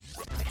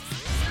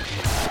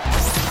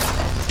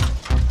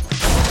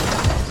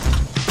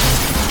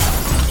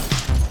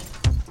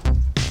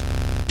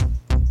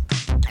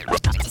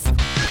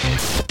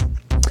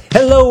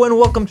Hello and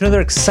welcome to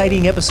another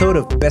exciting episode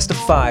of Best of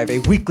Five, a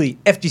weekly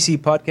FGC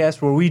podcast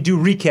where we do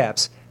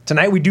recaps.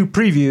 Tonight we do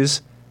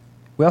previews.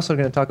 We're also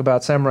going to talk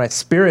about Samurai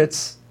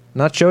Spirits,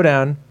 not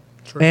Showdown.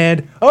 True.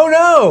 And, oh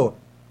no!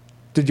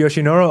 Did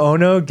Yoshinoro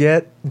Ono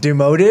get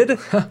demoted?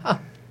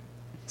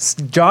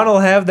 John will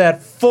have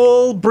that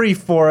full brief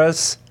for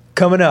us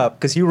coming up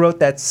because he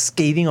wrote that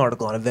scathing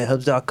article on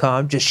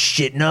EventHubs.com just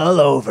shitting all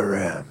over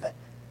him.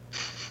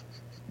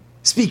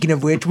 Speaking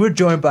of which, we're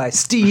joined by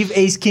Steve,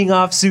 Ace King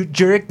Offsuit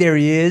Jurek. There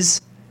he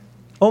is.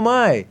 Oh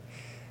my.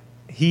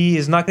 He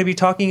is not going to be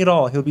talking at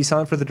all. He'll be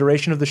silent for the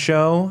duration of the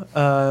show.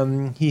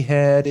 He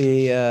had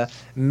a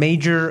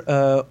major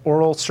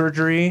oral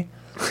surgery,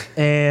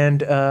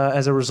 and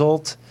as a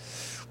result,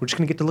 we're just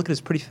going to get to look at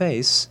his pretty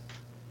face,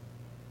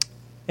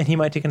 and he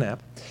might take a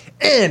nap.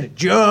 And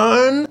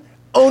John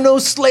Ono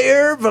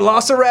Slayer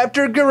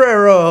Velociraptor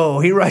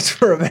Guerrero. He writes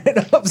for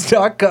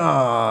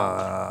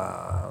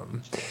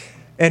EventHubs.com.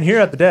 And here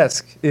at the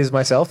desk is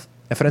myself,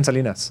 Efren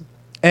Salinas,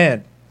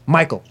 and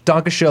Michael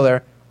Donka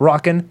Schiller,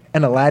 rocking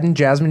an Aladdin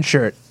Jasmine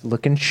shirt,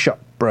 looking sharp,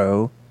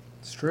 bro.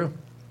 It's true.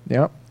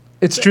 Yep.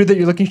 It's true that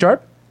you're looking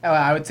sharp? Oh,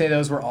 I would say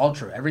those were all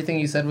true. Everything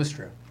you said was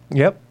true.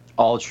 Yep.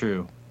 All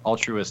true.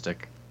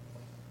 Altruistic.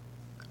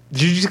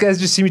 Did you guys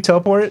just see me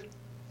teleport it?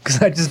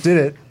 Because I just did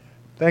it.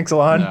 Thanks,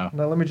 Alon. No.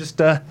 Now let me just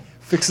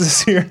fix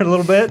this here a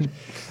little bit.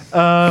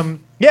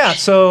 Yeah,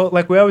 so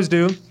like we always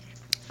do,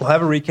 we'll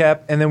have a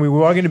recap, and then we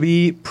are going to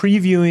be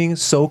previewing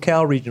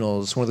SoCal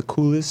Regionals, one of the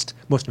coolest,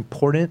 most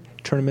important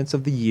tournaments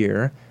of the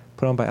year,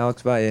 put on by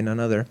Alex Valle, none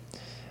other.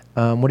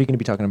 What are you going to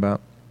be talking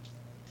about?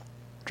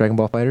 Dragon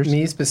Ball FighterZ?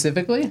 Me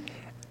specifically?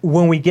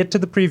 When we get to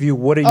the preview,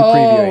 what are you Oh,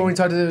 previewing? when we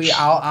talk to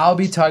I'll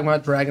be talking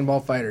about Dragon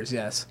Ball FighterZ,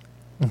 yes.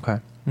 Okay.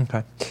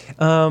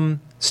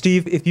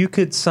 Steve, if you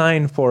could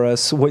sign for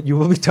us what you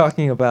will be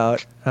talking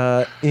about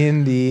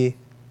in the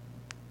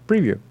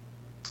preview.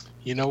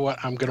 You know what?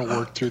 I'm going to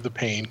work through the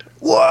pain.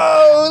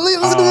 Whoa!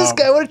 Listen to this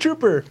guy. What a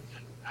trooper.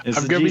 It's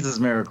I'm a gonna Jesus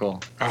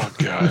miracle. Oh,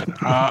 God.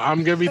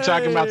 I'm going to be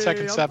talking about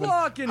Tekken 7.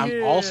 I'm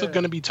here. also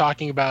going to be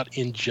talking about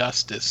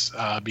Injustice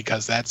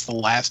because that's the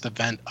last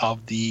event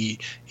of the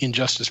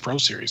Injustice Pro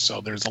Series.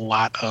 So there's a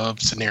lot of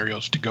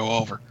scenarios to go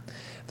over.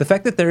 The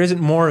fact that there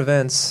isn't more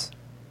events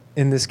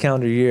in this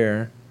calendar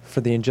year for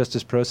the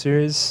Injustice Pro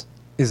Series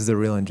is the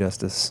real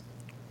injustice.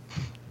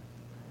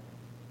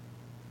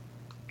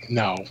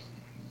 No.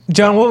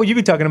 John, what will you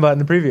be talking about in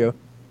the preview?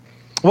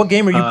 What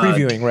game are you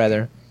previewing,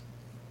 rather?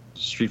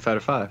 Street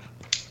Fighter 5.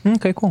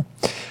 Okay, cool.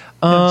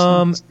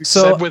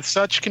 Said with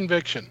such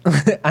conviction.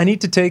 I need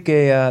to take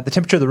the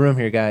temperature of the room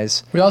here,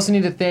 guys. We also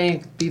need to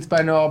thank Beats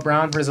by Noel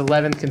Brown for his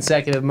 11th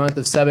consecutive month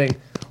of subbing.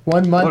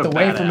 1 month What a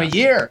away from a badass.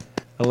 year.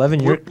 11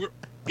 years. It's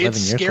 11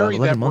 years, scary 11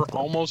 that we're months.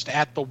 almost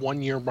at the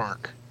 1 year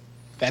mark.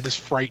 That is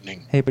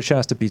frightening. Hey, but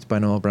shouts to Beats by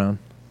Noel Brown.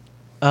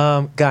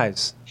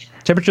 Guys,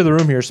 temperature of the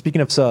room here. Speaking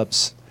of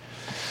subs,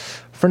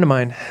 a friend of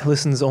mine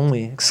listens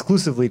only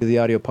exclusively to the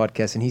audio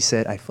podcast, and he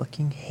said, I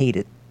fucking hate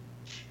it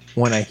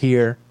when I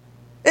hear,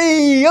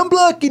 hey, I'm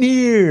blocking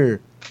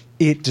here.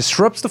 It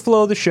disrupts the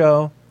flow of the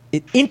show.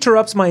 It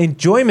interrupts my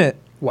enjoyment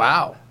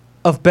Wow.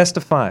 of Best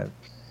of Five.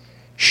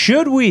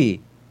 Should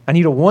we? I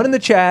need a 1 in the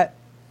chat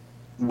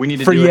We need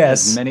to For do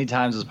yes. it as many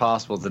times as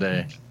possible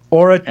today.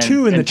 or a And,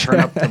 2 in the and turn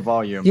chat. up the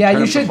volume. Yeah, Turn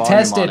you up the should volume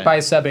test on it by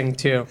subbing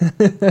too.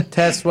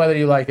 Test whether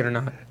you like it or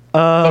not.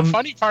 The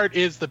funny part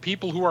is the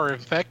people who are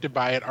affected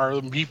by it are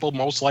the people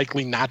most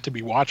likely not to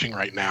be watching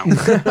right now,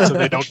 so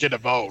they don't get a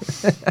vote.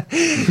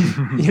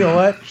 You know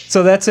what?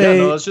 So that's Yeah, a...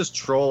 no, let's just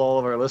troll all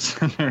of our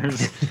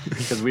listeners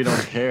because we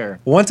don't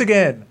care. Once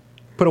again,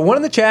 put a 1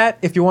 in the chat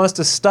if you want us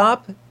to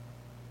stop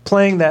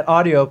playing that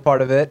audio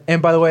part of it. And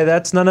by the way,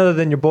 that's none other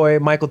than your boy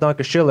Michael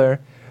Donka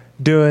Schiller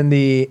doing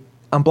the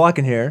I'm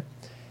blocking here.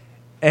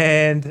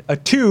 And a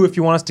 2 if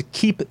you want us to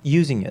keep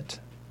using it.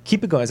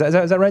 Keep it going. Is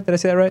that right? Did I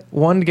say that right?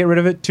 1 to get rid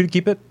of it, 2 to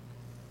keep it,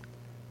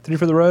 3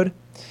 for the road.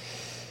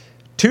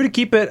 2 to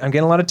keep it. I'm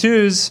getting a lot of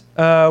 2s.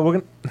 We're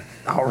gonna.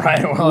 All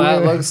right. Well,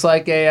 that looks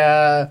like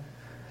a.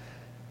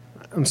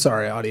 I'm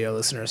sorry, audio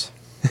listeners.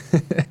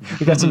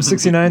 We got some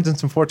 69s and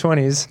some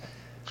 420s.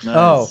 Nice.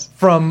 Oh,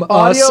 from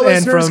Audio us and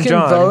listeners from can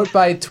John. vote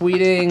by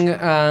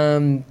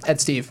tweeting at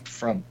Steve.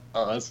 From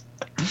us.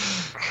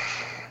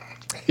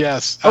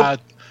 Yes,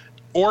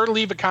 or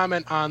leave a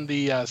comment on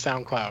the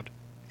SoundCloud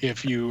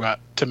if you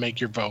to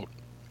make your vote.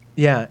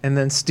 Yeah, and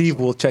then Steve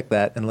will check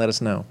that and let us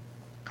know.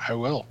 I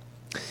will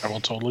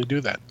totally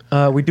do that.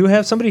 We do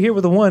have somebody here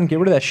with a 1. Get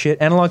rid of that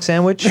shit. Analog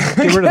Sandwich. Get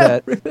rid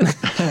of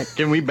that.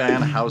 Can we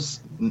ban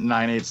House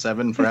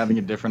 987 for having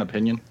a different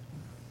opinion?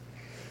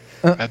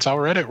 That's how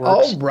Reddit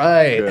works. All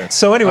right. Good.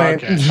 So anyway,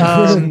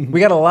 Okay. we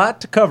got a lot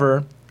to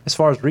cover as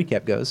far as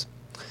recap goes.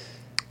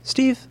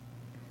 Steve,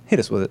 hit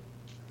us with it.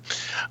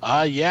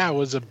 Yeah, it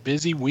was a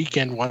busy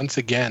weekend once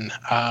again.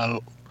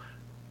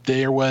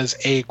 There was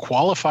a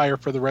qualifier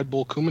for the Red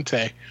Bull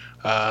Kumite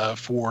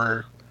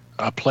for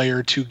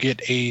player to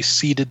get a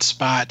seeded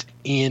spot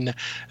in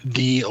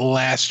the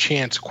last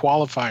chance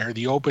qualifier,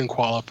 the open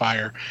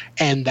qualifier,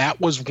 and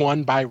that was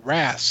won by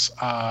Ras,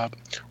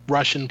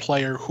 Russian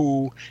player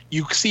who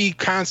you see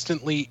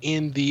constantly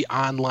in the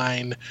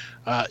online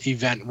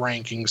event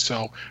rankings,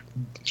 so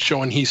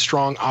showing he's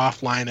strong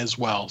offline as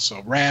well.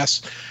 So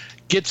Ras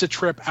gets a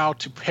trip out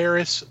to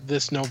Paris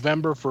this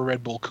November for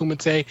Red Bull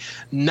Kumite.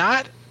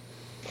 Not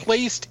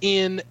placed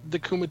in the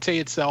Kumite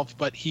itself,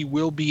 but he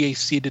will be a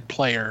seeded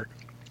player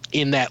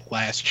in that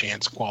last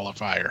chance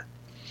qualifier.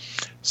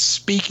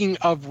 Speaking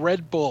of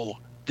Red Bull,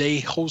 they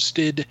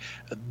hosted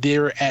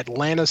their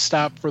Atlanta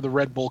stop for the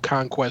Red Bull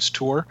Conquest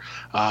Tour.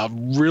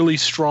 Really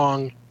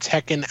strong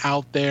Tekken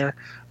out there,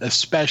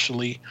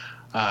 especially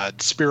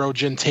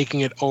Spirogen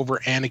taking it over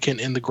Anakin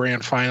in the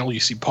grand final. You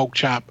see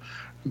Pokechop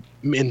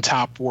in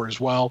top 4 as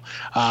well.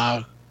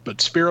 But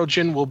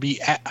Spirogen will be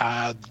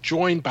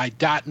joined by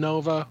Dot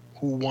Nova,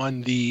 who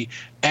won the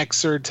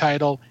Xrd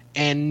title,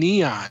 and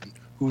Neon,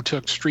 who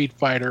took Street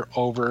Fighter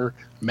over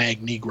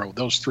Magnegro.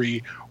 Those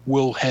 3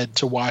 will head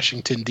to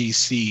Washington,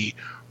 D.C.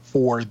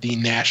 for the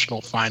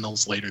national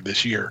finals later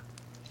this year.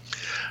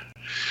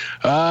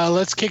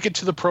 Let's kick it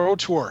to the Pro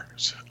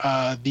Tours.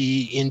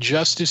 The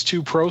Injustice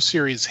 2 Pro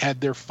Series had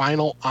their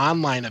final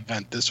online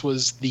event. This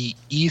was the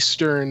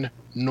Eastern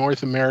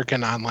North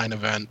American online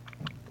event.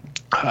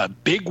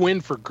 Big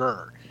win for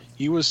Gurr.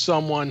 He was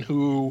someone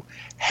who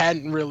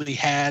hadn't really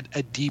had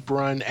a deep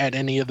run at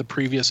any of the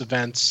previous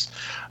events.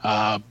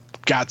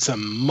 Got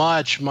some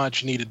much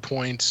needed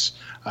points,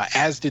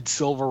 as did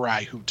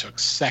Silverai, who took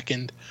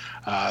second.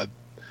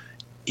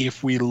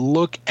 If we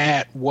look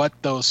at what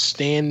those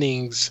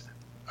standings,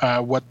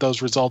 what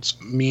those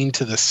results mean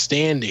to the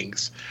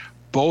standings,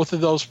 both of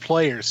those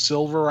players,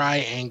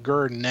 Silverai and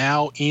Gurr,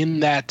 now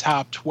in that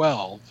top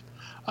 12,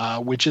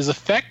 which is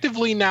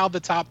effectively now the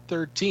top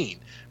 13,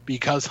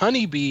 because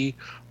Honeybee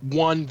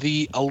won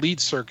the Elite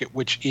Circuit,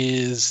 which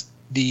is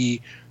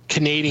the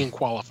Canadian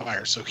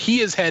qualifier. So he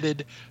is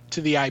headed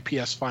to the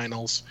IPS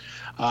finals.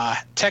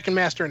 Tekken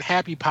Master and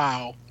Happy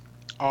Pow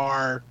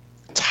are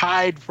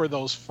tied for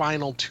those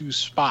final 2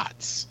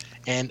 spots.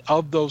 And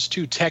of those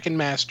 2, Tekken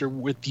Master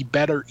with the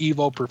better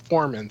Evo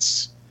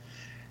performance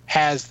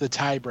has the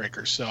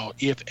tiebreaker. So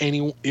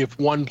if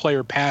one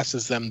player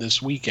passes them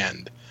this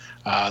weekend,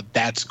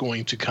 that's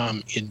going to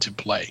come into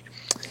play.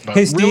 But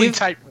hey, Steve, really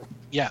tight.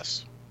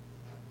 Yes.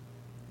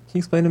 Can you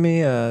explain to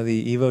me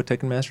the Evo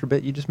Tekken Master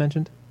bit you just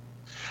mentioned?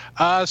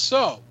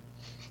 So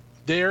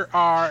there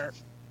are,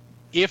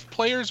 if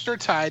players are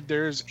tied,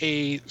 there's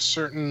a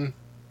certain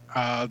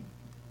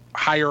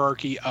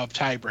hierarchy of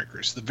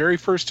tiebreakers. The very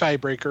first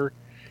tiebreaker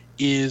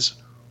is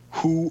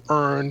who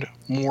earned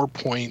more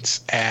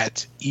points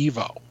at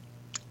Evo,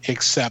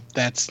 except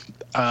that's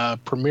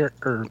whoever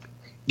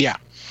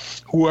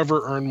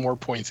earned more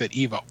points at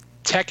Evo.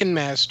 Tekken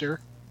Master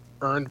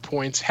earned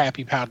points,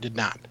 Happy Pow did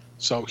not.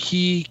 So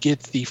he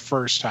gets the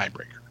first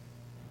tiebreaker.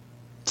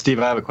 Steve,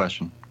 I have a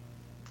question.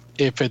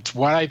 If it's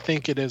what I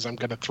think it is, I'm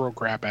going to throw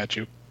crap at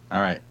you.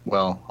 All right.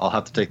 Well, I'll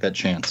have to take that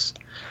chance.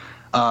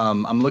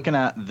 I'm looking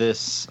at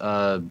this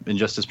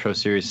Injustice Pro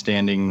Series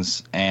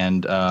standings,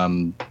 and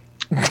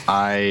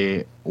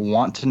I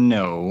want to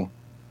know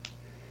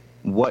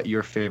what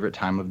your favorite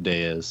time of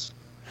day is.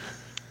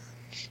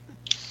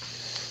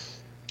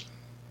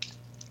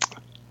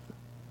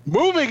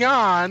 Moving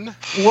on.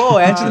 Whoa,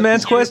 answer the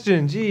man's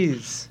question.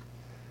 Jeez.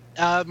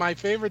 My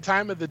favorite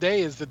time of the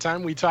day is the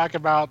time we talk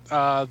about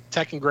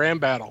Tekken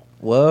Grand Battle.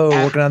 Whoa,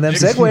 working on them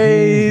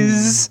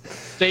segues.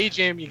 Stage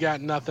Jam, you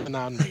got nothing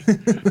on me.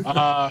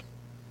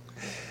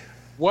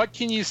 What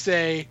can you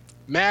say?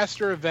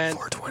 Master event,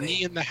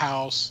 Knee in the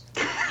house.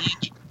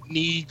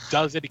 Knee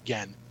does it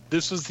again.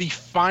 This was the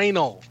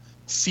final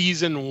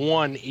Season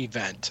 1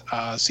 event.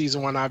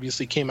 Season 1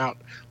 obviously came out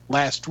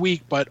last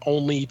week, but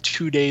only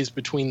 2 days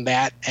between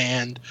that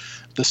and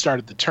the start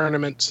of the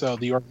tournament. So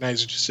the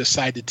organizers just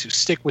decided to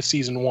stick with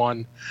Season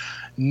 1.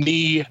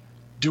 Knee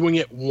doing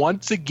it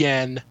once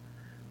again.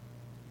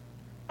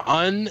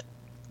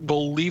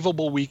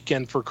 Unbelievable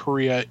weekend for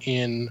Korea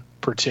in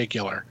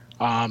particular.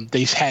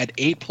 They had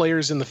 8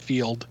 players in the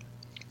field.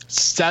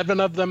 7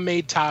 of them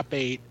made top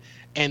 8.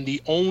 And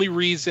the only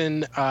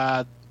reason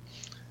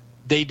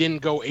they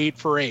didn't go 8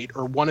 for 8,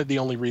 or one of the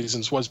only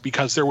reasons, was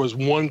because there was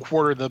one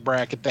quarter of the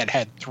bracket that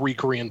had 3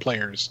 Korean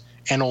players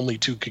and only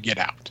 2 could get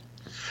out.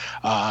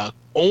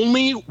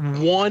 Only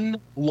one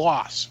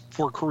loss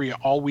for Korea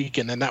all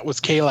weekend, and that was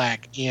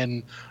Kalak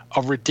in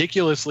a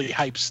ridiculously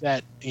hyped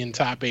set in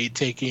top 8,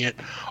 taking it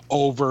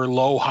over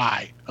Low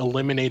High,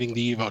 eliminating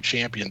the Evo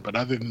champion. But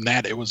other than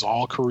that, it was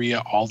all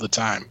Korea all the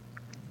time.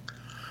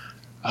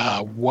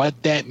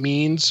 What that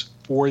means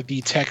for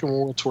the Tekken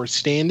World Tour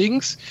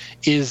standings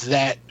is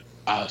that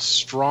a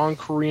strong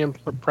Korean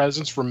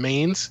presence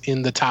remains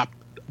in the top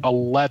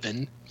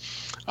 11.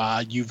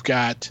 You've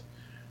got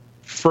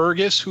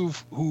Fergus,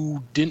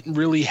 who didn't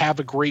really have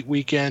a great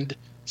weekend,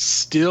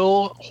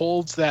 still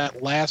holds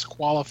that last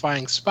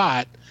qualifying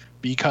spot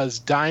because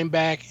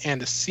Dimeback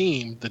and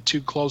Asim, the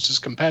 2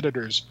 closest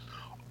competitors,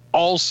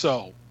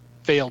 also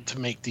failed to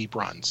make deep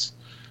runs.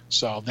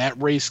 So that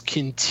race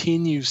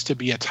continues to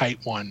be a tight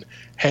one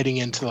heading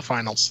into the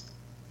final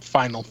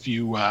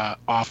few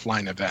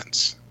offline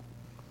events.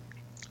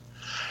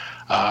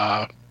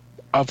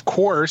 Of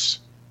course,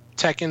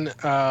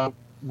 Tekken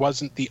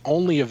wasn't the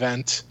only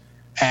event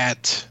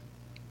at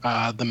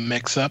the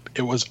mix-up.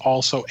 It was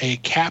also a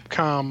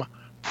Capcom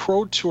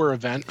Pro Tour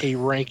event, a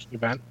ranking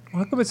event.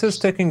 How come it says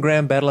Tekken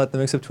Grand Battle at the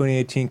Mix-Up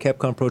 2018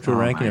 Capcom Pro Tour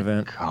ranking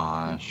event?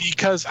 Gosh.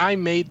 Because I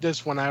made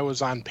this when I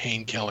was on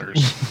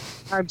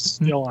painkillers. I'm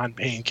still on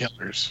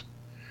painkillers.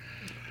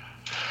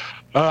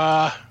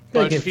 But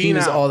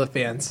confuse Phenom, all the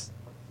fans.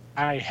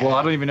 Well,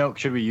 I don't even know.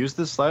 Should we use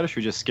this slide or should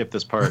we just skip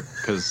this part?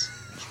 Because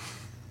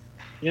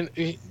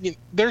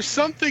there's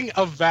something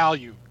of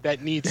value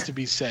that needs to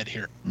be said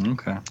here.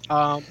 okay.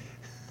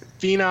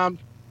 Phenom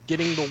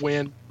getting the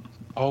win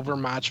over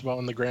Machimo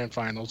in the grand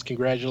finals.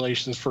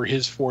 Congratulations for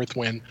his 4th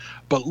win.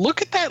 But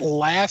look at that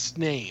last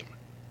name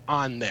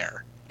on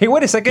there. Hey,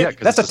 wait a second. Yeah,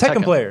 'cause That's a it's a Tekken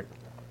Tekken. player.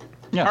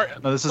 Yeah.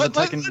 No, this is a Tekken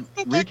Let's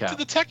go back to recap.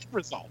 the Tekken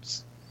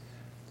results.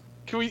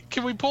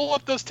 Can we pull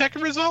up those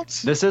Tekken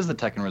results? This is the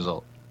Tekken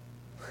result.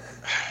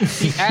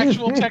 The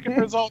actual Tekken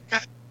result.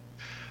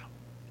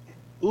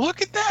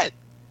 Look at that.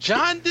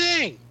 John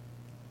Ding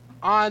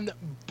on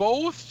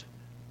both,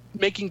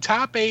 making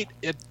top 8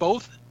 at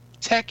both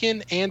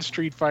Tekken and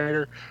Street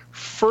Fighter.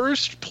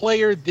 First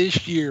player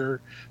this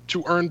year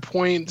to earn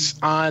points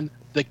on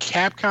the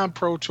Capcom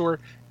Pro Tour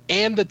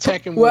and the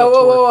Tekken World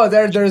Tour. Whoa!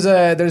 There's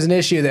an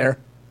issue there.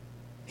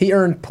 He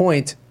earned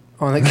point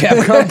on the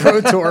Capcom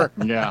Pro Tour,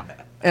 Yeah.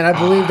 and I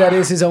believe that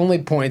is his only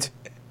point.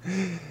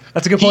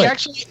 That's a good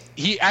point.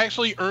 He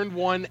actually earned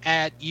one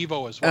at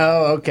Evo as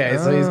well. Oh, okay.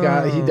 So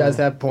he does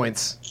have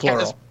points. He has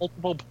Plural.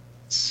 multiple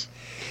points.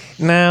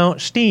 Now,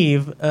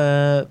 Steve,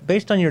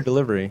 based on your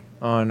delivery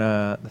on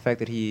the fact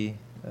that he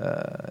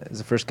is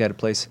the first guy to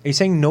place, are you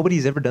saying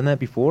nobody's ever done that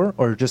before,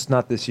 or just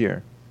not this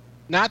year?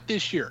 Not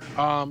this year.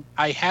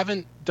 I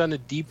haven't done a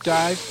deep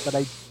dive, but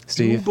I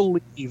Steve?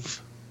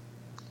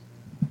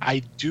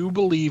 do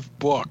believe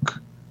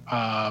Book.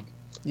 Yeah,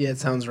 it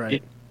sounds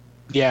right.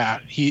 Yeah,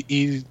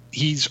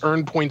 he's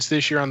earned points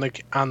this year on the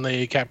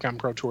Capcom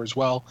Pro Tour as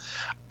well.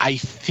 I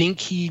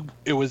think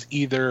it was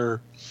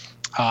either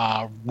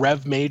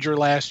Rev Major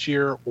last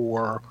year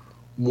or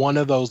one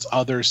of those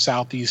other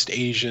Southeast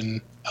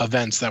Asian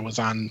events that was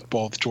on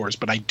both tours.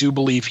 But I do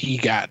believe he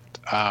got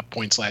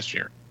points last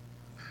year.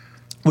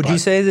 Would you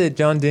say that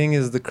John Ding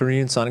is the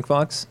Korean Sonic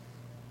Fox?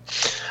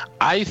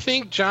 I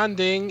think John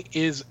Ding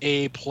is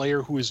a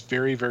player who is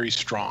very, very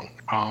strong.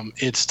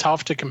 It's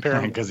tough to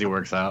compare him Because he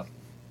works out.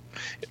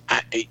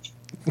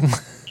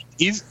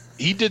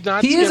 He did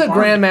not. He is a skip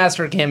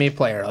Grandmaster Cammy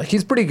player. Like,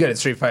 he's pretty good at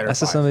Street Fighter.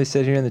 That's what 5. somebody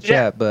said here in the chat,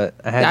 Yeah. but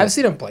I've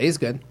seen him play. He's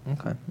good.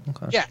 Okay.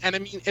 Yeah, and I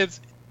mean,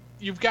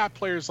 you've got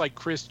players like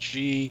Chris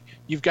G,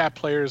 you've got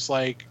players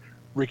like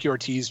Ricky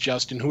Ortiz,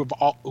 Justin,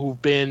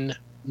 who've been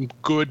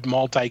good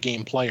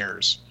multi-game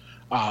players,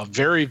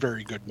 very,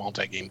 very good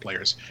multi-game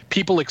players.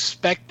 People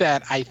expect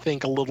that, I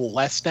think, a little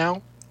less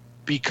now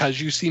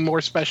because you see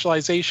more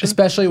specialization.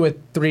 Especially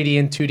with 3D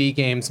and 2D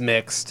games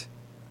mixed.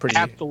 Pretty.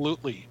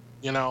 Absolutely,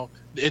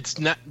 it's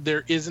not.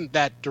 There isn't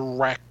that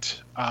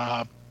direct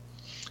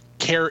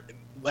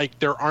like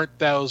there aren't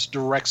those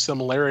direct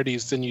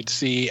similarities than you'd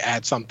see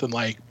at something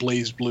like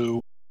Blaze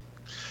Blue.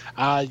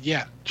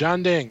 Yeah,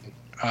 John Ding,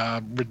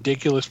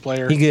 ridiculous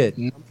player. He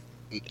good.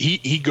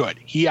 He good.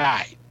 He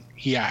aight.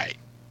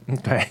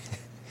 Okay.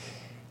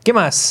 ¿Qué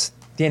más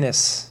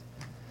tienes?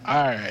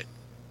 All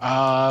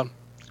right.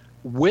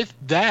 With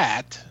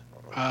that,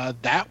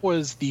 that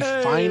was the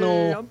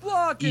final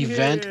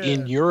event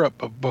in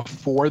Europe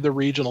before the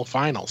regional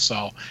final.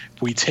 So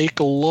if we take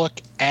a look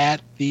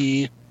at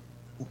the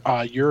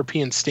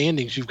European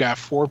standings, you've got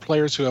 4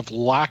 players who have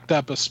locked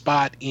up a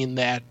spot in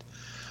that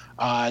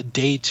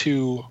day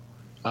 2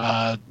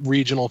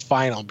 regional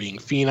final, being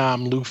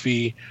Phenom,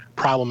 Luffy,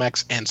 Problem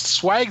X, and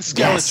Swag Skeletor.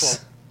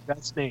 Yes.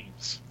 Best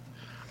names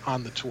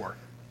on the tour.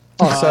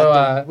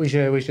 Also, we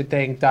should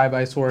thank Die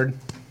by Sword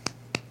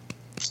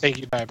Thank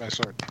you, Die by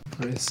Sword.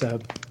 for his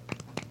sub.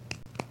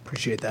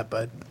 Appreciate that,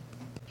 bud.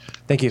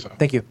 Thank you. So-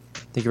 Thank you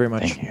very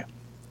much. Thank you.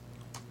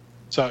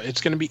 So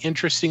it's going to be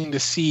interesting to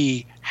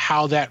see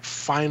how that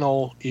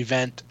final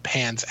event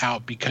pans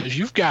out because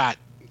you've got,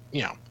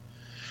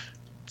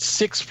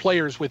 6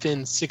 players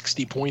within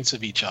 60 points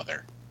of each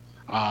other.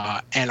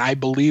 And I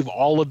believe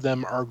all of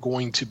them are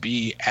going to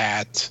be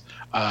at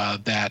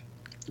that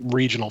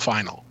regional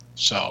final.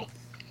 So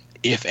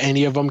if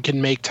any of them can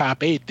make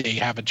top 8, they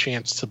have a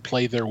chance to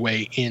play their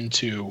way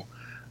into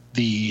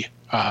the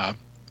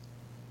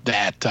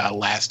that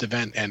last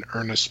event and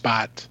earn a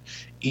spot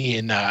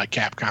in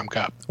Capcom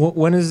Cup.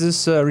 When is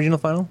this regional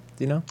final?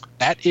 Do you know?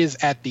 That is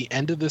at the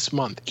end of this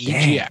month.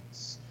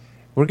 EGX.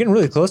 We're getting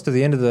really close to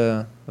the end of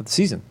the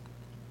season.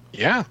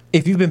 Yeah.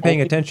 If you've been paying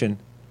Only- attention,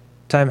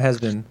 time has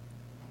been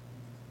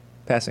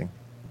passing.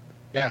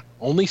 Yeah.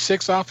 Only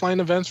 6 offline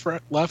events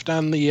left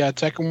on the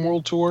Tekken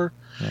World Tour.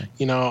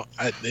 Yeah.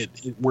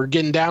 We're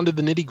getting down to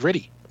the nitty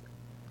gritty.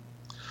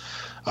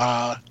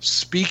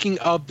 Speaking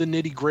of the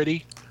nitty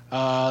gritty,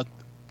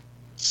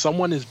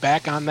 someone is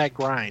back on that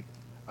grind.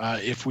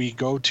 If we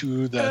go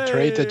to the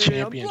Treta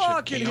Championship,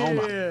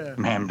 Keoma.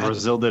 Man,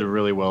 Brazil did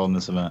really well in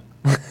this event.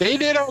 They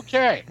did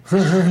okay.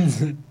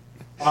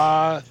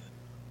 Keoma,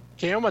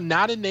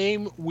 not a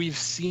name we've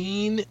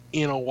seen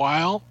in a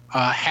while.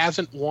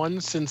 Hasn't won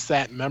since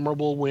that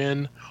memorable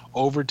win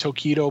over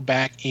Tokido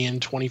back in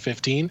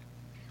 2015.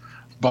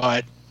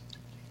 But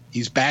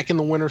he's back in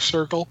the winner's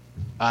circle,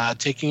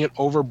 taking it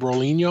over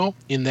Brolinho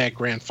in that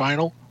grand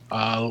final,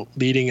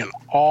 leading an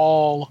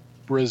all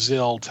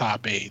Brazil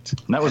top 8.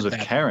 And that was with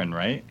Karen,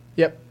 right?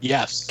 Yep.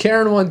 Yes.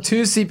 Karen won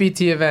 2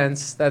 CPT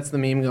events. That's the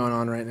meme going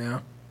on right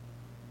now.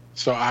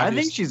 So I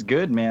think she's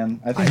good, man.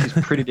 I think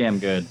she's pretty damn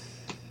good.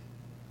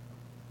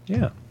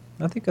 Yeah,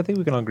 I think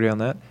we can all agree on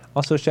that.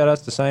 Also, shout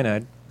outs to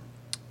Cyanide.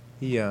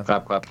 He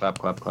Clap, clap, clap,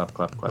 clap, clap,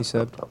 clap, clap. He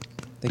said, clap.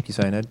 "Thank you,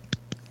 Cyanide."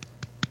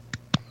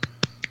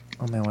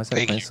 Oh man, why is that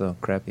Thank playing you. so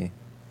crappy?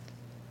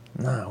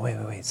 No, wait,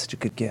 it's such a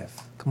good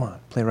gif. Come on,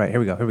 play right. Here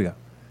we go.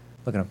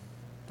 Look at him.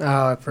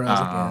 Oh, it froze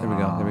again.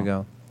 There we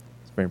go.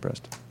 It's very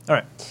impressed. All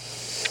right.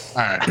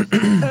 All right.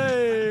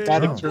 Oh,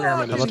 That how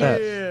experiment about is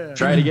that?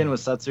 Try it again with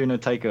Satsui no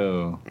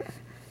Taiko.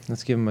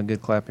 Let's give him a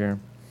good clap here.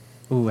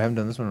 Ooh, I haven't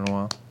done this one in a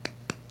while.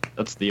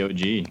 That's the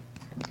OG.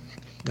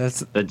 That's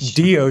The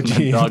DOG.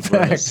 in dog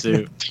wearing a fact.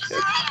 suit.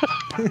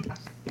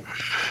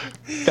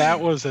 That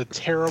was a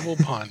terrible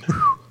pun.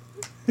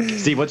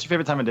 Steve, what's your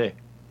favorite time of day?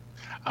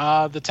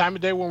 The time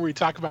of day when we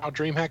talk about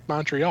DreamHack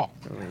Montreal.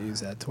 I'm going to use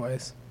that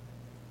twice.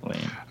 Lame.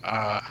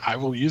 I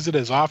will use it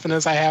as often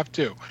as I have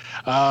to.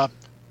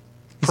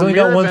 He's only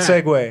got Premier one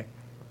event. segue,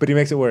 but he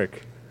makes it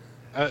work.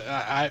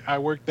 I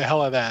worked the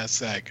hell out of that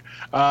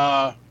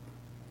seg.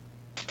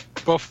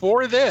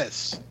 Before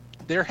this,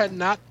 there had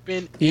not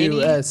been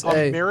USA.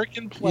 any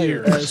American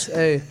players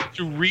USA.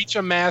 to reach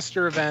a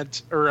master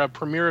event or a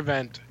premier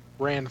event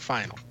grand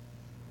final.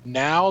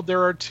 Now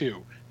there are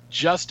 2.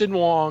 Justin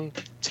Wong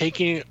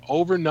taking it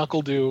over Knuckle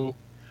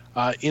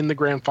in the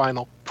grand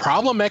final.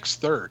 Problem X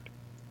third.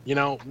 You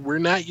know, we're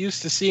not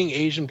used to seeing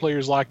Asian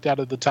players locked out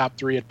of the top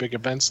 3 at big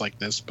events like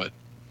this, but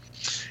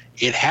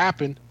it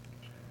happened.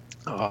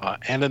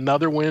 And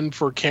another win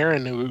for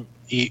Karen, who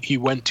he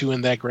went to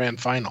in that grand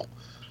final.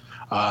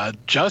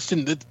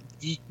 Justin,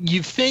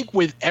 you think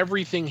with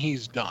everything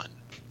he's done,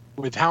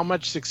 with how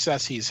much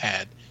success he's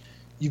had,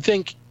 you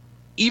think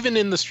even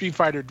in the Street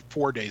Fighter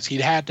 4 days, he'd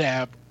had to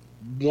have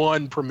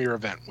one premier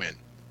event win.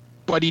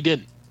 But he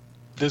didn't.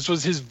 This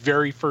was his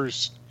very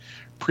first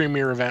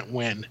premier event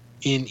win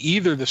in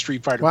either the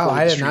Street Fighter 4 Wow, or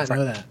I the did Street not Fighter.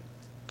 know that.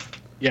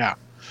 Yeah.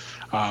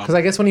 Because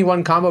I guess when he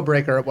won Combo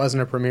Breaker, it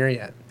wasn't a premiere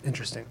yet.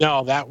 Interesting.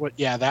 No, that was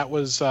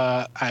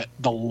the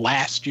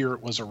last year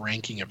it was a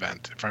ranking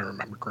event, if I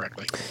remember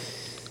correctly.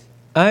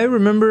 I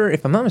remember,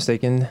 if I'm not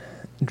mistaken,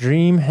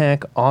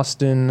 DreamHack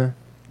Austin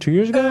 2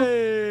 years ago.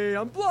 Hey,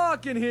 I'm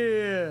blocking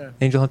here.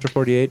 Angel Hunter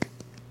 48.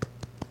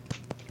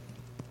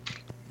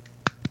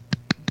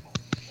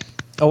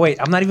 Oh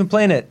wait, I'm not even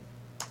playing it.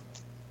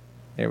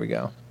 There we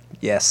go.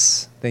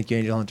 Yes, thank you,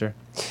 Angel Hunter.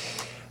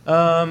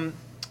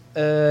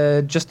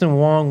 Justin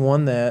Wong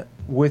won that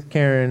with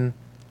Karen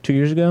 2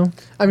 years ago.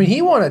 I mean,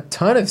 he won a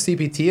ton of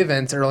CPT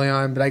events early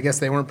on, but I guess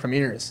they weren't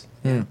premieres.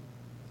 Okay.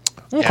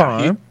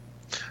 Yeah,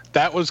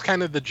 that was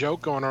kind of the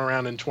joke going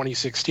around in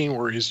 2016,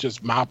 where he's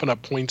just mopping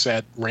up points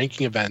at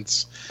ranking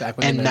events Back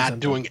when they and made not something.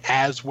 doing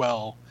as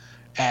well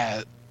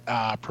at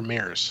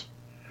premieres.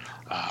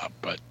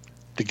 But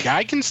the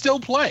guy can still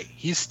play.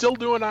 He's still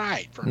doing all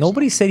right. For himself.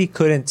 Nobody said he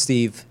couldn't,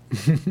 Steve.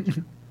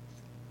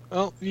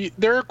 Well,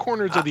 there are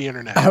corners of the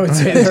internet. I would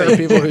say there are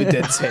people who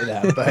did say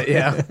that, but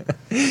yeah.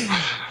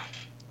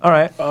 All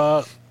right.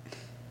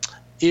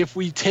 If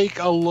we take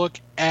a look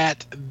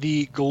at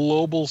the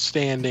global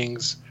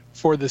standings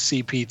for the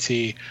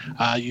CPT,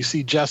 you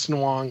see Justin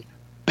Wong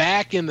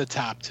back in the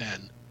top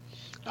 10.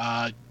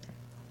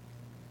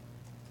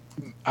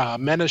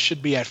 Menace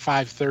should be at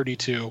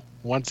 532.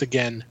 Once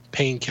again,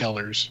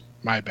 painkillers.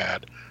 My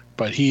bad.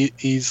 But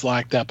he's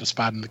locked up a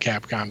spot in the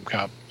Capcom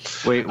Cup.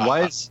 Wait,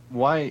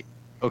 why?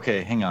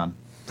 Okay, hang on.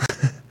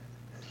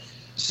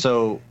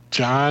 So,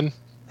 John?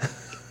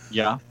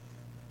 yeah.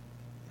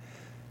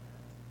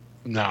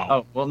 No.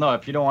 Oh well, no.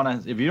 If you don't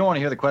want to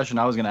hear the question,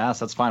 I was going to ask.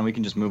 That's fine. We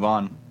can just move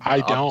on.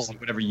 I don't. Obviously,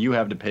 whatever you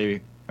have to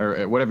pay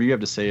or whatever you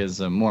have to say is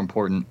more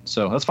important.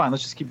 So that's fine.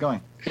 Let's just keep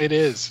going. It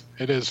is.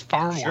 It is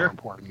far more Sure.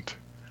 important.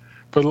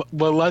 But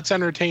let's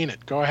entertain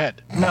it. Go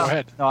ahead. Go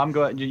ahead. No, I'm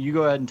going. You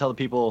go ahead and tell the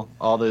people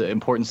all the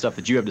important stuff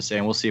that you have to say,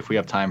 and we'll see if we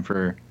have time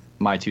for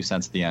my 2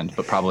 cents at the end.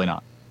 But probably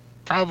not.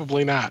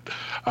 Probably not.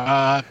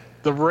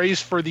 The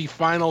race for the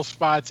final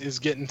spots is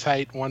getting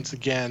tight once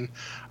again.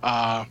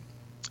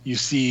 You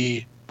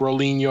see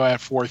Brolinho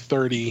at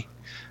 430.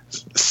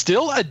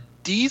 Still a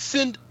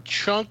decent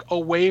chunk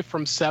away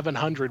from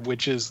 700,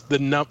 which is the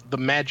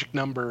magic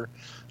number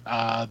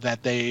that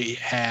they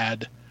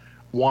had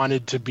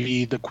wanted to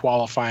be the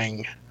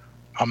qualifying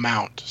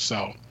amount.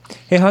 So,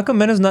 Hey, how come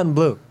Mena's not in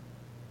blue?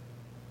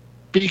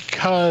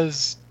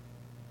 because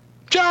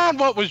John,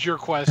 what was your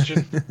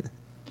question?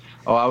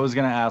 Oh, I was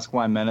gonna ask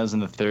why Mena's in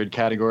the third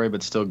category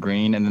but still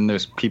green, and then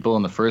there's people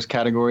in the first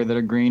category that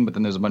are green, but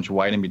then there's a bunch of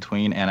white in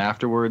between and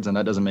afterwards, and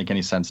that doesn't make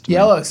any sense to me.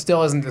 Yellow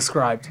still isn't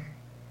described.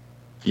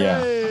 Yeah.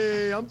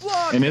 Hey, I'm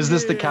blocking And is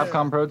this the here.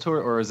 Capcom Pro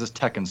Tour or is this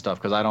Tekken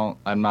stuff? Because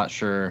I'm not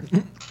sure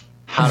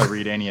how to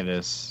read any of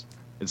this.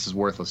 This is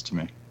worthless to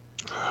me.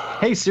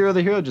 Hey, Zero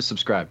the Hero just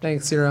subscribed.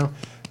 Thanks, Zero.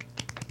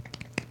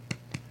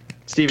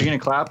 Steve, you gonna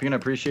clap? You gonna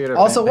appreciate it?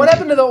 Also, what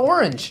happened to the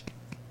orange?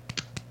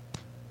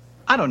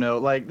 I don't know.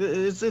 Like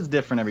it's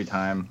different every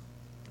time.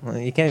 Well,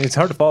 you can't. It's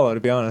hard to follow, to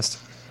be honest.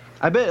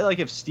 I bet like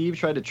if Steve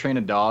tried to train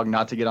a dog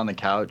not to get on the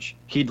couch,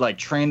 he'd like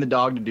train the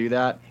dog to do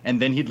that, and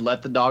then he'd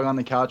let the dog on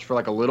the couch for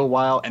like a little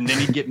while, and then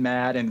he'd get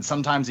mad, and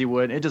sometimes he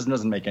would. It just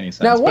doesn't make any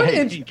sense. Now, what but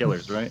hey, if-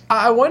 painkillers, right?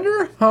 I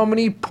wonder how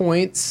many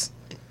points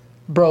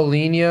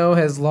Brolinho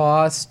has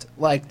lost,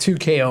 like, to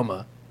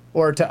Keoma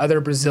or to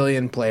other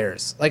Brazilian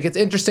players. Like, it's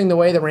interesting the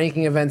way the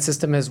ranking event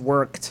system has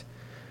worked.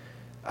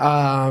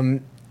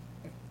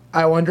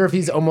 I wonder if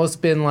he's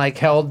almost been, like,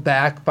 held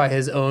back by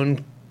his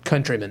own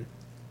countrymen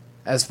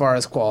as far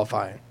as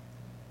qualifying.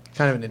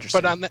 Kind of an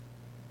interesting. But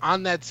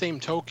on that same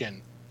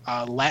token,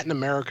 Latin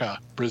America,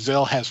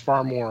 Brazil has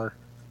far more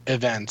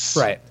events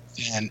Right.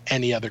 than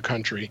any other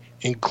country,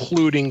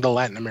 including the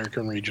Latin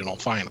American regional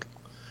final.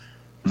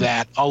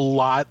 That a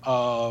lot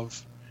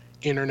of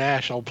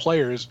international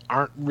players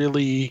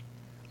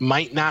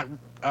might not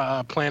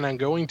plan on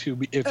going to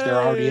if they're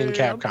already in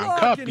Hey, I'm Capcom Cup,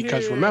 blocking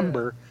because here.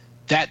 remember,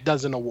 that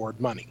doesn't award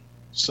money.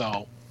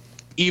 So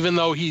even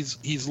though he's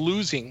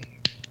losing,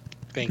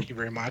 thank you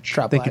very much.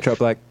 Trap Thank you, Black. Trout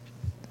Black.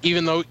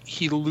 Even though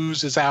he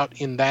loses out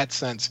in that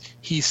sense,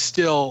 it's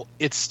still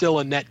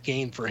a net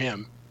gain for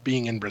him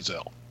being in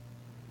Brazil.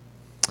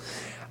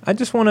 I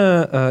just want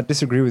to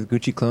disagree with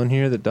Gucci Clone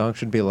here that dogs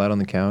should be allowed on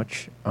the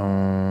couch.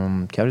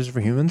 Couches are for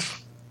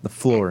humans. The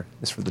floor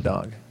is for the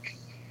dog.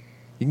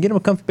 You can get him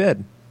a comfy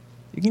bed.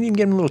 You can even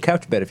get him a little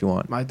couch bed if you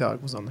want. My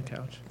dog was on the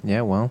couch.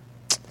 Yeah, well,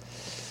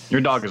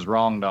 Your dog is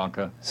wrong,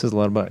 Donka. says a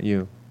lot about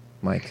you,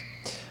 Mike.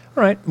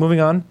 All right, moving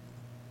on.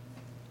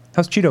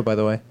 How's Cheeto, by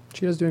the way?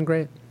 Cheeto's doing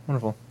great.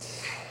 Wonderful.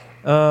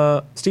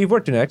 Steve,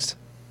 what to next?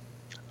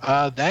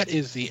 That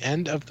is the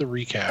end of the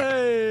recap.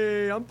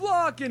 Hey, I'm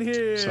blocking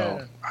here.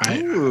 So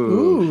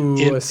Ooh.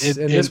 And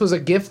This was a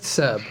gift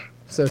sub.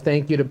 So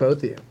thank you to both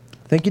of you.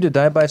 Thank you to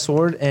Die by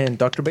Sword and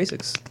Dr.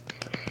 Basics.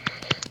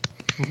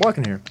 I'm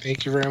blocking here.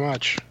 thank you very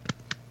much.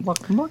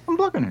 I'm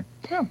blocking her.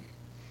 Yeah.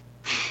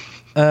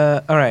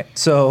 All right,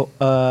 so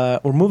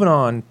we're moving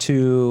on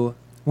to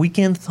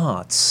Weekend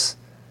Thoughts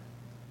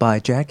by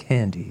Jack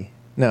Handy.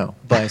 No,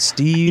 by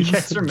Steve You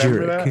guys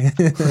remember Jurek.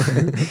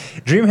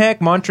 DreamHack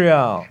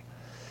Montreal.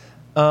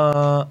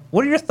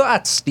 What are your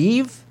thoughts,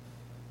 Steve?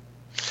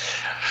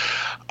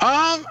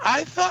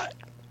 I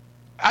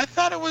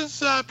thought it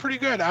was pretty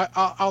good.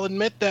 I'll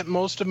admit that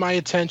most of my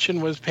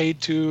attention was paid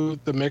to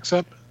the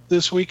mix-up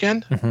this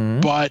weekend,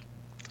 but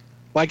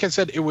like I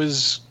said, it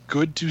was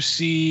good to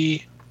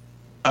see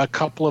a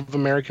couple of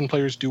American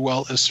players do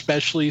well,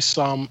 especially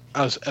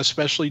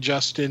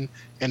Justin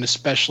and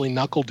especially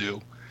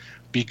NuckleDo,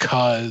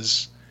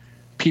 because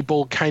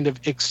people kind of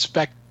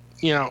expect,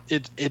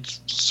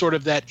 it's sort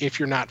of that if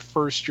you're not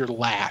first, you're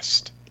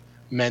last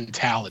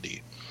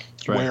mentality.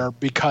 Right. Where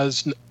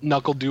because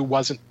NuckleDo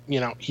wasn't,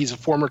 he's a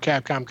former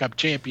Capcom Cup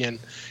champion,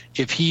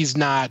 if he's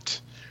not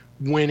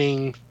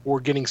winning or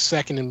getting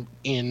second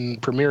in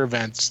premier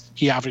events,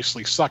 he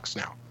obviously sucks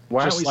now.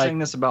 Why aren't Just we like- saying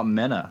this about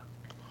Mena?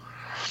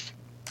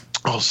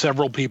 Oh,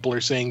 several people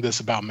are saying this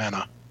about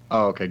Mena.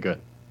 Oh, okay, good.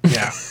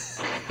 Yeah.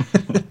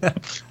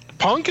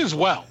 Punk as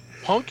well.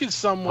 Punk is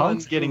someone.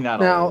 Punk's getting that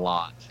Now- a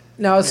lot.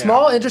 Now, a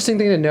small interesting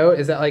thing to note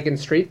is that, like in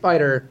Street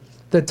Fighter,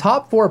 the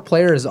top 4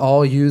 players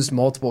all used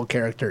multiple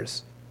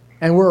characters,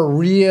 and we're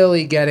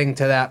really getting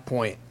to that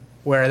point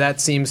where that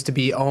seems to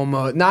be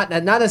almost not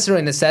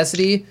necessarily a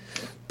necessity,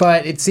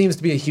 but it seems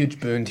to be a huge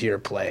boon to your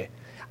play.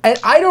 And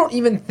I don't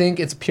even think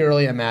it's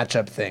purely a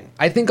matchup thing.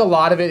 I think a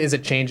lot of it is a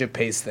change of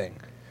pace thing.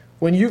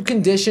 When you've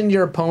conditioned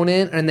your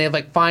opponent and they've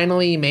like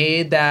finally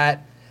made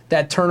that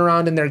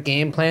turnaround in their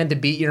game plan to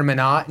beat your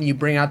Menat and you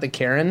bring out the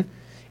Karen,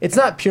 it's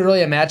not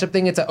purely a matchup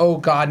thing. It's a, oh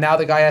God, now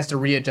the guy has to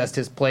readjust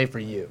his play for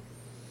you.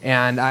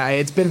 And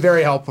it's been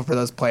very helpful for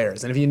those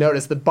players. And if you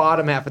notice, the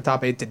bottom half of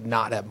top 8 did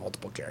not have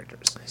multiple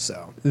characters.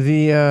 So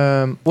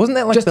The wasn't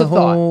that like Just the a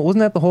thought. whole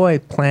wasn't that the whole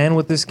plan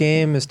with this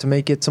game is to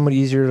make it somewhat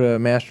easier to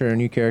master a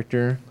new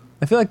character?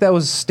 I feel like that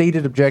was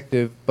stated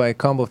objective by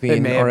Combo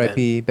Fiend may have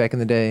RIP back in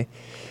the day.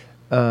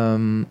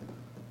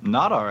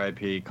 Not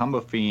RIP. Combo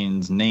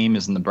Fiend's name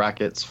is in the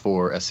brackets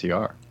for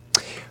SCR.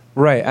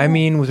 Right. I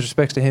mean, with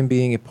respect to him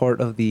being a part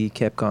of the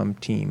Capcom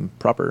team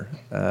proper.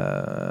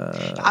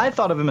 I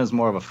thought of him as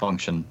more of a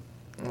function.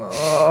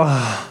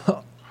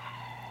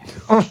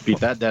 Beat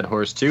that dead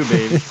horse too,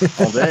 baby,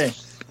 all day.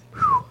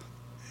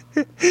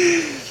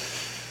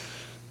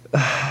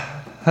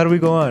 How do we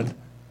go on?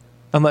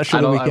 I'm not sure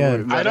I that we don't-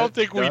 can. I don't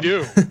think we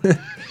do.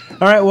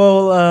 All right.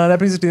 Well, that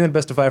brings us to the end.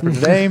 Best of 5 for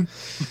today. And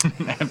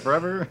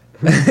forever.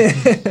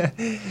 Yeah,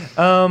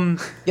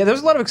 there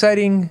was a lot of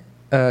exciting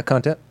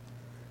content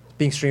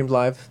being streamed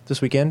live this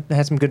weekend. It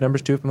had some good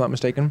numbers too, if I'm not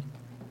mistaken.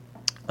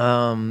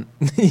 UGK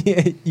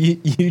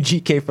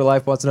for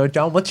Life wants to know,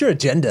 John, what's your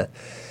agenda?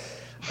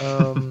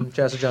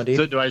 Chastity John D.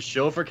 So do I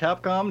shill for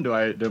Capcom?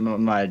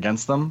 Am I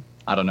against them?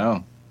 I don't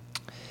know.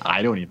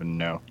 I don't even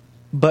know.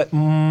 But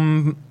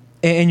and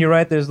you're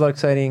right. There's a lot of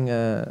exciting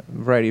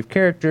variety of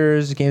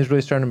characters. The game's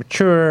really starting to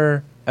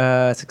mature.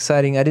 It's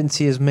exciting. I didn't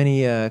see as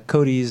many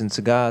Codys and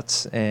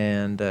Sagats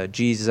and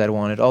G's as I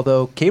wanted.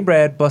 Although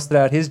K-Brad busted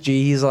out his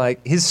G. He's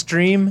like, his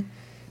stream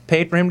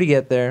paid for him to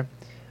get there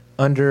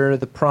under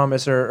the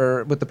promise,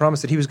 or with the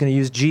promise that he was going to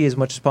use G as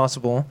much as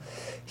possible.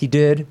 He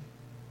did.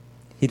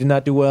 He did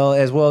not do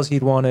as well as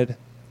he'd wanted.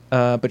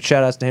 But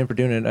shout outs to him for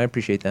doing it. I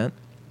appreciate that.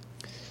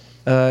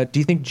 Do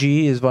you think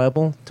G is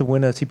viable to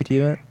win a CPT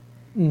event?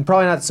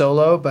 Probably not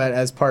solo, but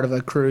as part of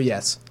a crew,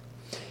 yes.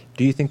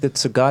 Do you think that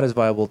Sagat is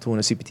viable to win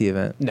a CPT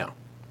event? No.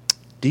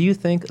 Do you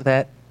think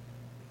that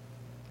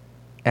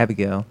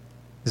Abigail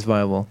is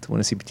viable to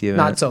win a CPT event?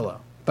 Not solo,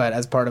 but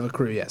as part of a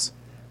crew, yes.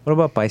 What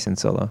about Bison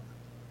solo?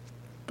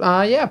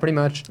 Yeah, pretty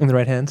much. In the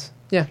right hands?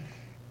 Yeah.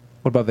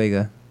 What about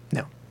Vega?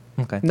 No.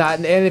 Okay. Not,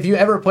 and if you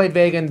ever played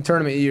Vega in the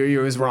tournament,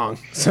 you was wrong.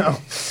 So,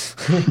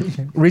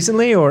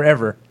 Recently or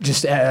ever?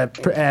 just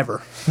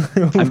ever.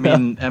 I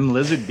mean, M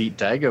Lizard beat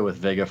Daigo with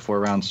Vega 4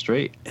 rounds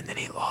straight. And then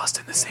he lost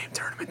in the same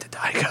tournament to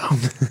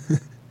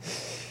Daigo.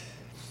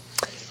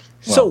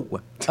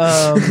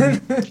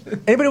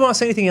 Anybody want to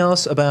say anything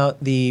else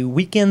about the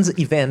weekend's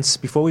events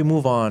before we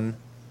move on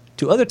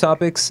to other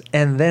topics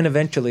and then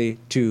eventually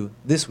to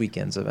this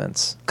weekend's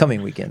events,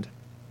 coming weekend?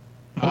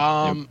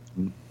 I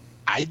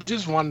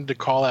just wanted to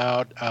call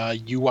out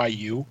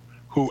UIU,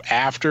 who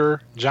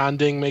after John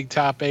Ding made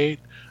top 8,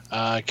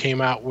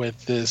 came out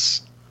with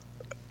this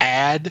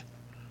ad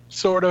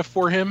sort of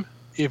for him.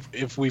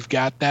 If we've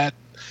got that,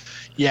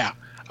 yeah,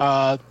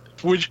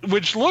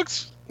 which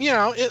looks,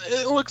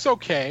 it looks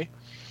okay,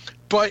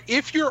 but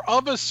if you're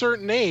of a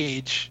certain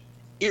age,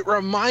 it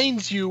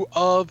reminds you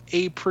of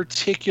a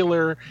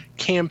particular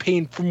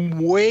campaign from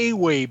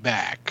way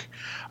back.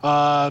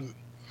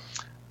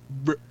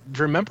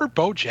 Remember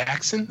Bo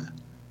Jackson?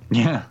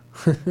 Yeah.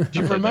 Do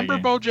you remember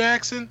Bo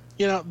Jackson?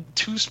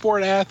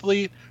 2-sport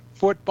athlete,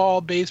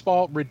 football,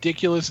 baseball,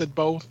 ridiculous at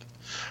both.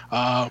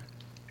 Had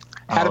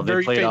a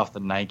very they played off the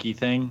Nike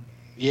thing?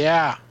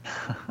 Yeah.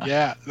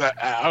 Yeah.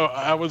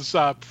 I was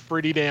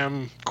pretty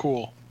damn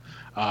cool.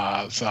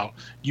 So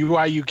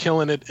UIU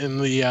killing it in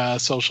the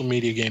social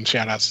media game.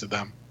 Shout outs to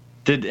them.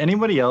 Did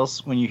anybody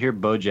else, when you hear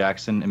Bo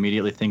Jackson,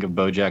 immediately think of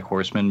BoJack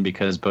Horseman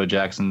because Bo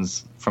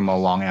Jackson's from a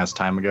long ass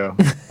time ago?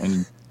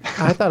 And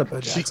I thought of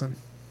Bo Jackson.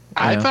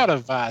 I thought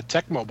of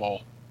Tecmo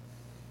Bowl.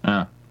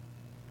 Oh.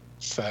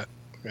 Set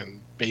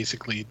and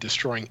basically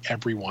destroying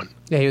everyone.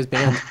 Yeah, he was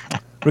banned.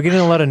 We're getting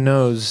a lot of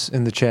no's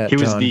in the chat, He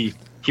was John. he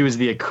was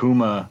the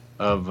Akuma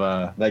of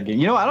that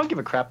game. I don't give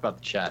a crap about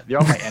the chat. They're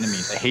all my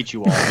enemies. I hate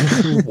you all.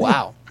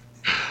 Wow.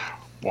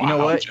 Wow, You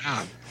know what?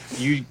 John.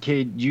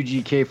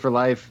 UGK for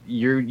life.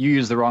 You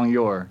use the wrong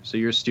your, so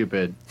you're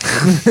stupid.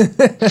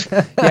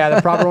 Yeah, the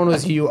proper one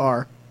was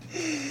UR.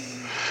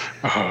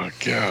 Oh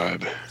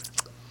God.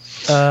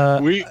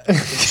 God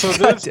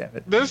damn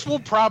it. This will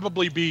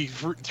probably be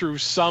through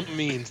some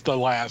means the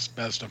last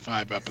Best of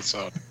 5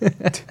 episode.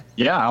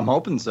 Yeah, I'm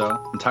hoping so.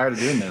 I'm tired of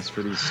doing this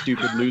for these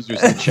stupid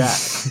losers in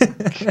chat.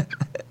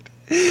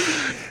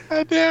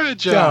 God damn it,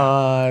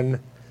 John.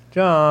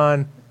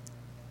 John.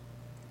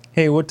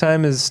 Hey, what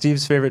time is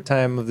Steve's favorite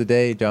time of the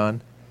day,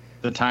 John?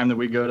 The time that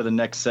we go to the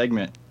next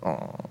segment.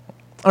 All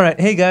right.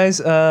 Hey, guys.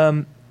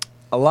 A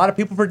lot of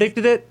people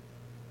predicted it.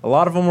 A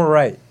lot of them were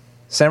right.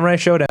 Samurai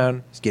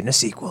Showdown is getting a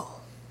sequel.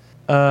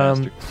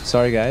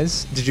 Sorry,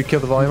 guys. Did you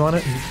kill the volume on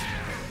it?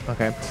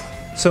 Okay.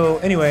 So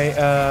anyway,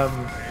 I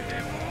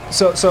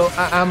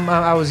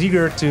was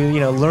eager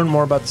to learn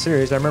more about the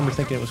series. I remember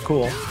thinking it was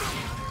cool.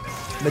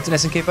 It's an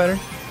SNK fighter.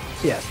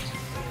 Yeah.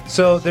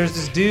 So there's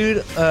this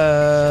dude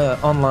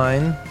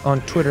online on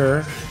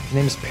Twitter. His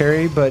name is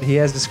Perry, but he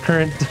has this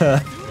current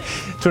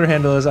Twitter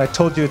handle is I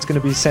told you it's going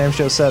to be Sam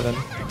Show 7.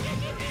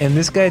 And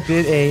this guy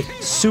did a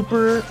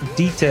super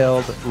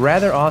detailed,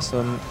 rather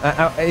awesome.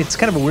 It's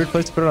kind of a weird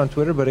place to put it on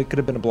Twitter, but it could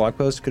have been a blog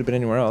post, could have been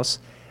anywhere else.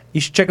 You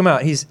should check him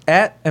out. He's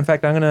in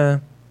fact, I'm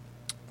gonna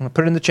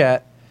put it in the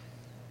chat,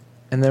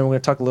 and then we're gonna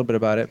talk a little bit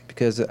about it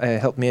because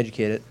it helped me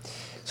educate it.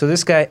 So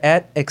this guy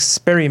at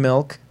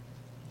Experimilk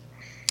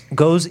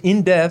goes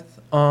in depth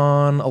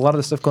on a lot of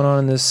the stuff going on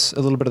in this,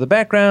 a little bit of the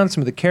background,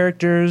 some of the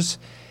characters,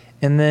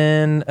 and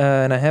then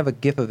and I have a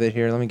GIF of it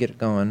here. Let me get it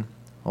going.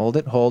 Hold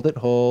it.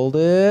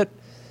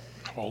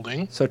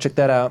 Holding. So check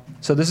that out.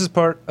 So this is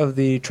part of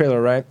the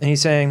trailer, right? And he's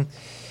saying,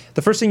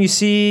 the first thing you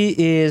see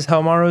is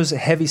Haomaru's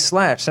heavy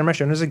slash. Samurai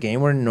Shodown is a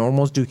game where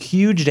normals do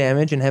huge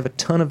damage and have a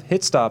ton of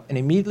hit stop, and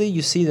immediately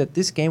you see that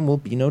this game will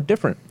be no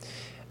different.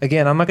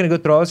 Again, I'm not going to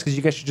go through all this because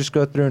you guys should just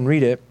go through and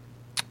read it.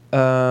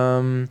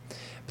 But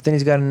then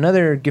he's got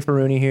another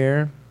Giffaroonie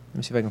here. Let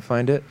me see if I can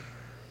find it.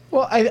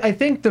 Well, I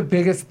think the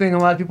biggest thing a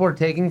lot of people are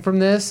taking from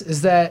this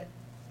is that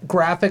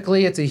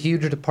graphically it's a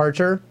huge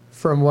departure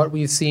from what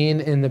we've seen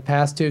in the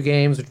past 2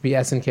 games, which would be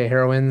SNK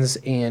Heroines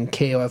and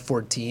KOF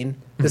 14.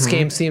 This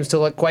game seems to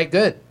look quite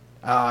good.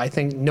 I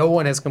think no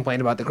one has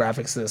complained about the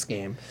graphics of this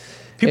game.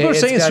 People are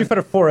saying it's Street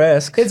Fighter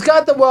 4-esque. It's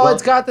got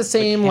it's got the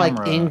same like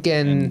camera ink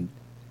and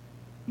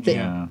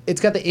yeah.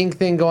 it's got the ink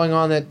thing going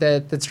on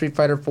that Street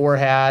Fighter 4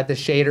 had. The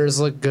shaders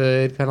look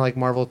good, kind of like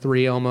Marvel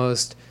 3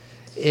 almost.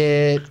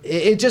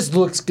 It just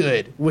looks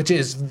good, which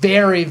is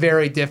very,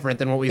 very different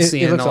than what we've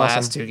seen in the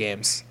last 2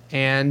 games.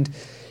 And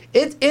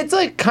it's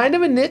like kind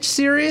of a niche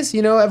series,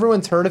 you know,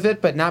 everyone's heard of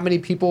it, but not many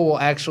people will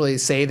actually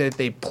say that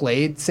they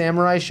played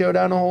Samurai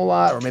Showdown a whole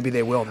lot, or maybe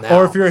they will now.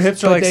 Or if you're a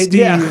hipster like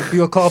Steve,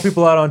 you'll call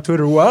people out on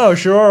Twitter, wow,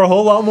 sure are a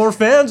whole lot more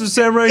fans of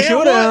Samurai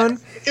Showdown.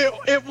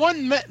 It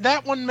wasn't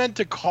that one meant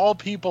to call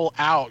people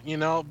out, you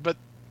know, but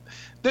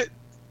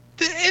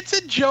it's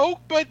a joke,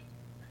 but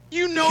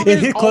you know it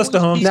hit close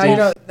to home.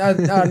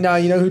 Now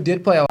you know who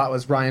did play a lot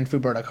was Ryan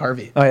Fuberta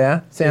Carvey. Oh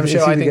yeah, Sam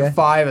Show. I think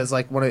 5 is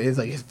like one of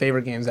his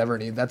favorite games ever.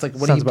 And that's like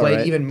when he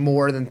played even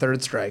more than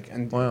Third Strike,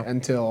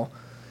 until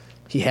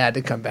he had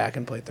to come back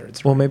and play Third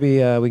Strike. Well, maybe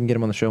we can get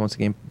him on the show once the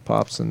game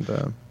pops. And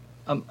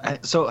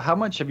so how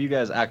much have you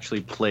guys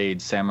actually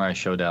played Samurai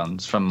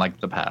Showdowns from like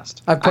the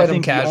past? I've played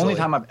them casually. The only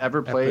time I've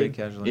ever played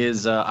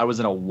is I was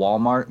in a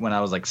Walmart when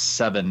I was like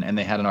 7, and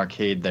they had an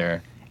arcade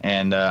there,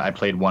 and I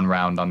played 1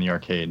 round on the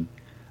arcade.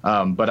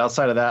 But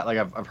outside of that, like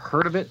I've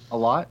heard of it a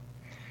lot,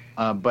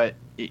 but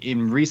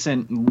in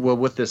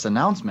with this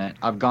announcement,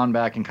 I've gone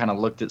back and kind of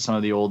looked at some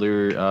of the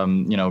older,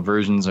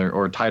 versions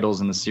or titles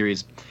in the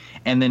series,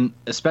 and then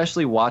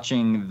especially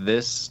watching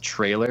this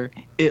trailer,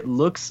 it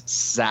looks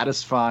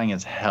satisfying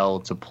as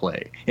hell to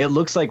play. It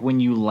looks like when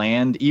you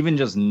land, even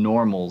just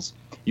normals,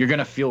 you're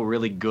gonna feel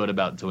really good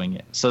about doing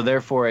it. So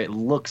therefore, it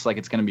looks like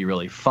it's gonna be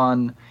really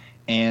fun,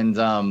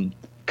 and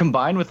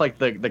combined with like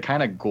the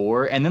kind of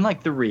gore and then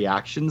like the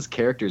reactions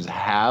characters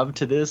have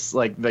to this,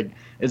 like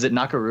is it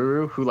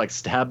Nakaruru who like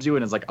stabs you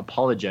and is like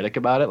apologetic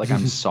about it, like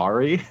I'm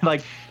sorry.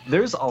 Like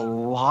there's a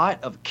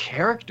lot of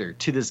character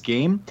to this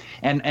game,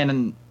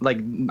 and like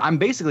I'm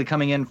basically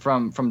coming in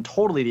from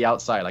totally the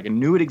outside. Like I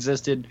knew it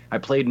existed. I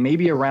played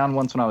maybe a round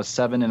once when I was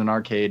 7 in an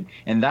arcade,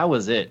 and that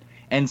was it.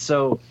 And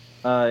so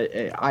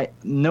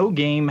no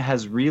game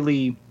has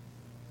really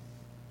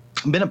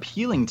been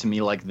appealing to me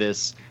like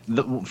this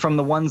from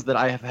the ones that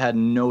I have had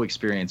no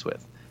experience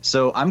with.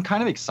 So I'm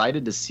kind of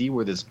excited to see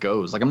where this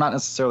goes. Like I'm not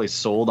necessarily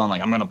sold on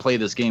like I'm going to play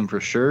this game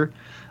for sure,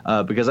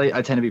 because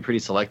I tend to be pretty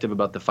selective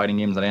about the fighting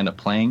games that I end up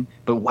playing.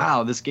 But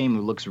wow, this game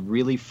looks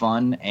really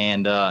fun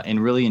and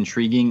really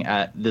intriguing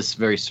at this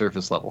very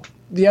surface level.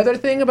 The other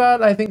thing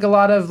about I think a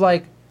lot of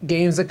like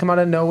games that come out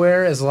of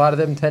nowhere is a lot of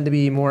them tend to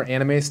be more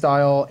anime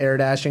style air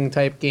dashing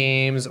type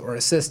games or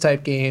assist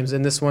type games,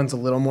 and this one's a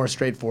little more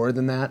straightforward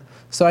than that.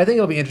 So I think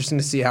it'll be interesting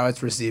to see how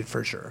it's received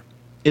for sure.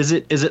 Is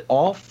it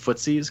all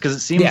footsies? Because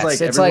it seems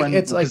like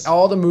it's like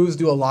all the moves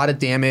do a lot of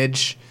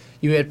damage.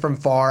 You hit from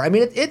far. I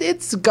mean,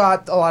 it's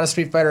got a lot of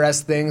Street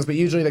Fighter-esque things, but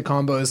usually the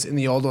combos in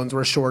the old ones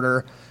were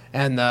shorter,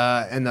 and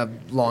the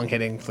long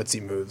hitting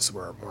footsie moves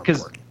were more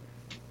important.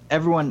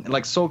 Everyone,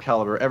 like Soul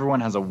Calibur, everyone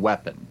has a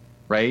weapon,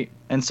 right?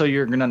 And so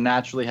you're gonna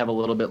naturally have a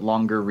little bit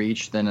longer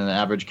reach than an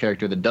average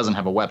character that doesn't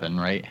have a weapon,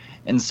 right?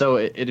 And so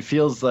it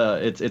feels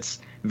it's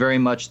very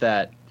much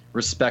that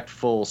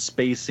respectful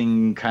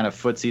spacing kind of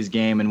footsies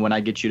game, and when I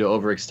get you to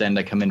overextend,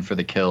 I come in for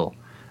the kill.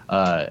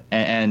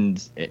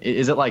 And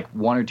is it like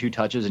 1 or 2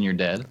 touches and you're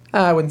dead?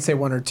 I wouldn't say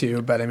 1 or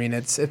 2, but I mean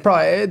it's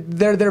probably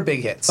they're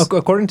big hits.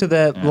 According to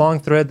that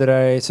long thread that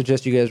I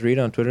suggest you guys read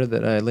on Twitter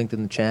that I linked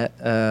in the chat,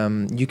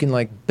 you can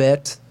like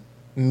bet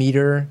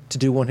meter to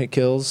do 1-hit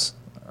kills.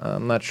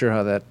 I'm not sure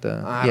how that.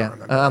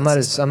 I'm not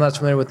as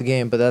familiar with the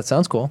game, but that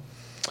sounds cool.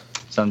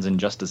 Sounds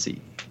injustice-y.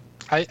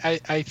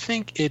 I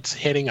think it's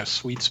hitting a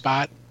sweet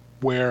spot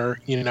where,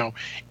 you know,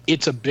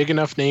 it's a big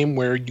enough name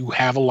where you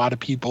have a lot of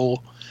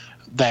people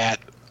that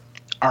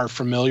are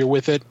familiar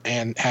with it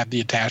and have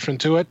the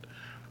attachment to it,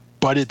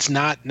 but it's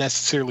not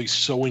necessarily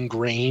so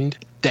ingrained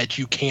that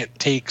you can't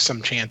take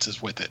some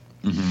chances with it.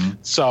 Mm-hmm.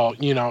 So,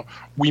 you know,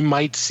 we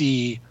might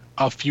see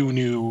a few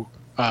new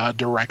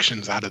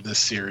directions out of this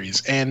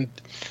series, and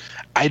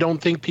I don't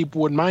think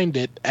people would mind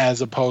it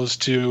as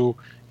opposed to,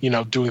 you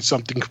know, doing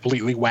something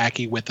completely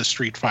wacky with a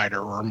Street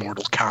Fighter or a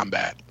Mortal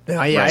Kombat.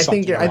 I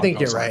think you're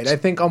right. I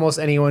think almost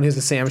anyone who's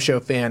a Sam Show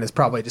fan is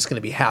probably just going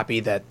to be happy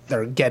that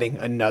they're getting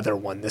another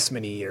one this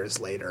many years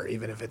later,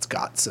 even if it's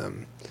got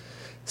some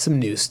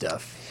new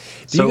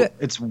stuff. So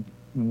it's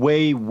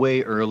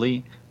way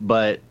early,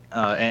 but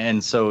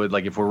and so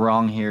like if we're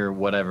wrong here,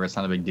 whatever, it's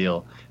not a big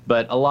deal.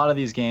 But a lot of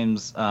these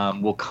games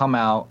will come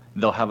out,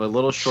 they'll have a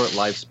little short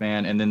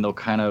lifespan, and then they'll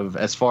kind of,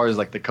 as far as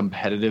like the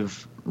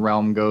competitive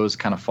realm goes,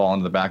 kind of fall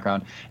into the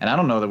background. And I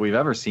don't know that we've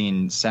ever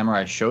seen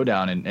Samurai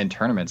Showdown in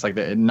tournaments like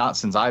that, not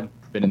since I've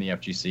been in the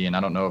FGC, and I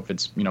don't know if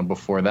it's, you know,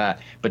 before that.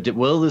 But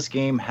will this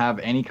game have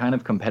any kind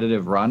of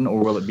competitive run,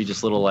 or will it be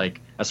just little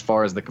like, as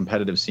far as the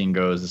competitive scene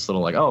goes, this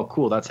little like, oh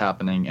cool, that's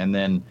happening, and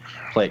then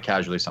play it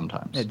casually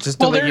sometimes? Yeah, just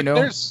to let you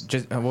know,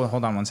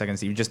 hold on one second,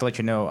 Steve. Just to let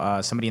you know,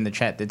 somebody in the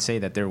chat did say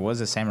that there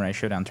was a Samurai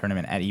Showdown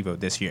tournament at EVO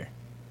this year.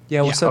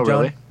 Yeah, what's Yeah. up, Oh,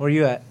 John? really? Where are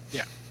you at?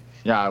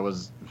 Yeah, I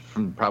was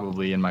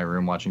probably in my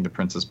room watching The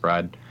Princess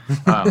Bride,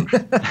 um,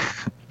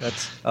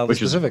 That's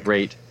which was specific.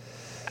 great.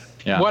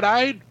 Yeah. What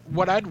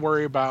I'd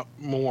worry about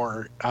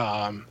more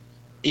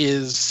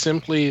is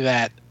simply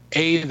that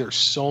there's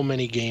so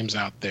many games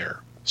out there,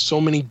 so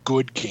many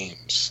good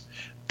games,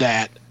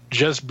 that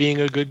just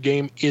being a good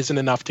game isn't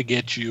enough to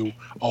get you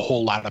a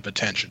whole lot of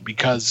attention,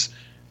 because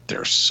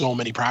there's so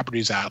many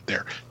properties out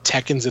there.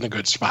 Tekken's in a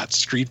good spot.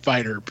 Street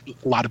Fighter, a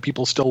lot of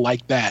people still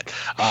like that.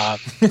 Damn,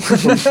 Steve.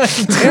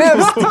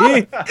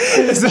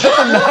 Is that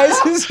the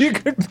nicest you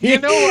could be? You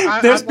know,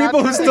 There's I'm not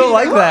people who saying- still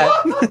like that.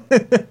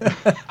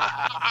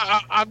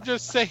 I'm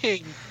just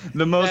saying.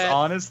 The most that-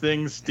 honest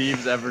thing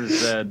Steve's ever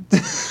said.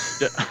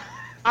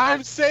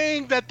 I'm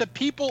saying that the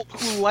people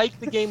who like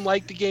the game,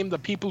 the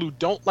people who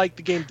don't like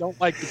the game, don't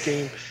like the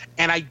game,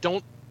 and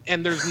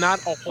there's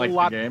not a whole Like the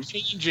lot game?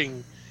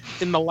 changing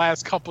in the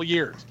last couple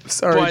years.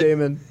 Sorry, But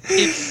Damon.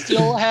 It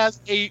still has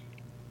it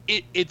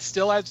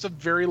still has a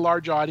very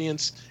large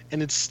audience,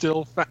 and it's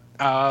still There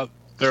are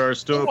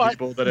still What?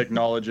 people that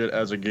acknowledge it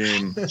as a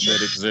game that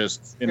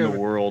exists in the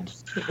world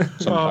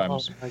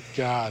sometimes. Oh my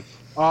god.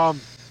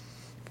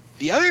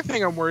 The other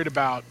thing I'm worried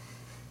about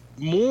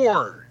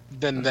more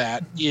than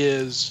that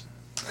is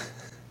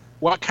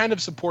what kind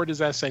of support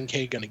is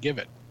SNK going to give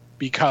it?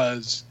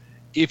 Because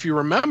if you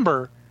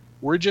remember,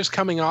 we're just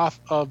coming off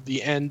of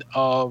the end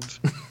of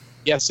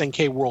the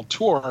SNK World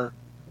Tour,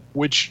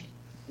 which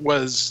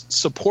was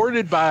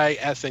supported by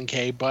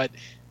SNK, but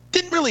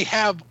didn't really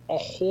have a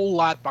whole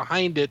lot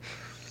behind it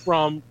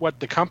from what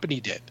the company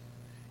did.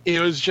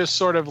 It was just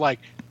sort of like,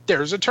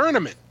 there's a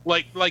tournament.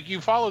 Like you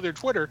follow their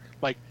Twitter,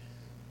 like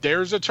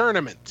there's a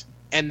tournament,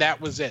 and that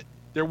was it.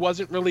 There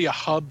wasn't really a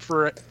hub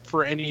for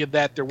any of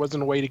that. There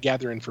wasn't a way to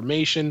gather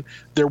information.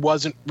 There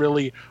wasn't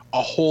really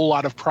a whole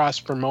lot of cross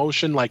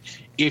promotion. Like,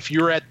 if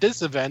you're at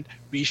this event,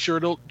 be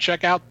sure to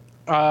check out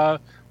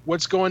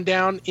what's going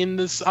down in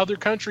this other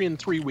country in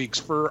 3 weeks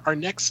for our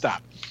next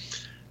stop.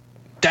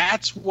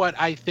 That's what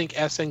I think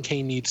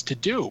SNK needs to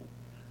do,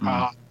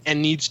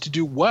 and needs to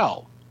do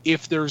well,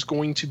 if there's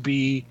going to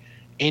be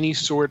any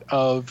sort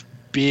of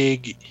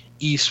big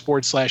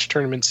esports /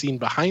 tournament scene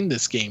behind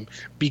this game,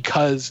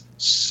 because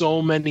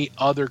so many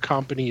other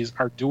companies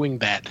are doing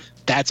that.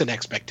 That's an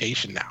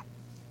expectation now.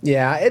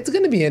 Yeah, it's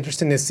going to be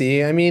interesting to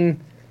see. I mean,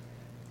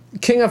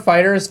 King of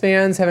Fighters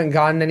fans haven't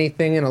gotten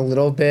anything in a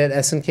little bit.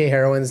 SNK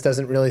Heroines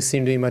doesn't really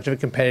seem to be much of a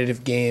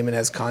competitive game and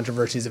has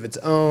controversies of its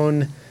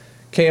own.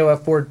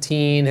 KOF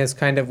 14 has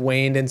kind of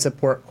waned in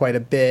support quite a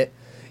bit.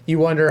 You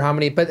wonder how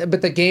many,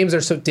 but the games are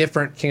so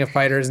different, King of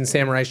Fighters and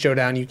Samurai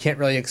Showdown, you can't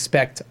really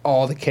expect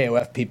all the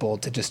KOF people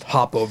to just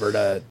hop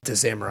over to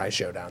Samurai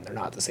Showdown. They're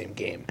not the same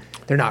game.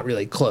 They're not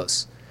really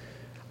close.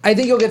 I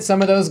think you'll get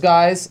some of those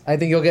guys. I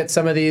think you'll get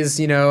some of these,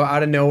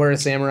 out of nowhere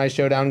Samurai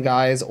Showdown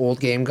guys,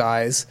 old game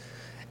guys.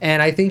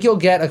 And I think you'll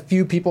get a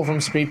few people from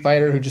Street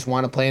Fighter who just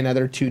want to play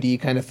another 2D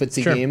kind of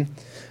footsie game.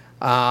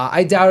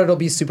 I doubt it'll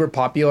be super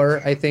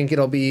popular. I think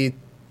it'll be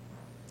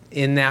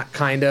in that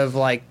kind of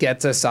like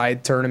gets a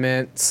side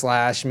tournament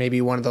 /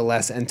 maybe one of the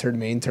less entered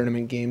main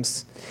tournament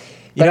games.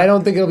 But I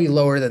don't think it'll be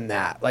lower than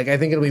that. Like, I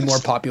think it'll be more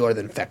popular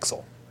than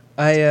Fexel.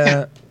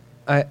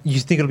 You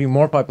think it'll be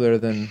more popular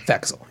than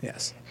Fexel,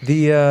 yes.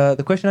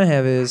 The question I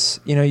have is,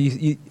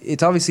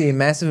 it's obviously a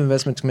massive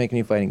investment to make a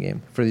new fighting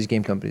game for these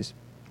game companies,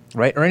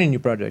 right? Or any new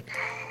project.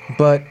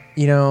 But,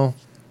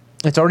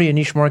 it's already a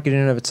niche market in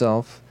and of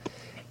itself.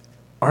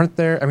 Aren't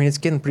there? I mean, it's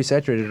getting pretty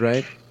saturated,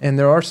 right? And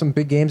there are some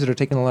big games that are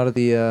taking a lot of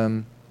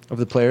the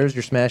players.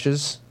 Your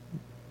Smashes,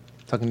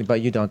 talking about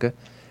you, Donka,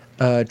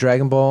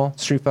 Dragon Ball,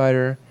 Street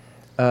Fighter,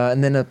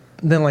 and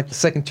then like the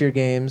second tier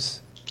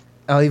games.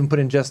 I'll even put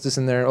Injustice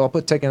in there. I'll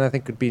put Tekken. I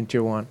think could be in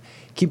tier 1.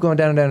 Keep going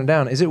down and down and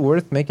down. Is it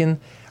worth making?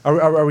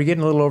 Are we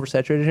getting a little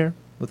oversaturated here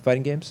with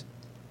fighting games?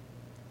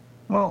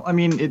 Well, I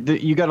mean,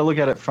 you got to look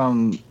at it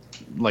from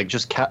like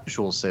just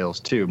casual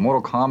sales too.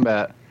 Mortal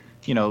Kombat.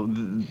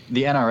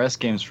 The NRS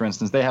games, for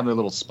instance, they have their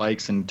little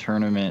spikes in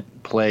tournament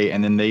play,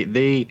 and then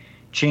they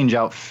change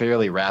out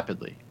fairly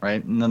rapidly,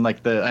 right? And then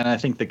and I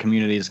think the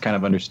community has kind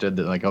of understood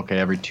that, like, okay,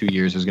 every 2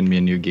 years there's going to be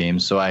a new game,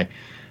 so I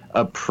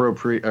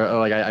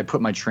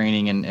put my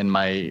training and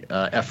my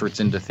efforts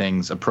into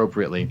things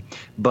appropriately.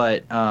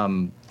 But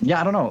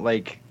yeah, I don't know,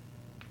 like.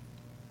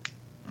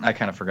 I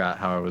kind of forgot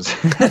how I was.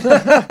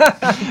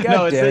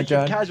 No, it's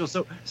casual.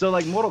 So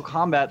like Mortal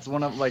Kombat's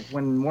one of like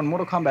when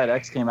Mortal Kombat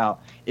X came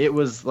out, it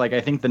was like I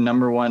think the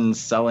 #1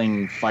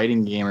 selling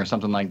fighting game or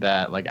something like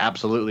that, like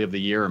absolutely of the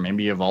year or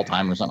maybe of all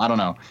time or something. I don't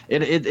know.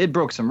 It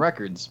broke some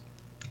records.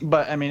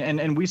 But I mean,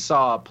 and we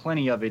saw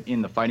plenty of it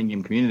in the fighting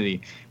game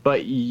community, but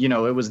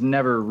it was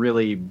never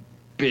really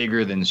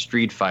bigger than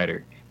Street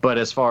Fighter. But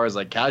as far as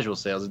like casual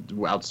sales, it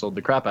outsold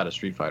the crap out of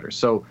Street Fighter.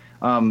 So,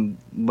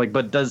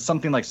 but does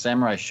something like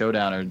Samurai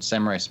Showdown or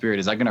Samurai Spirit,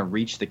 is that going to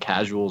reach the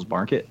casuals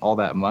market all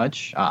that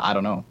much? I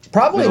don't know.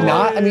 Probably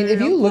not. I mean, if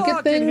you look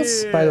at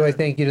things. By the way,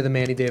 thank you to the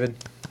Manny David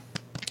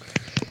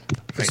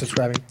for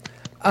subscribing.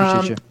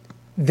 Appreciate you.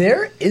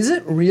 There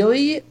isn't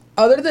really,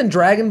 other than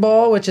Dragon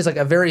Ball, which is like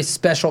a very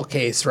special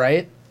case,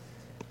 right?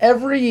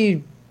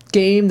 every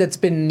game that's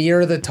been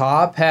near the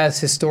top has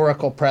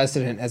historical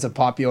precedent as a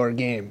popular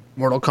game.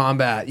 Mortal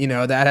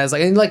Kombat, that has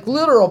like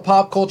literal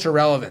pop culture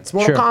relevance.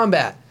 Mortal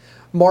Kombat,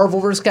 Marvel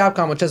vs.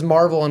 Capcom, which has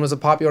Marvel and was a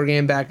popular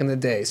game back in the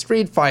day.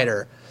 Street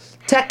Fighter,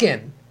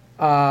 Tekken.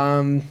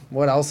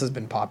 What else has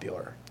been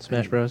popular?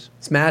 Smash Bros.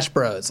 Smash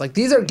Bros. Like,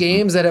 these are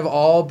games that have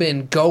all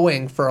been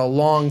going for a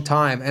long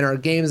time and are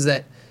games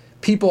that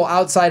people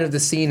outside of the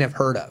scene have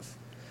heard of.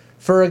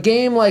 For a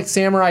game like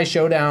Samurai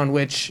Showdown,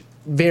 which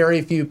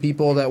very few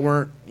people that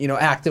weren't,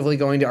 actively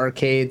going to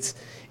arcades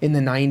in the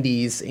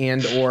 90s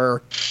and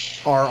or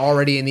are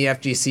already in the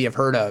FGC have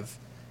heard of,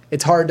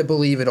 it's hard to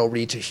believe it'll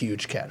reach a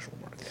huge casual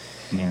market.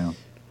 Yeah.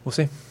 We'll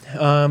see.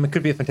 It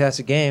could be a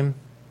fantastic game.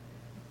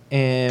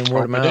 And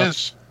word of mouth. It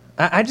is.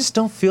 I just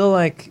don't feel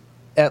like,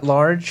 at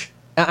large,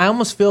 I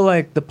almost feel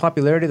like the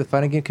popularity of the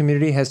fighting game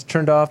community has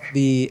turned off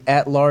the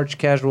at-large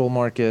casual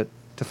market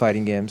to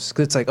fighting games.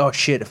 Because it's like, oh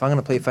shit, if I'm going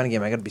to play a fighting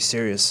game, I got to be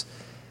serious.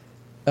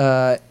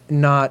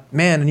 Not,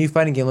 man, a new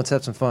fighting game, let's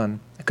have some fun.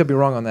 I could be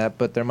wrong on that,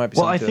 but there might be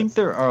something to it. Well, I think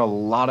there are a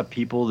lot of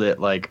people that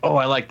like, oh,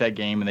 I like that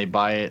game, and they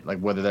buy it, like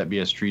whether that be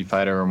a Street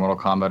Fighter or Mortal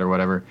Kombat or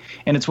whatever.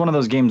 And it's one of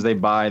those games they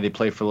buy, they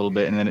play for a little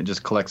bit, and then it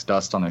just collects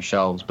dust on their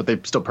shelves, but they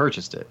still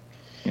purchased it,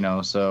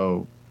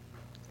 so...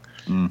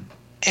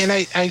 And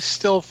I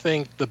still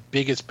think the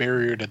biggest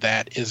barrier to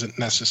that isn't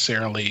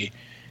necessarily,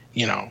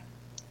 the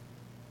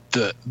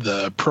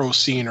pro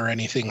scene or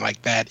anything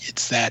like that.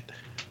 It's that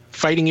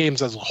fighting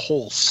games as a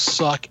whole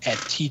suck at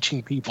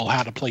teaching people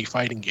how to play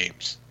fighting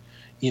games.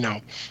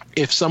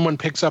 If someone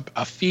picks up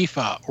a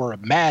FIFA or a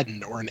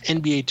Madden or an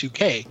NBA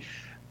 2K,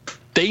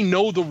 they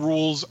know the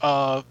rules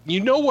of,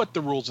 what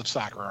the rules of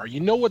soccer are.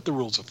 What the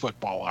rules of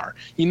football are.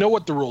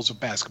 What the rules of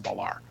basketball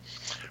are.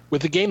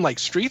 With a game like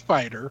Street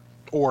Fighter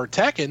or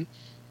Tekken,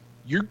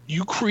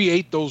 you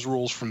create those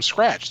rules from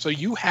scratch. So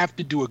you have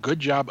to do a good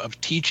job of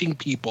teaching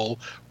people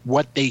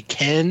what they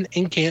can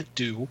and can't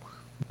do,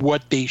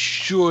 what they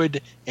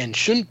should and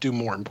shouldn't do,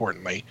 more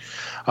importantly.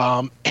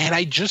 And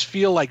I just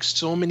feel like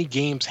so many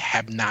games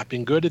have not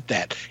been good at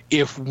that.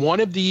 If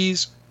one of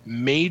these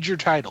major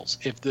titles,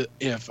 if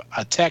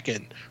a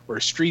Tekken or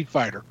a Street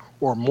Fighter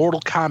or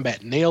Mortal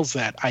Kombat nails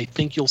that, I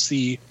think you'll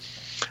see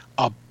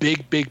a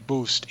big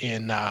boost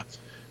in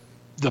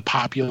the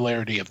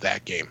popularity of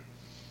that game.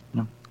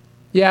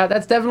 Yeah,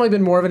 that's definitely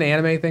been more of an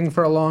anime thing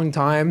for a long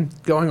time,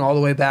 going all the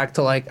way back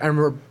to, like, I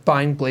remember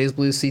buying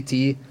BlazBlue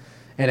CT,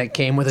 and it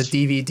came with a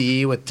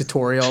DVD with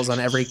tutorials on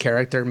every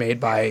character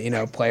made by,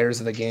 players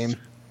of the game.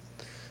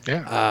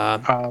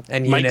 Yeah.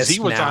 And Mike Eunice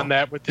Z was now. on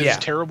that with his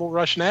terrible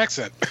Russian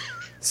accent.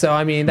 So,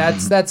 I mean,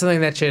 that's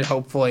something that should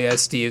hopefully,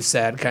 as Steve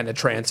said, kind of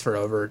transfer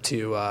over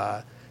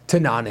to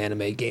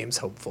non-anime games,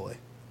 hopefully.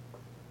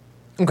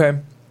 Okay.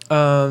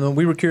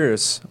 We were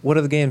curious, what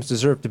other games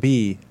deserve to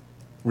be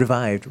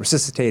revived,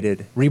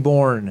 resuscitated,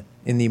 reborn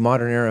in the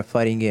modern era of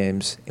fighting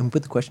games? And we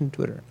put the question to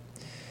Twitter.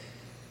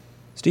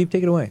 Steve,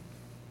 take it away.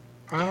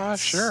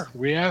 Sure.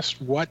 We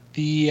asked what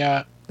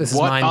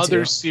what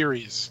other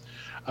series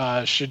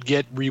should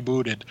get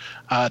rebooted.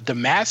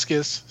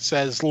 Damascus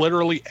says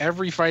literally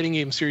every fighting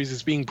game series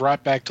is being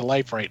brought back to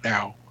life right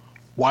now.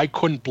 Why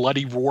couldn't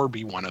Bloody Roar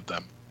be one of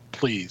them?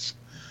 Please.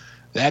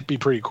 That'd be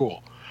pretty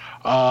cool.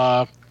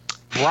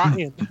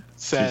 Brian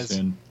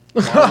says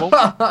Marvel.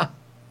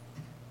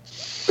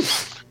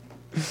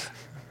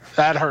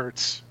 That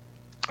hurts.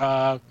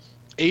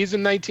 A's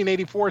in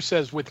 1984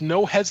 says, with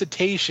no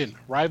hesitation,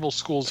 Rival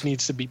Schools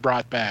needs to be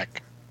brought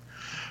back.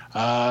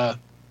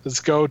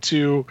 Let's go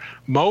to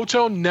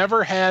Moto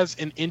never has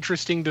an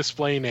interesting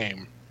display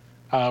name,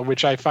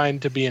 which I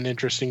find to be an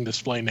interesting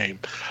display name.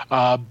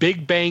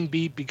 Big Bang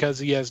Beat because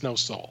he has no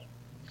soul.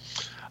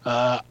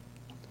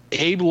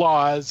 Abe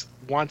Laws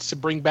wants to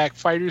bring back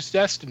Fighter's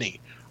Destiny.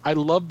 I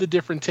love the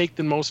different take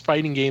than most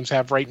fighting games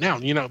have right now.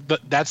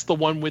 That's the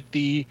one with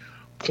the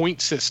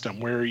point system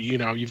where,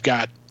 you've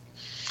got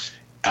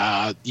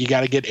you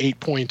got to get 8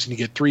 points and you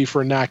get 3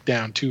 for a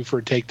knockdown, 2 for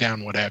a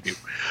takedown, what have you.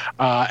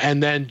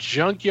 And then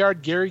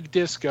Junkyard Gary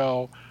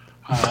Disco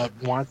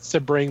wants to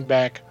bring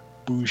back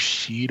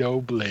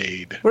Bushido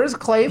Blade. Where's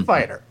Clay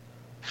Fighter?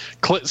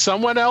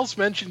 Someone else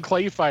mentioned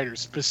Clay Fighter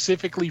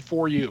specifically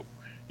for you.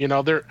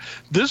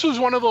 This was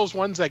one of those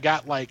ones that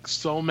got like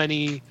so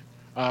many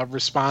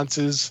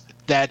responses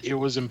that it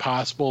was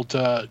impossible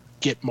to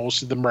get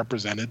most of them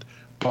represented.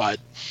 But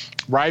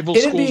Rival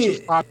Schools was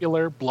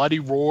popular, Bloody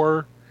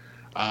Roar.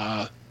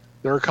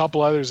 There are a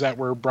couple others that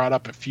were brought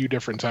up a few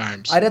different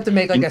times. I'd have to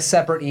make like a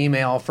separate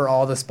email for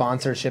all the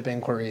sponsorship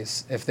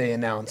inquiries if they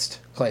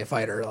announced Clay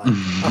Fighter, like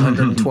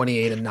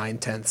 128 and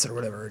 9/10 or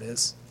whatever it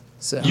is.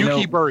 So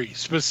Yuki Burry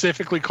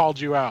specifically called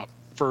you out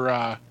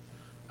for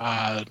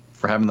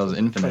having those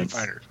infinites.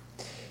 Clay Fighter.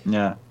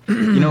 Yeah.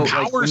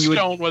 Power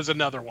Stone was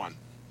another one.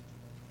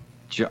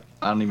 I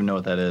don't even know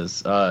what that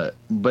is.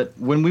 But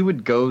when we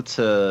would go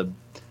to,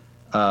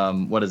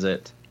 what is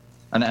it?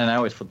 And I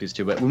always flip these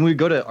two, but when we would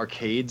go to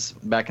arcades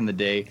back in the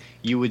day,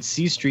 you would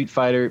see Street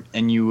Fighter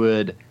and you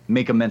would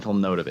make a mental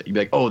note of it. You'd be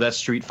like, oh, that's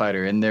Street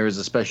Fighter, and there was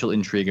a special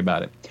intrigue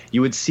about it.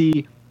 You would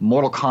see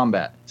Mortal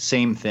Kombat,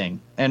 same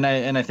thing. And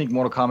I think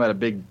Mortal Kombat, a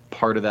big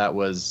part of that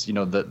was, you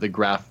know, not the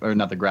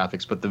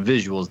graphics, but the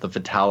visuals, the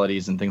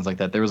fatalities and things like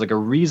that. There was like a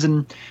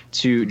reason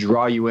to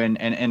draw you in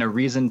and a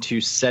reason to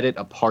set it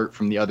apart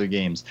from the other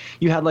games.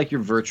 You had like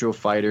your Virtual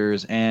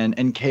Fighters and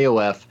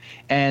KOF,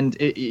 and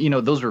you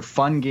know, those were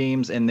fun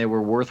games and they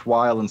were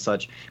worthwhile and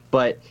such.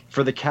 But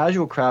for the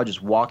casual crowd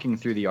just walking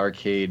through the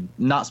arcade,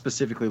 not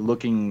specifically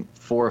looking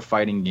for a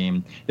fighting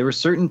game, there were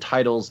certain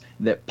titles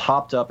that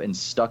popped up and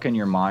stuck in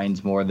your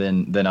minds more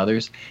than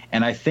others.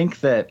 And I think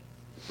that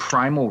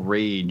Primal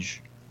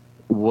Rage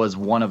was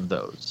one of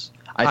those.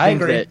 I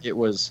think agree. that it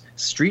was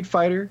Street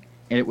Fighter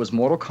and it was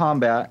Mortal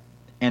Kombat,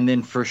 and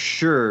then for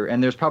sure,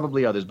 and there's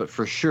probably others, but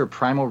for sure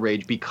Primal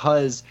Rage,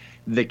 because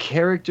the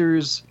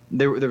characters,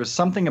 there was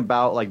something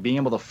about like being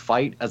able to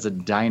fight as a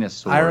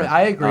dinosaur.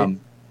 I agree.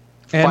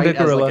 And Fight the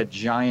as gorilla. like a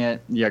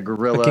giant,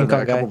 gorilla. King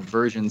Kong A couple guy.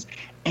 versions,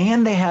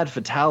 and they had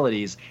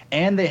fatalities,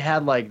 and they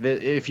had like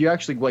if you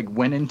actually like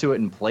went into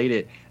it and played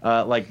it,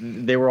 like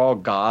they were all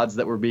gods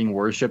that were being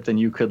worshipped, and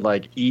you could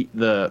like eat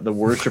the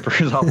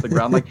worshippers off the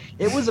ground. Like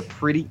it was a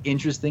pretty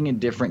interesting and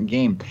different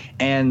game.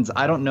 And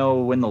I don't know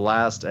when the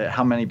last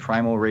how many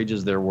Primal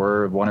Rages there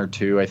were, 1 or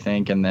 2 I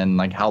think, and then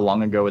like how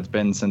long ago it's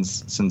been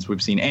since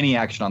we've seen any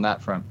action on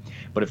that front.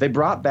 But if they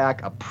brought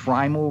back a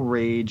Primal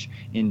Rage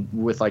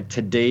with like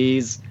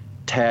today's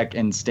tech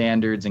and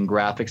standards and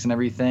graphics and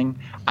everything,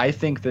 I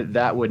think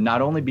that would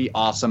not only be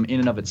awesome in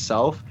and of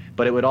itself,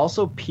 but it would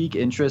also pique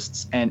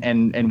interests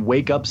and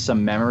wake up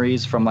some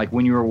memories from like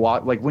when you were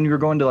when you were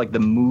going to like the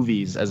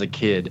movies as a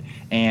kid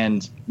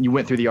and you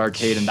went through the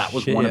arcade and that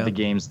was one of the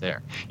games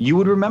there. You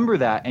would remember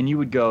that and you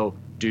would go,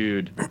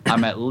 dude,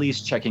 I'm at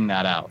least checking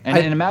that out. And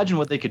imagine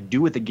what they could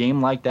do with a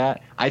game like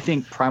that. I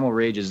think Primal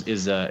Rage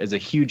is a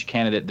huge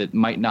candidate that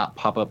might not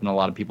pop up in a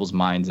lot of people's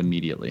minds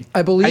immediately.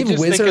 I believe I just think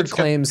Wizard it's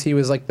claims he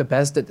was like the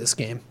best at this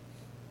game,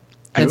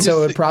 and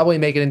so it would probably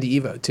make it into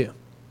Evo too.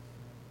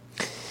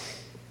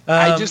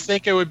 I just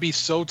think it would be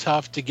so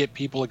tough to get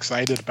people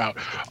excited about.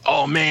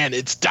 Oh man,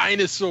 it's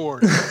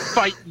dinosaurs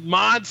fighting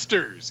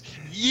monsters.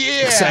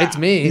 Yeah, Excites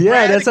me.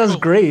 Yeah, that sounds Radical.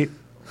 great.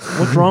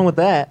 What's wrong with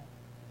that?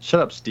 Shut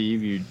up,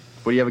 Steve.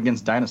 What do you have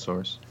against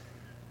dinosaurs?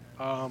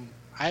 I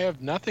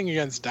have nothing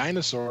against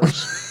dinosaurs.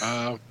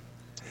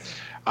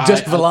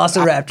 Just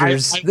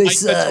velociraptors. They like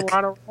suck. The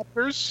Toronto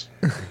Raptors.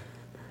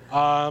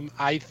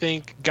 I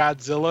think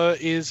Godzilla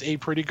is a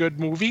pretty good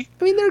movie.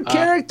 I mean, they're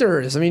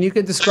characters. I mean, you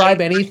could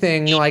describe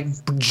anything like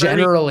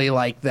generally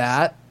like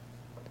that.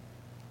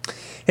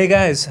 Hey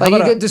guys, how Like you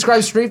about could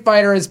describe Street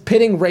Fighter as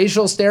pitting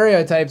racial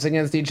stereotypes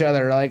against each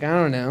other. Like I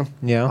don't know.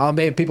 Yeah.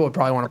 Maybe people would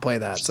probably want to play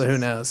that. So who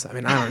knows? I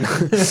mean, I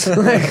don't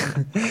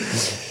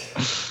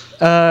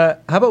know.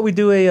 how about we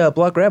do a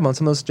block grab on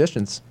some of those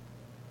suggestions?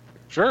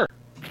 Sure.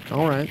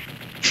 All right.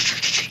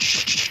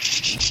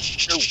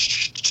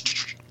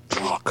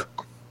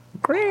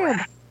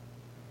 Grab.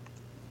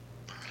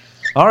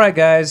 All right,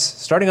 guys.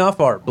 Starting off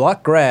our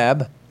block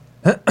grab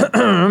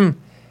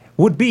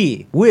would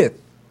be with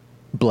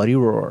Bloody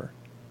Roar.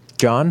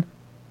 John.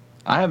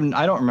 I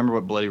don't remember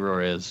what Bloody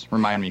Roar is.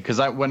 Remind me, because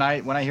when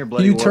I hear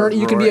Bloody Roar,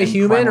 You can be a and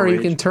human Primal or you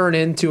Rage- can turn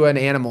into an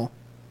animal.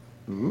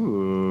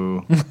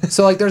 Ooh.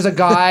 So like there's a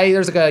guy,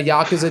 there's like a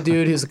Yakuza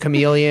dude who's a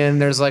chameleon.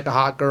 There's like a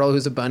hot girl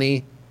who's a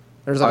bunny.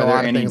 There's like Are a there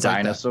lot of any things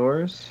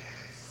dinosaurs?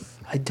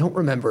 like that. I don't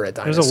remember a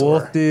dinosaur. There's a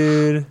wolf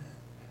dude.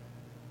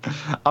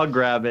 I'll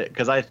grab it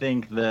because I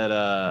think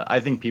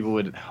that people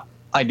would.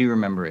 I do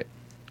remember it.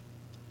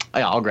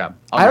 Yeah, I'll grab.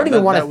 I don't even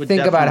That want to would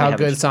think about how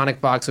definitely have good Sonic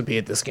Fox would be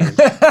at this game.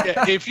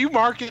 Yeah, if you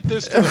market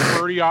this to the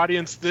furry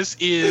audience, this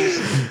is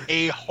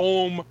a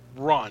home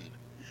run.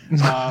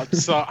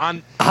 So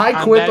on I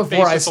on quit that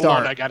before I basis alone,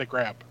 start. I got to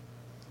grab.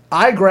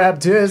 I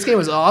grabbed too. This game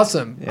was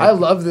awesome. I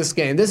love this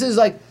game. This is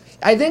like,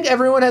 I think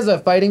everyone has a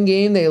fighting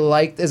game they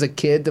liked as a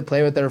kid to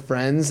play with their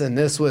friends, and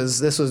this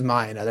was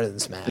mine. Other than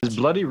Smash. Is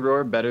Bloody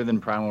Roar better than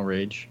Primal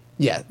Rage?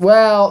 Yeah.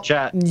 Well.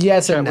 Chat.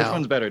 Yes Chat, and which no.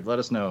 one's better? Let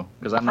us know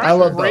because I'm not. I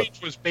love sure. both.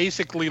 Rage was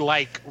basically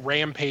like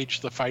Rampage,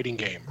 the fighting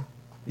game.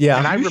 Yeah.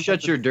 And I You remember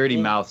shut your dirty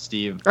mouth,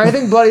 Steve. I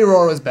think Bloody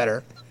Roar was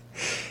better.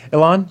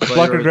 Elon,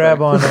 block or Roar's grab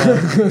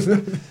better.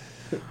 on.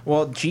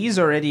 Well, G's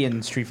already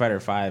in Street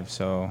Fighter 5,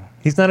 so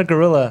He's not a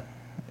gorilla.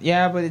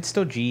 yeah, but it's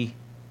still G.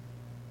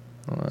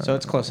 So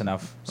it's close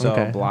enough. So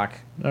Okay. block.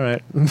 All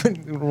right.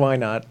 Why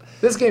not?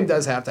 This game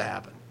does have to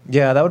happen.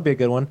 Yeah, that would be a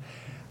good one.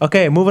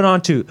 Okay, moving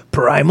on to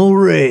Primal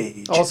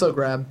Rage. Also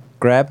grab.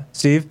 Grab,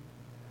 Steve.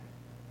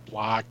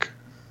 Block.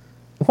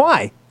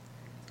 Why?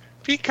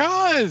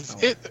 Because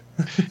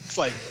it's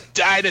like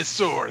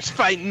dinosaurs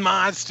fighting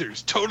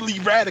monsters, totally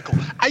radical.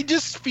 I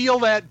just feel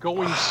that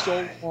going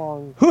so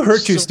long. Who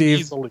hurt you, so Steve?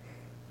 easily.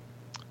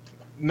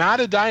 Not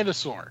a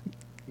dinosaur.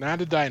 Not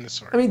a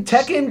dinosaur. I mean,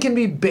 Tekken can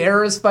be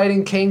bears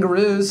fighting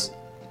kangaroos.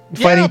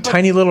 Fighting but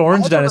tiny little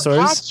orange other dinosaurs.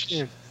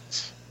 options.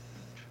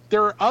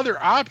 There are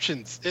other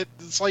options.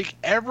 It's like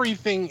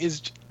everything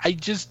is. I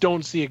just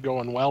don't see it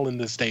going well in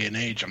this day and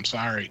age. I'm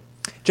sorry.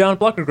 John,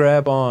 block or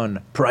grab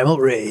on Primal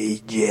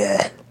Rage.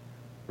 Yeah.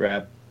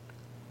 Grab.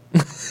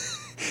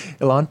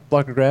 Elon,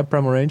 block or grab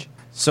Primal Rage.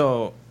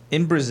 So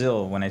In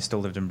Brazil, when I still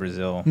lived in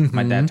Brazil,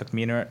 my dad took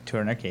me to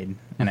an arcade,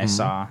 and I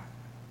saw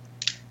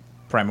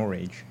Primal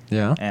Rage.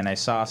 Yeah. And I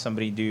saw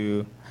somebody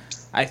do,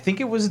 I think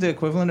it was the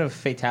equivalent of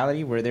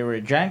Fatality, where they were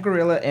a giant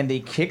gorilla and they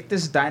kicked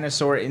this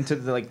dinosaur into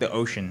the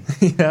ocean,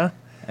 Yeah.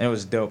 and it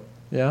was dope.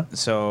 Yeah.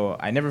 So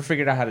I never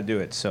figured out how to do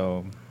it.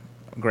 So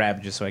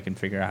grab just so I can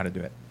figure out how to do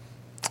it.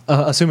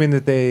 Assuming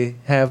that they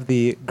have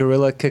the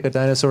gorilla kick a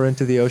dinosaur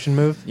into the ocean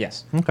move.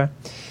 Yes. Okay.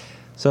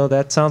 So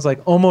that sounds like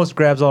almost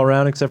grabs all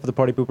around except for the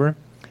party pooper.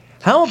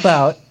 How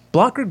about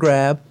block or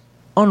grab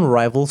on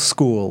rival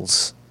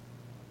schools?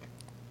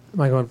 Am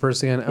I going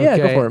first again? Yeah,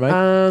 go for it,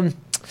 Mike.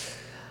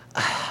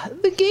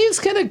 The game's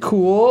kind of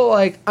cool.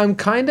 Like, I'm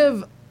kind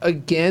of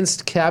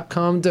against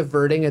Capcom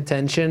diverting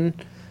attention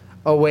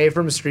away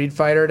from Street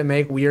Fighter to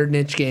make weird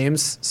niche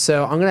games.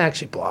 So I'm going to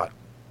actually block.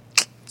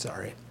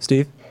 Sorry.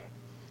 Steve?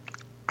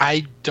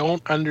 I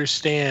don't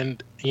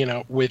understand,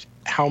 with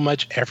how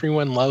much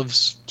everyone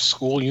loves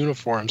school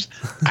uniforms.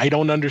 I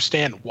don't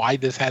understand why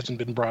this hasn't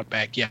been brought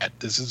back yet.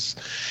 This is,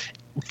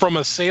 from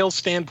a sales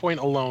standpoint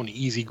alone,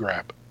 easy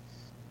grab.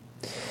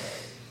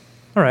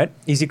 All right.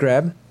 Easy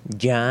grab.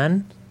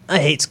 John? I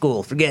hate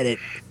school. Forget it.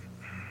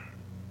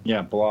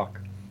 Yeah, block.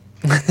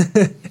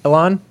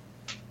 Elon?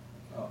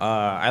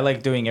 I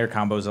like doing air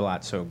combos a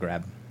lot, so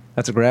grab.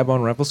 That's a grab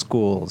on rival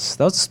schools.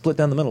 That was split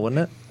down the middle,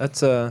 wasn't it?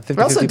 That's a 50-50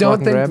 I also block don't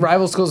and think grab.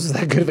 Rival Schools is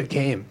that good of a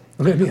game.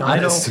 I'm going to be I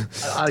honest.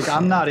 don't.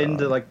 I'm not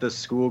into the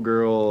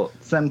schoolgirl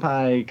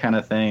senpai kind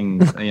of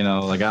thing. I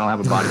don't have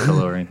a body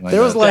pillow or anything like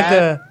There was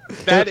that.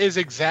 like That is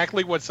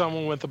exactly what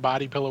someone with a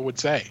body pillow would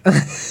say.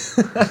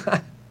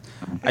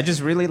 I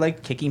just really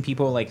like kicking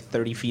people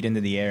 30 feet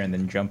into the air and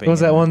then jumping. What was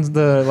that and- one?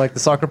 The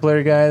soccer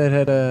player guy that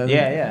had a.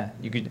 Yeah.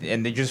 You could,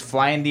 and they just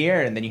fly in the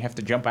air and then you have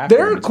to jump after.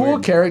 There them. are It's cool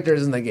weird.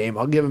 characters in the game.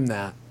 I'll give them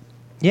that.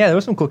 Yeah, there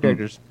were some cool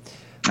characters.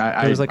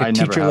 I There was like a I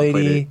never teacher have played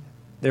lady. it.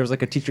 There was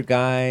like a teacher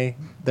guy.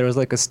 There was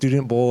like a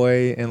student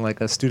boy and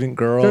like a student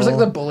girl. There's like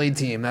the bully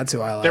team. That's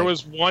who I like. There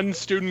was one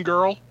student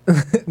girl,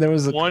 there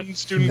was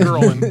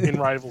in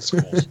rival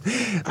schools.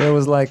 there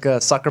was like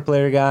a soccer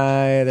player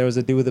guy. There was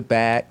a dude with a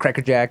bat,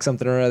 Cracker Jack,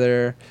 something or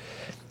other.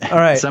 All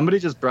right. Somebody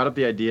just brought up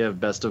the idea of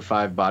best of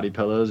 5 body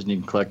pillows, and you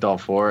can collect all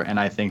 4. And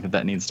I think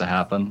that needs to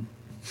happen.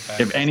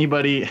 If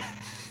anybody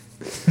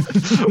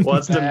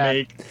wants to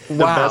make the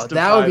Wow, best of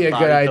that would 5 be a good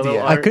body pillow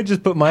idea. I art, could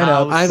just put mine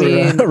up. I House,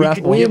 mean, for a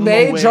raffle. we give 'em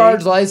may away.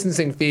 charge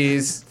licensing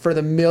fees for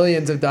the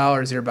millions of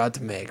dollars you're about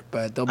to make,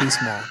 but they'll be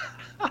small.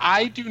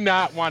 I do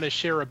not want to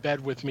share a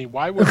bed with me.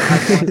 Why would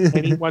I want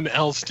anyone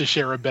else to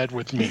share a bed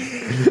with me?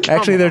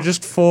 Actually, there are on.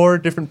 just 4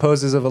 different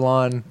poses of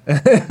Elon.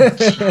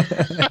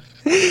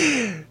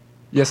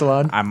 Yes,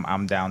 Elon?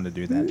 I'm down to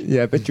do that.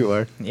 Yeah, I bet you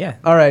are. Yeah.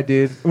 All right,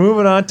 dude.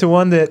 Moving on to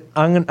one that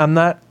I'm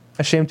not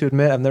ashamed to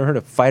admit. I've never heard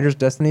of Fighter's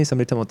Destiny.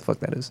 Somebody tell me what the fuck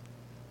that is.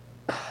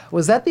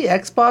 Was that the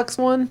Xbox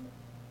one?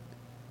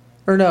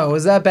 Or no,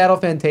 was that Battle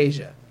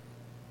Fantasia?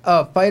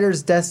 Oh,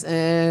 Fighter's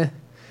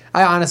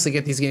I honestly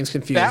get these games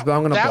confused, but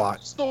I'm going to block. That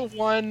was the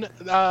one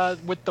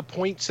with the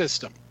point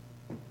system.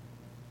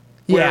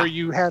 Where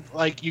you have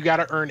you got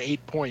to earn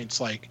 8 points.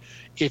 Like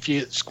if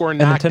you score And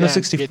knockdowns, Nintendo you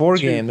 64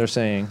 get 2. game, they're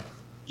saying.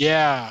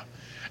 Yeah,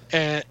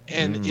 and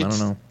I don't it's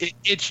know.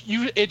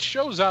 it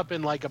shows up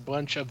in like a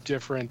bunch of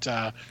different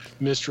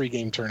mystery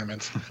game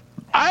tournaments.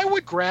 I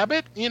would grab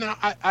it.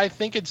 I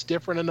think it's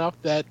different enough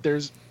that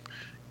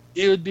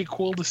it would be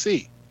cool to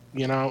see.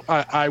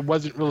 I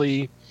wasn't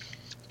really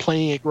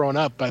playing it growing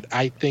up, but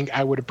I think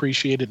I would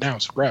appreciate it now.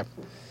 So grab.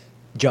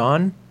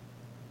 John?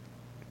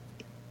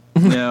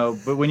 No,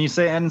 but when you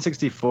say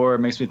N64, it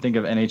makes me think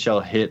of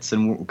NHL Hits,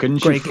 and couldn't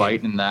you Great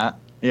fight in that?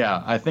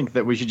 Yeah, I think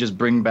that we should just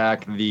bring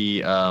back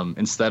the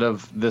instead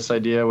of this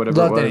idea, whatever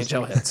Loved it was.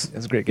 NHL hits.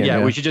 It's a great game.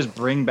 Yeah, we should just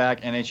bring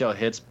back NHL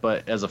Hits,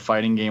 but as a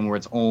fighting game where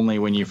it's only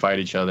when you fight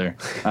each other.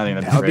 I think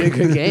That would be a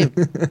great.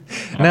 good game.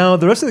 Now,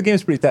 the rest of the game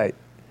is pretty tight.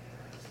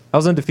 I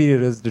was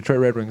undefeated as Detroit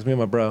Red Wings. Me and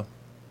my bro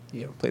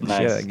played the shit out of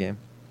Nice. that game.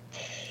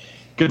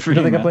 Good for You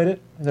you, don't think I man. played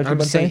it? Is that what you're I'm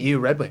about to saying say? you,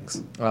 Red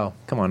Wings. Oh,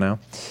 come on now.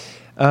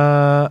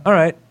 All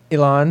right,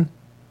 Elon.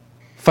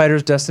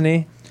 Fighter's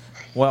Destiny.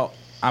 Well,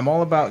 I'm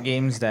all about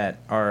games that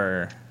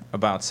are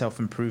about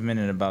self-improvement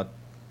and about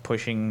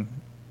pushing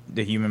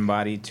the human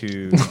body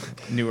to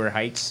newer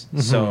heights.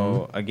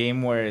 So a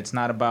game where it's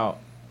not about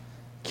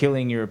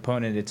killing your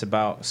opponent, it's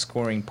about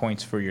scoring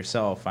points for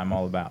yourself, I'm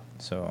all about.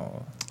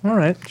 So All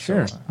right,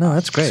 sure. No,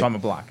 that's great. So I'm a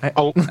block.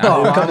 Oh, come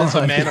that is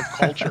a on. man of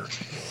culture.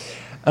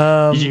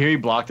 Did you hear he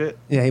blocked it?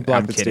 Yeah, he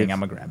blocked I'm it, kidding. Steve. I'm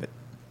going to grab it.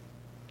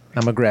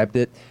 I'ma grabbed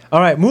it.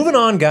 All right, moving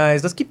on,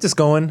 guys. Let's keep this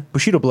going.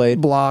 Bushido Blade.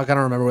 Block. I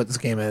don't remember what this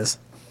game is.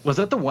 Was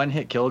that the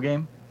one-hit kill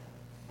game?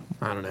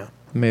 I don't know.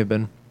 May have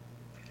been.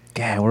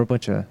 God, we're a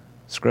bunch of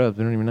scrubs.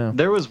 We don't even know.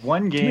 There was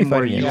one many game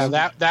where fighting you games.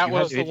 Yeah, that you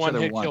was had to the hit each one other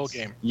hit kill once.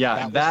 game.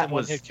 Yeah, that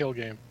was the one hit kill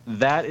game.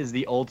 That is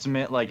the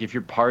ultimate. Like, if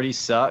your party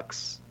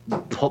sucks,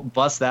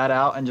 bust that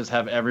out and just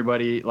have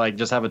everybody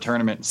just have a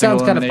tournament.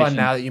 Sounds kind of fun elimination.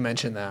 now that you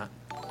mentioned that.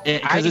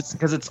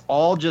 Because it's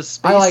all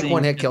just I like spacing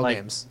one-hit and, kill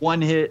games.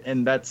 One hit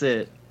and that's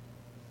it.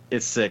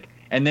 It's sick.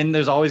 And then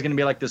there's always going to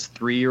be like this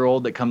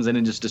 3-year-old that comes in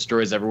and just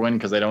destroys everyone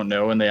because they don't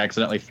know and they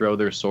accidentally throw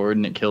their sword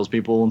and it kills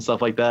people and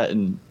stuff like that.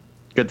 And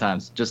good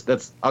times. Just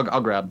I'll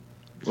grab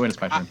when it's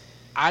my turn.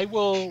 I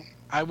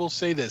will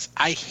say this.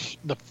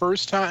 The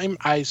first time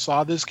I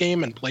saw this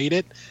game and played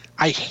it,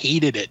 I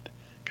hated it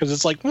because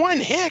it's like one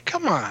hit.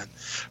 Come on.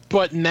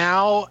 But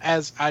now,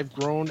 as I've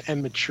grown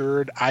and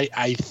matured,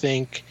 I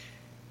think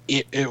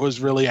it was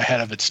really ahead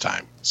of its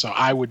time. So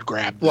I would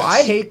grab this. Well,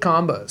 I hate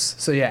combos.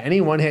 So yeah,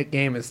 any one-hit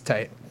game is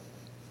tight.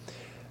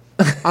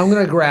 I'm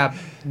gonna grab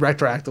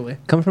retroactively.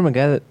 Coming from a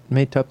guy that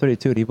made top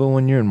 32 at Evo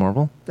 1 year in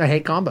Marvel. I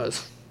hate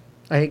combos.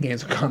 I hate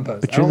games with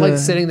combos. But I don't you're like the-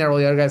 sitting there while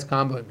the other guy's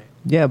comboing me.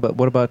 Yeah, but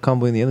what about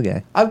comboing the other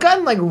guy? I've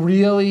gotten like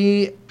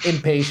really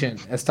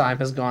impatient as time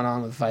has gone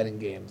on with fighting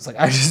games. Like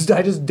I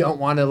just don't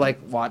want to like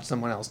watch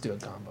someone else do a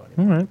combo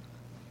anymore.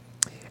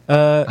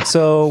 All right.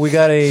 So we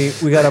got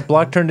a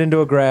block turned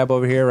into a grab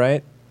over here,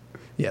 right?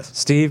 Yes.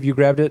 Steve, you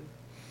grabbed it.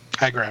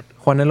 I grabbed.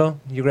 Juanelo,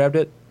 you grabbed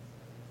it.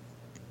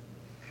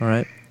 All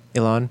right.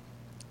 Elon,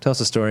 tell us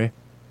a story.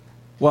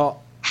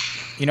 Well,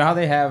 you know how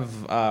they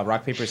have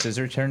rock, paper,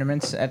 scissors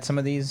tournaments at some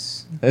of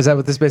these? Is that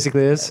what this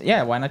basically is?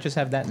 Yeah, why not just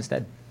have that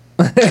instead?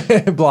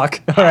 Block.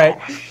 All right.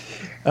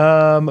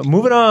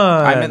 Moving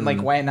on. I meant,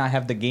 like, why not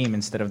have the game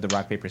instead of the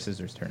rock, paper,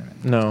 scissors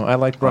tournament? No, I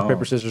like rock, Oh.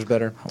 paper, scissors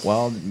better.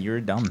 Well,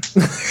 you're dumb.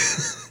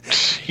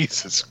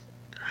 Jesus.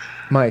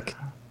 Mike,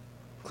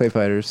 Clay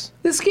Fighters.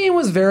 This game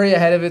was very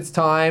ahead of its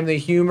time. The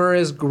humor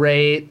is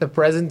great. The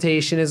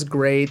presentation is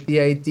great. The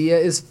idea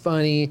is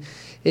funny.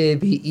 It'd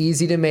be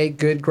easy to make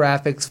good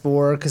graphics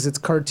for because it's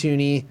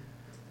cartoony.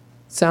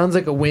 Sounds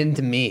like a win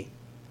to me.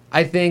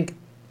 I think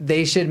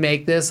they should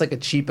make this like a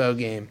cheapo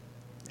game,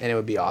 and it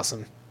would be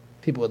awesome.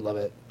 People would love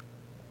it.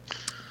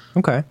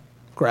 Okay.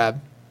 Grab.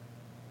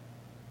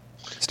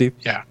 Steve?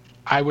 Yeah.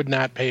 I would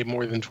not pay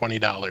more than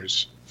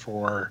 $20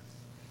 for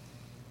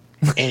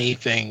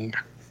anything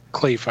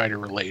Clay Fighter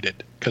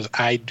related because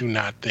I do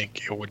not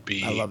think it would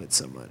be. I love it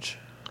so much.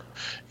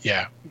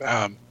 Yeah.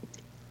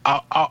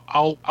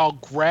 I'll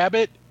grab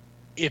it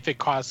if it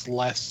costs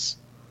less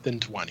than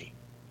 20.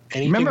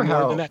 Anything Remember more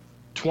how- than that?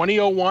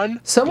 2001?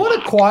 Someone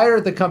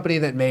acquired the company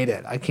that made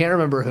it. I can't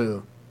remember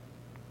who.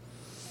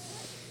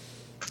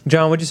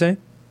 John, what'd you say?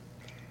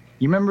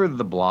 You remember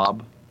the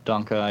Blob,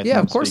 Donka? I think Yeah,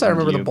 I'm of course I speaking to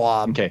remember the you.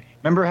 Blob. Okay.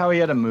 Remember how he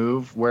had a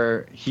move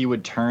where he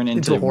would turn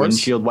Into a into horse?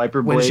 windshield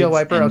wiper blades? Windshield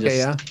wiper? and Okay,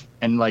 just-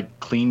 And like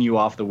clean you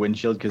off the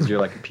windshield because you're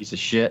like a piece of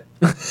shit.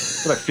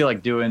 That's what I feel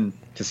like doing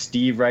to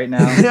Steve right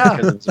now Yeah.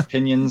 because of his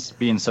opinions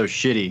being so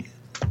shitty.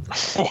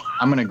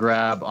 I'm gonna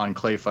grab on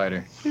Clay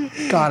Fighter.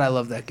 God, I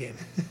love that game.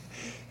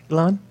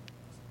 Elon?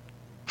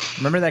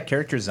 Remember that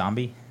character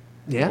Zombie?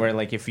 Yeah. Where,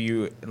 like, if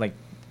you, like,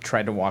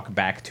 tried to walk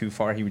back too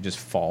far, he would just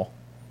fall.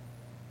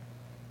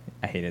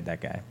 I hated that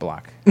guy.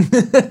 Block.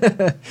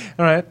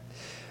 All right.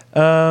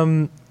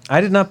 I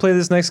did not play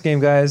this next game,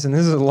 guys, and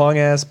this is a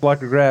long-ass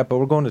block or grab, but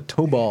we're going to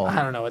toe ball.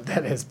 I don't know what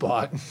that is,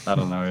 block. I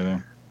don't know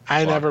either.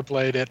 I Block. never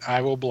played it.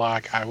 I will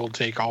block. I will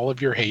take all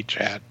of your hate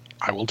chat.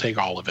 I will take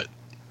all of it.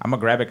 I'm going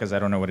to grab it because I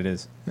don't know what it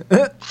is.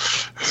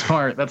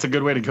 Smart. That's a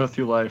good way to go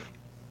through life.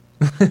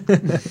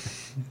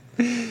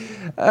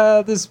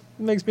 This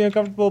makes me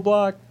uncomfortable.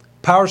 Block.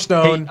 Power Hey,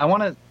 Stone. I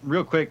want to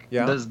real quick.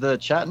 Yeah? Does the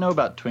chat know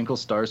about Twinkle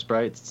Star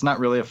Sprites? It's not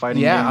really a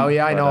fighting game. Yeah, oh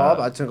yeah, I but, know all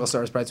about Twinkle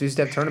Star Sprites. We used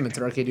to have tournaments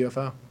at Arcade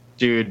UFO.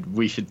 Dude,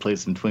 we should play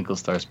some Twinkle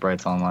Star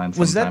Sprites online.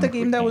 Was that sometime the if we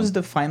game that can. was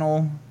the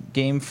final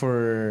game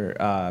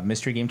for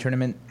Mystery Game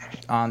Tournament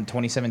on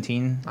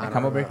 2017 at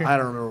Combo Breaker? I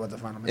don't remember what the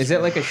final. Is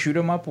it like a shoot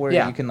 'em up where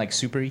Yeah. you can like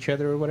super each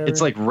other or whatever? It's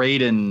like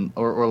Raiden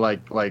or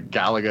like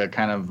Galaga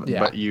kind of, Yeah.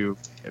 but you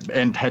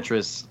and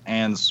Tetris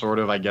and sort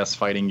of I guess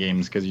fighting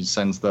games because you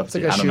send stuff. It's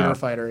like to, a I don't know. shooter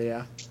fighter.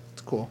 Yeah,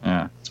 it's cool.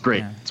 Yeah, it's great.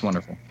 Yeah. It's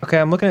wonderful. Okay,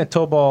 I'm looking at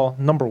toe ball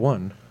number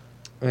 1,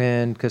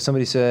 and because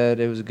somebody said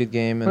it was a good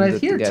game. And When I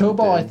that the hear guy toe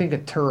ball, I did- think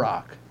of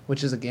Turok,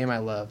 which is a game I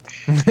loved.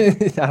 I don't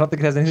think it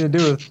has anything to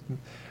do with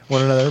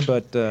one another,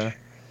 but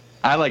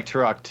I like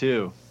Turok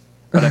too,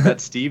 but I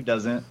bet Steve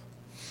doesn't.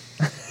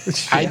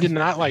 I did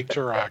not like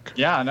Turok.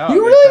 Yeah, no.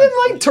 You it makes really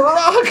sense. didn't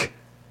like Turok?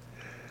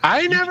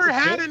 I never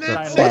had an What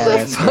What the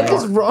N64. fuck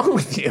is wrong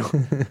with you?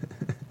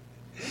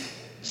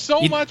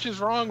 So You- much is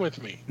wrong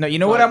with me. no, you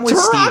know what? I'm with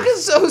Turok Steve.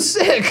 is so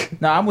sick.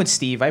 No, I'm with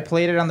Steve. I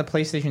played it on the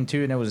PlayStation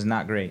 2 and it was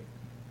not great.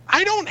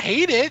 I don't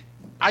hate it.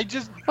 I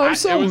just I'm it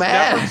so was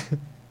mad. never-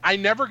 I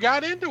never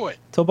got into it.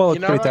 toe ball You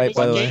looked know, pretty it tight, was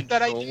by a the way. game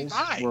that I didn't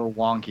Controls buy. were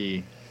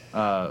wonky,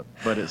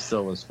 but it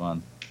still was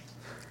fun.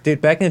 Dude,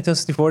 back in the Nintendo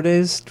 64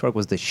 days, Turok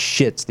was the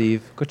shit,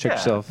 Steve. Go check Yeah.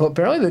 yourself. Well,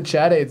 apparently the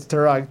chat hates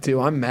Turok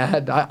too. I'm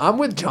mad. I'm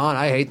with John.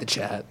 I hate the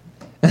chat.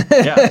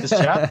 Yeah, this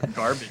chat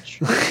garbage.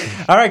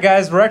 All right,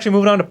 guys, we're actually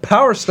moving on to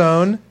Power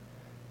Stone.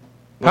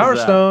 What Power is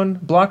that? Stone,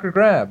 block or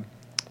grab.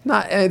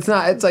 It's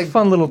not. It's like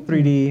Fun little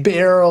 3D.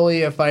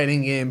 barely a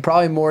fighting game.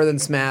 Probably more than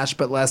Smash,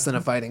 but less than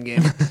a fighting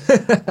game.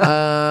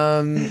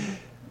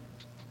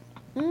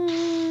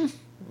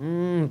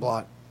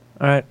 Block.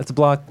 All right, that's a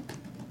block.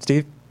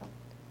 Steve?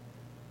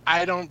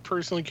 I don't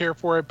personally care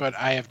for it, but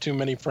I have too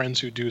many friends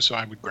who do, so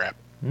I would grab.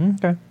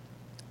 Okay.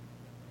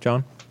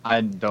 John?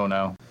 I don't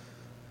know.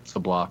 to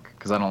block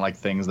because I don't like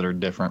things that are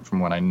different from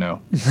what I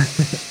know.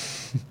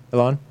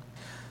 Elon?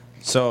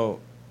 So,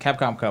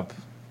 Capcom Cup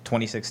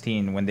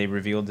 2016, when they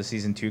revealed the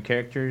Season 2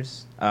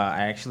 characters,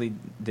 I actually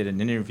did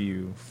an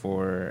interview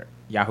for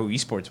Yahoo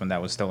Esports when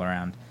that was still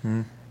around.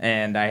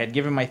 And I had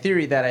given my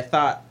theory that I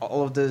thought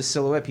all of the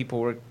Silhouette people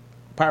were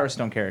Power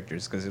Stone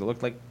characters because it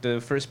looked like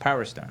the first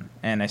Power Stone.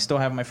 And I still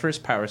have my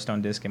first Power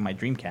Stone disc in my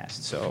Dreamcast,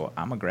 so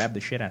I'm going to grab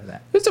the shit out of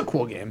that. It's a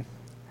cool game.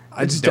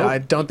 I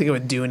don't think it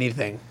would do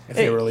anything if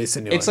they release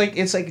a new it's one.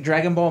 It's like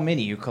Dragon Ball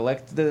Mini. You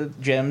collect the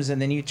gems,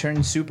 and then you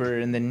turn Super,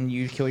 and then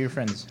you kill your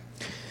friends.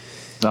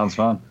 Sounds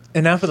fun.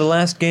 And now for the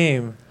last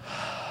game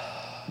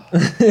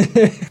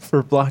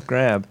for block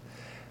grab.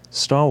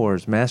 Star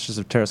Wars Masters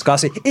of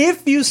Terrascasi.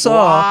 If you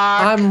saw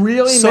I'm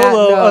really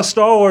Solo, mad. a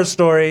Star Wars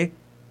story,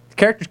 the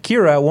character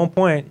Kira at one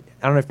point,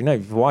 I don't know if you know,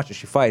 if you watch it,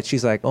 she fights.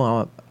 She's like,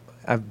 oh,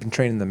 I've been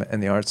training them in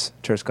the arts,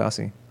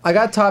 Terrascasi. I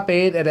got top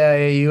 8 at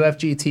a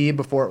UFGT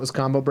before it was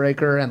Combo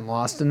Breaker and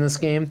lost in this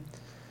game,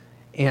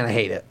 and I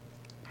hate it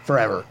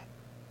forever.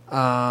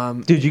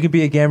 Dude, you could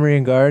be a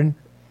Gamorrean guard.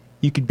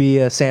 You could be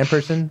a sand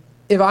person.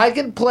 If I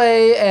could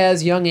play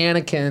as young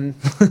Anakin,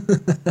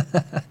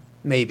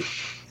 maybe.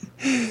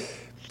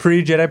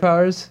 Pre-Jedi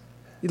powers.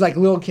 Like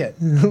little kid.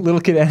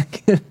 Little kid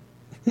Anakin.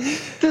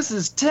 This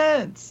is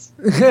tense.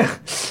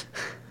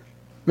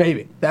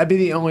 Maybe. That'd be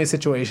the only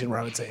situation where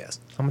I would say yes.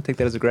 I'm going to take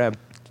that as a grab.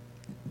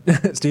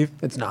 Steve?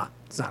 It's not.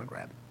 It's not a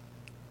grab.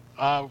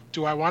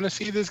 Do I want to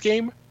see this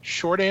game?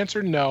 Short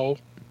answer, no.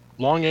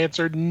 Long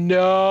answer,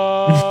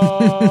 no.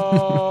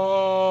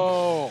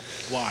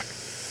 Block.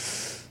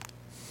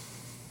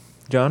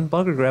 John,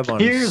 block or grab on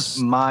Here's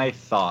my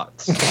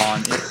thoughts on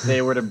if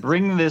they were to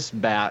bring this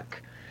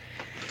back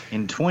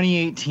in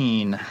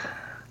 2018.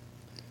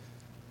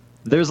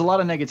 There's a lot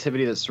of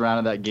negativity that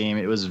surrounded that game.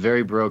 It was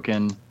very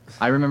broken.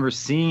 I remember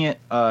seeing it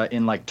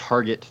in like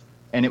Target,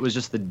 and it was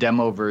just the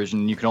demo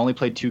version. You could only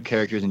play 2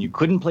 characters, and you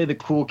couldn't play the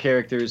cool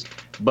characters,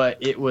 but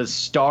it was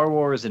Star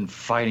Wars and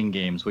fighting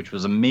games, which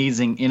was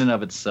amazing in and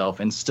of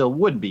itself, and still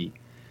would be.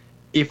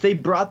 If they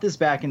brought this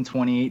back in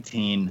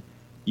 2018,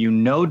 you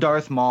know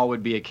Darth Maul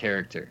would be a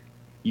character.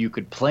 You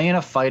could play in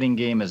a fighting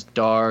game as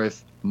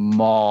Darth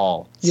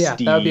Maul. Yeah,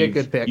 Steve. that would be a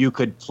good pick. You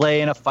could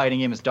play in a fighting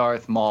game as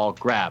Darth Maul.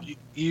 Grab.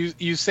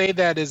 You say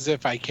that as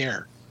if I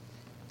care.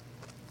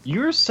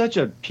 You're such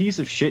a piece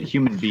of shit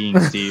human being,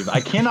 Steve.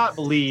 I cannot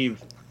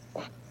believe.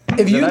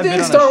 If you I've been think on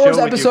a Star Wars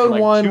show with you for Episode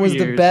like 1 2 was the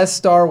years. best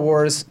Star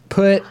Wars,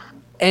 put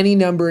any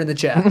number in the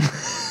chat.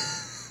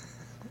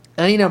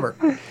 Any number.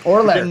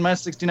 Or I'm letter. getting my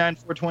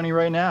 69420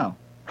 right now.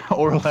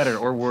 Or a letter,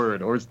 or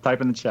word, or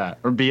type in the chat,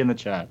 or be in the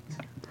chat.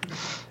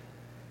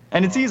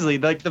 And it's easily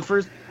like the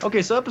first.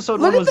 Okay, so episode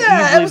Look 1 at was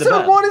that! easily the Episode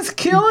best. 1 is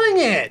killing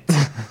it!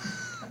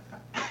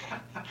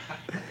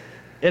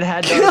 It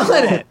had Killing Darth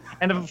Maul. it.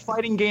 And if a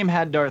fighting game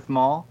had Darth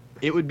Maul,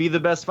 it would be the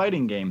best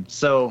fighting game.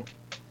 So,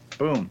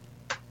 boom.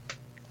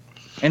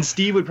 And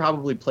Steve would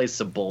probably play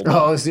Sebulba.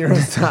 Oh, zero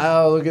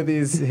style. Look at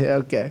these. Yeah,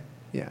 okay.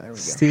 Yeah, there we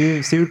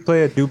go. Steve would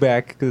play a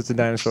dewback because it's a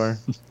dinosaur.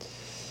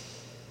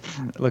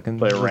 Looking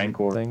Play a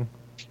Rancor. thing.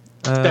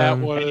 That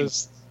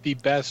was the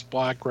best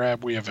block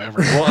grab we have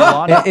ever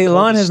done. Well,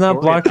 Elon has not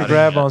story blocked a about it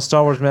grab yet. on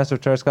Star Wars Master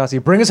of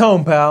Terrascasi. Bring us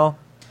home, pal.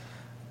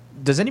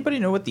 Does anybody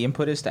know what the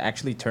input is to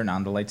actually turn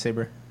on the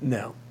lightsaber?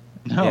 No.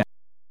 No. Yeah.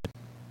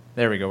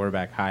 There we go. We're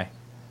back. Hi.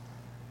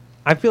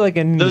 I feel like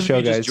ending the Those of show,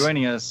 you just guys.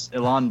 joining us,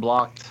 Elon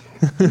blocked.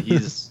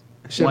 He's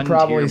Should one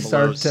probably tier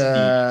below start Steve.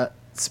 to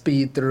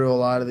speed through a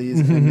lot of these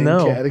ending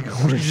No. we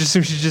categories.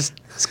 should just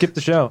skip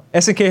the show.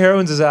 SNK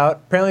Heroines is out.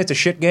 Apparently, it's a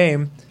shit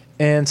game,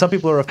 and some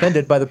people are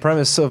offended by the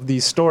premise of the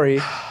story,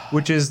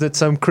 which is that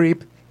some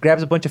creep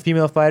grabs a bunch of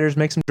female fighters,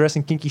 makes them dress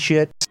in kinky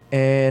shit,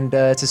 and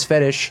it's his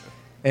fetish,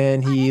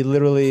 and he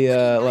literally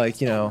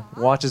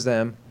watches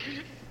them.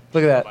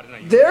 Look at that.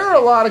 There are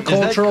a lot of Is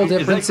that cultural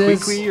differences. Is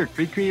that Kukri or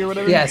Krikri or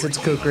whatever? Yes, it's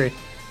kukri.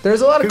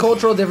 There's a lot of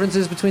cultural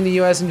differences between the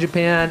U.S. and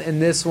Japan,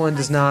 and this one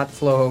does not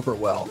flow over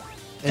well.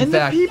 In And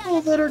fact, the people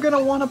that are going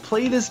to want to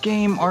play this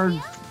game are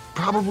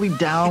probably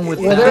down with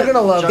Well, that. they're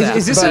gonna love that.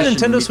 Is this a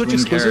juxtaposition Nintendo Switch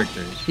between exclusive?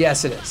 characters.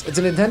 yes, it is. It's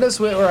a Nintendo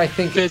Switch, or I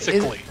think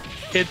Physically.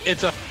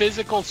 It's a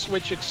physical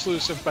Switch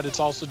exclusive, but it's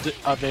also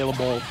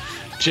available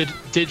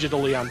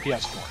digitally on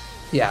PS4.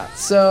 Yeah,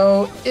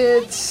 so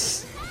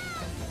it's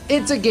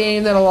a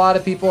game that a lot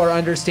of people are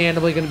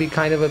understandably going to be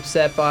kind of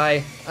upset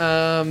by.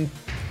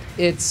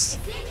 It's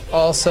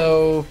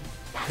also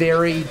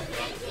very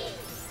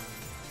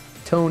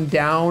toned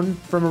down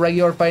from a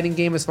regular fighting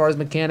game as far as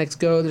mechanics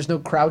go. There's no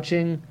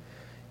crouching.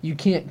 You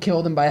can't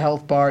kill them by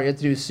health bar. You have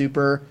to do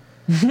super.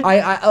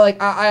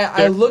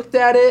 I looked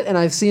at it and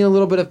I've seen a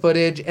little bit of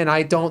footage, and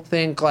I don't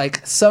think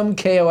like some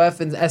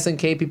KOF and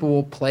SNK people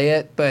will play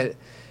it, but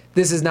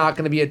this is not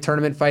going to be a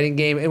tournament fighting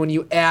game. And when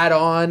you add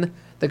on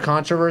the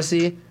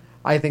controversy,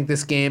 I think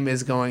this game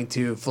is going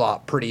to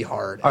flop pretty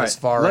hard All as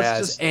right, far let's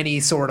as just- any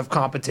sort of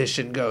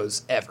competition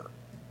goes ever.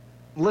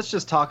 Let's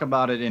just talk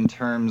about it in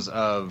terms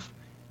of,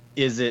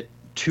 is it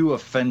too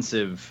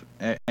offensive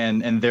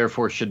and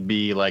therefore should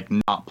be like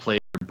not played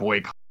or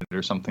boycotted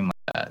or something like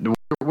that?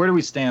 Where do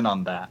we stand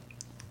on that?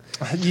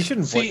 You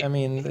shouldn't. See- I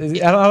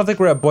mean, I don't think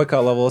we're at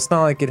boycott level. It's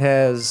not like it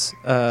has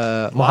A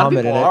lot of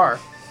Muhammad in people it. are.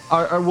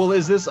 Well,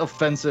 is this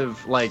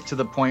offensive, like to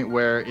the point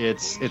where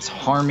it's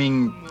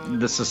harming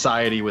the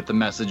society with the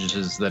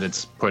messages that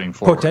it's putting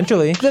forward?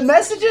 Potentially. The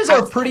messages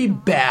are pretty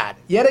bad.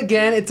 Yet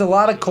again, it's a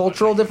lot of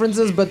cultural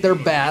differences, but they're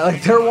bad.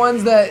 Like they're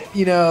ones that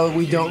we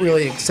don't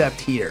really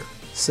accept here.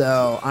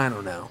 So I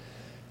don't know.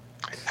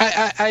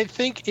 I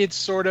think it's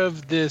sort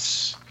of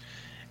this.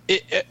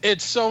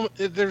 There's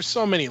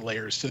so many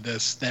layers to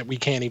this that we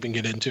can't even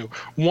get into.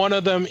 One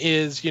of them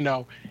is,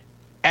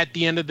 at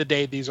the end of the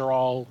day, these are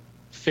all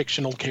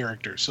fictional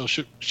characters. So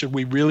should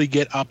we really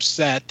get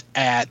upset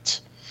at,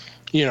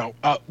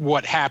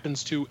 what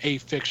happens to a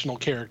fictional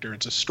character?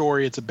 It's a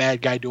story. It's a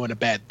bad guy doing a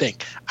bad thing.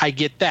 I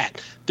get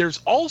that. There's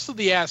also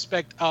the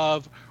aspect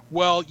of,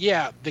 well,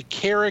 yeah, the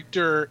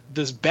character,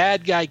 this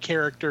bad guy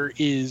character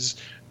is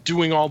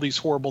doing all these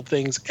horrible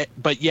things,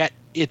 but yet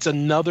it's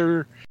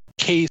another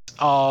case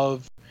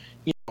of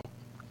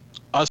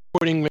us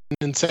putting men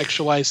in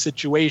sexualized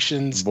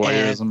situations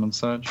Voyeurism and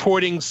such.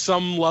 putting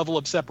some level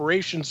of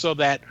separation so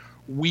that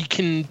we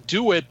can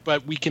do it,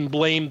 but we can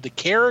blame the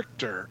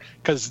character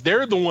because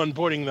they're the one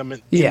putting them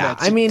in. Yeah,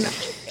 that I mean,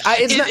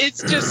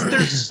 it's just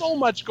there's so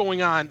much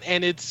going on,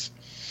 and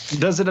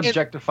Does it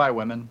objectify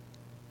women?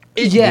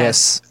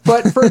 yes,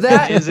 but for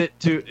that, Is it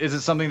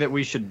something that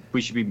we should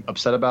be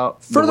upset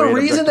about? for the way it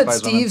reason that objectifies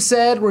Steve women?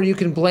 said, where you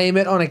can blame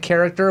it on a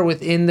character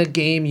within the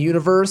game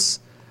universe,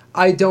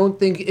 I don't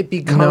think it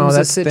becomes a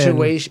that's thin.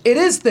 situation. It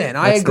is thin.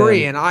 I That's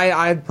agree, thin. and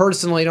I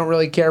personally don't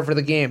really care for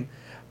the game,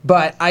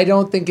 but I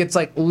don't think it's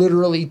like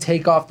literally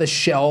take off the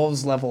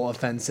shelves level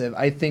offensive.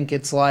 I think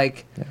it's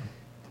like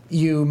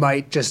you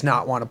might just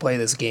not want to play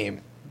this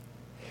game.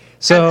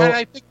 So and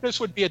I think this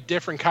would be a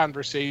different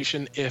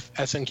conversation if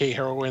SNK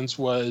Heroines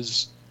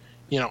was,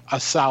 a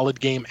solid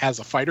game as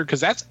a fighter, because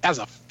that's as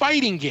a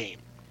fighting game,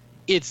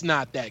 it's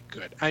not that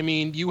good. I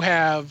mean, you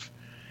have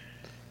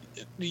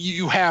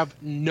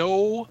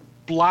no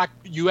block.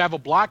 You have a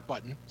block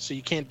button, so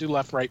you can't do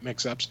left-right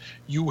mix-ups.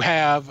 You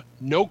have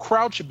no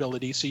crouch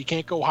ability, so you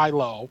can't go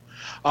high-low.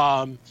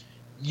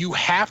 You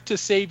have to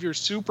save your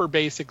super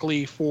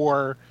basically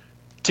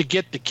to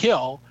get the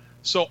kill.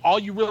 So all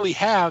you really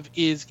have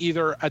is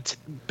either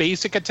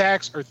basic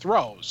attacks or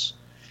throws.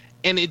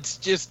 And it's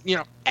just,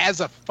 as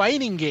a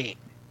fighting game,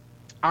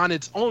 on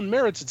its own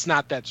merits, it's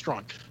not that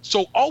strong.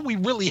 So all we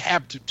really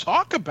have to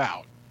talk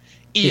about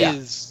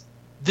is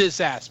this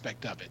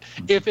aspect of it.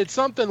 If it's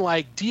something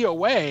like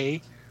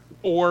DOA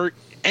or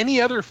any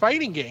other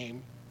fighting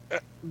game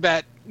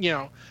that,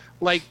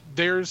 like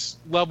there's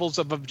levels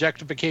of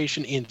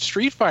objectification in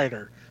Street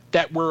Fighter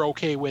that we're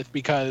okay with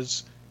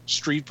because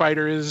Street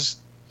Fighter is,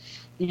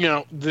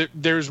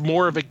 there's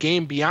more of a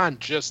game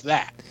beyond just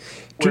that.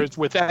 Whereas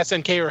with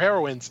SNK or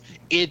Heroines,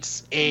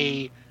 it's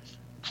a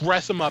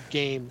dress 'em up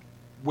game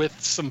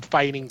with some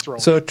fighting thrown.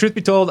 So, truth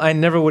be told, I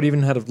never would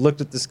even have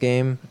looked at this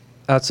game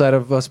outside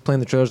of us playing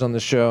the trailers on the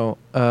show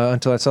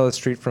until I saw this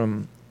tweet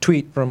from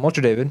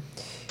Ultra David.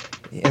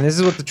 And this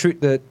is what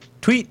the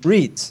tweet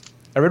reads.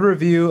 I read a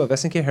review of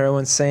SNK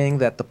Heroines saying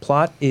that the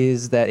plot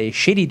is that a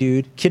shady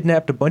dude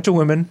kidnapped a bunch of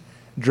women,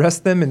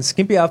 dressed them in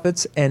skimpy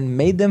outfits, and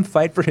made them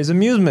fight for his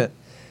amusement.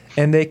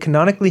 And they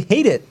canonically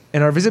hate it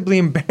and are visibly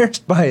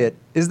embarrassed by it.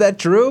 Is that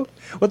true?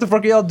 What the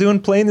fuck are y'all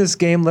doing playing this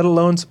game, let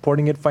alone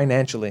supporting it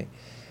financially?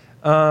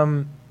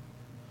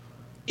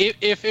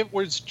 If it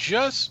was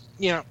just,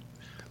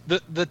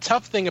 the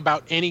tough thing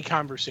about any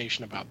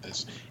conversation about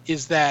this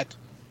is that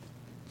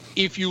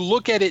if you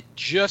look at it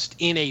just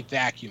in a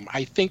vacuum,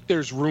 I think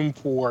there's room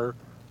for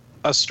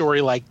a story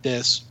like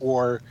this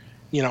or,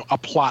 a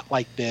plot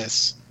like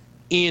this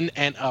in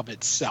and of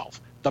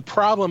itself. The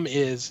problem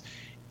is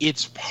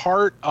it's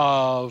part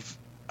of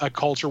a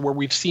culture where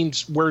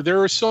where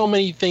there are so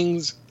many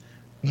things,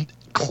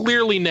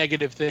 clearly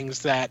negative things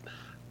that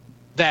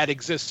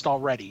exist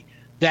already,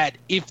 that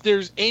if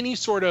there's any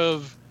sort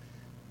of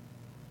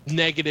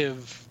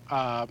negative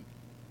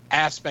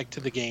aspect to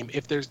the game,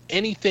 if there's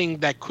anything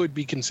that could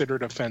be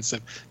considered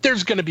offensive,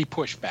 there's going to be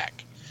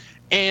pushback.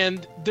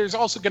 And there's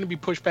also going to be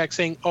pushback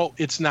saying, oh,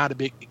 it's not a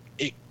big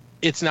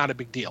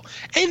deal.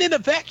 And in a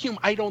vacuum,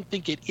 I don't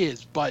think it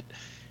is, but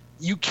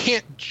you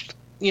can't,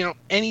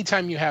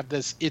 anytime you have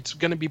this, it's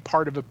going to be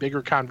part of a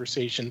bigger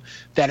conversation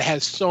that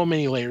has so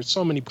many layers,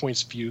 so many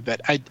points of view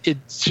that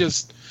it's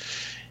just,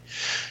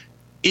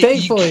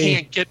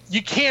 Thankfully,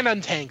 you can't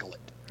untangle it.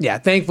 yeah,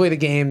 thankfully the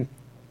game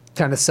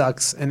kind of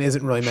sucks and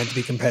isn't really meant to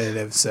be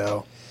competitive,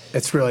 so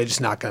it's really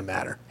just not going to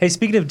matter. Hey,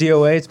 speaking of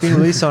DOA, it's being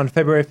released on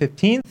February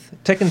 15th.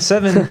 Tekken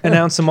 7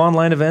 announced some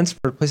online events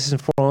for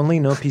PlayStation 4 only,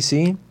 no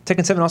PC.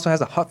 Tekken 7 also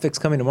has a hotfix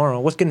coming tomorrow.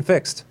 What's getting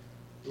fixed?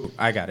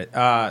 I got it.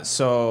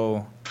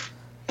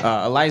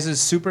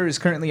 Eliza's super is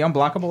currently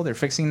unblockable. They're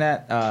fixing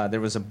that.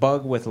 There was a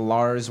bug with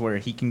Lars where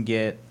he can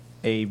get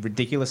a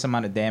ridiculous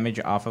amount of damage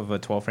off of a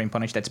 12-frame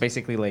punish. That's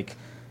basically like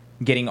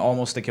getting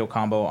almost a kill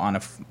combo on a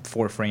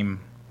 4-frame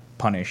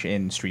punish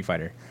in Street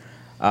Fighter.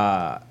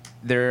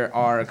 There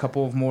are a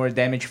couple of more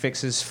damage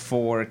fixes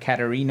for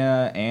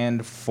Katarina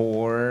and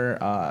for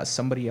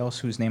somebody else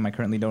whose name I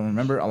currently don't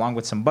remember, along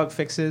with some bug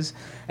fixes.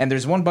 And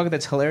there's one bug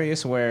that's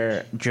hilarious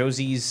where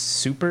Josie's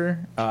super,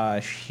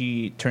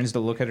 she turns to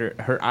look at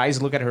her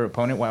eyes look at her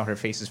opponent while her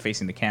face is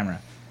facing the camera.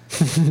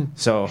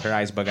 So her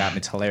eyes bug out, and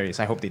it's hilarious.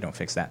 I hope they don't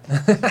fix that.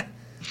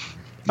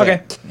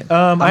 Okay.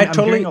 I'm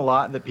hearing a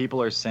lot that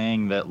people are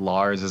saying that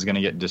Lars is going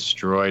to get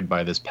destroyed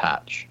by this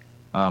patch.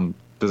 Can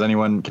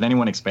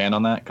anyone expand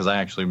on that? Because I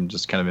actually am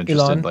just kind of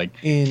interested. Elon, Like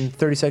in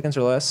 30 seconds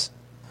or less.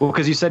 Well,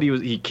 because you said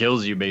he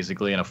kills you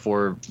basically in a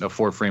four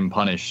frame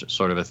punish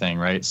sort of a thing,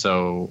 right?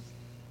 So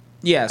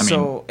yeah.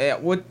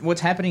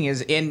 What's happening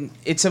is,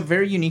 it's a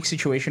very unique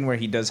situation where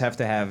he does have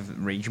to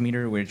have rage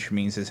meter, which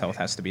means his health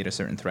has to be at a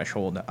certain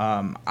threshold.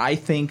 I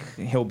think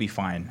he'll be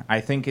fine. I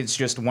think it's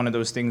just one of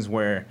those things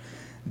where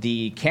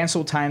the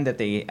cancel time that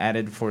they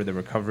added for the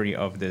recovery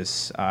of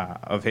this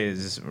of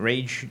his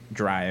rage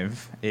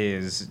drive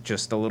is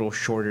just a little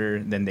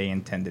shorter than they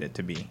intended it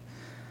to be.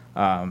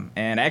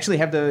 And I actually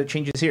have the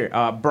changes here.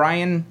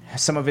 Brian,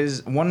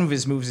 one of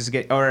his moves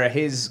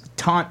his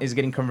taunt is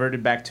getting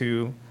converted back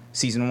to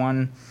season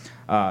 1.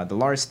 The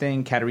Lars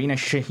thing, Katarina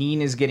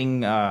Shaheen is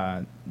getting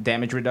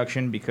damage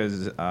reduction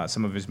because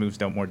some of his moves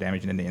dealt more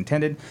damage than they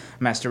intended.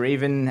 Master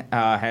Raven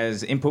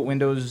has input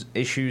windows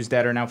issues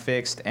that are now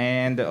fixed,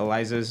 and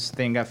Eliza's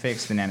thing got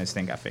fixed, and Anna's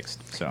thing got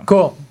fixed. So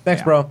Cool.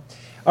 Thanks, bro.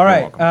 All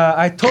right. welcome.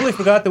 I totally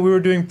forgot that we were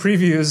doing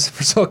previews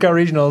for SoCal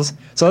Regionals,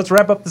 so let's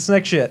wrap up this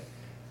next shit.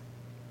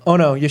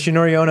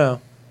 Yoshinori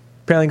Ono.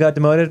 Apparently got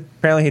demoted.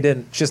 Apparently he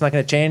didn't. It's just not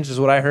going to change, is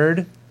what I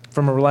heard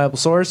from a reliable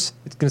source.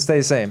 It's going to stay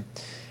the same.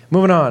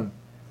 Moving on.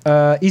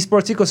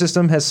 Esports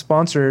Ecosystem has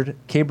sponsored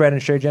K-Brad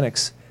and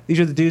Sharegenics. These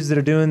are the dudes that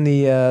are doing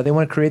they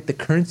want to create the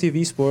currency of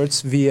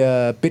esports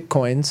via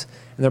bitcoins,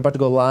 and they're about to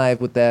go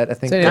live with that. I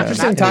think It's an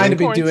interesting time to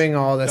be Bitcoins. doing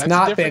all this. That's a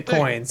Not different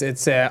thing. bitcoins.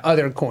 It's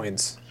other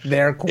coins.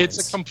 Their coins.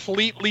 It's a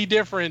completely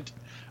different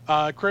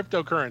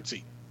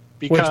cryptocurrency.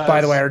 Because, which,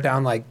 by the way, are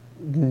down like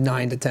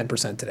 9 to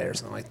 10% today or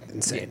something like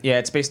insane. yeah,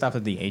 it's based off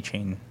of the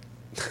A-Chain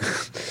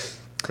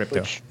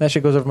crypto. that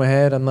shit goes over my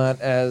head. I'm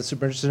not as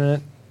super interested in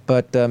it.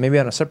 But maybe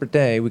on a separate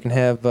day, we can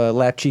have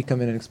Latchi come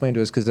in and explain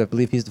to us, because I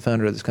believe he's the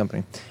founder of this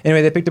company.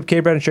 Anyway, they picked up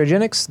K-Brad and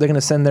Sharegenics. They're going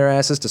to send their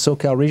asses to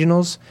SoCal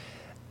Regionals.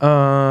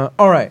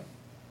 All right.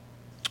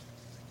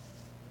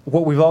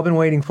 What we've all been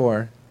waiting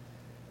for.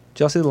 Did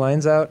y'all see the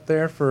lines out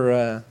there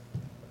for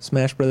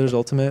Smash Brothers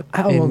Ultimate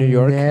in New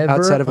York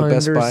outside of a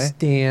Best Buy?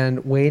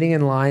 Understand waiting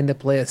in line to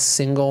play a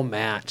single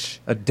match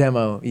A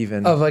demo,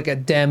 even. of like a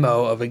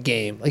demo of a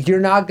game. Like, you're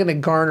not going to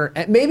garner.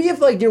 Maybe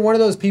if like you're one of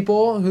those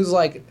people who's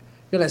like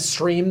gonna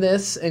stream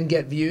this and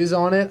get views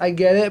on it, I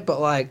get it. But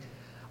like,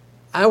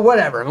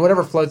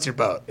 whatever floats your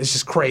boat. It's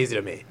just crazy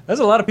to me. There's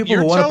a lot of people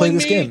who want to play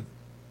this game.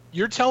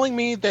 You're telling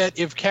me that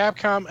if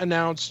Capcom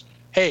announced,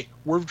 hey,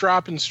 we're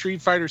dropping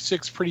Street Fighter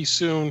 6 pretty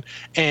soon,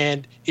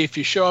 and if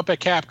you show up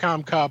at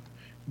Capcom Cup,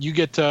 you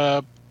get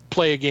to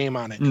play a game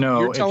on it.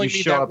 no, You're if telling you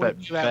me show that up wouldn't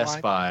at be that Best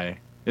line? Buy,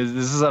 is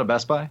this at a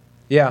Best Buy?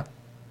 Yeah,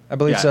 I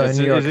believe so. In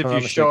New York, if I'm you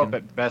not show up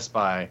mistaken. at Best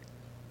Buy,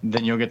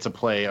 then you'll get to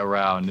play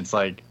around. It's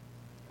like,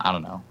 I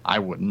don't know. I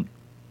wouldn't.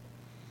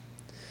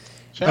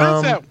 Shout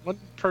out to that one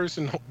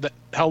person that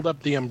held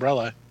up the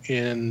umbrella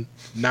in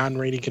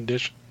non-raining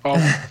condition.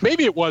 Oh,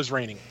 maybe it was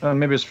raining.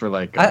 Maybe it's for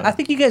like. I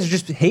think you guys are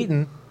just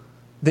hating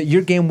that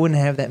your game wouldn't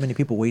have that many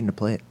people waiting to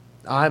play it.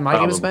 I might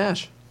give Probably. a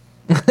smash.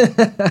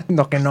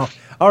 No.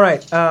 All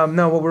right.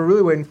 No, what we're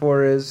really waiting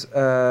for is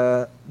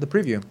the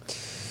preview.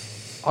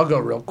 I'll go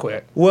real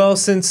quick. Well,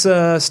 since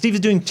Steve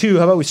is doing 2,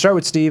 how about we start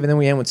with Steve and then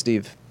we end with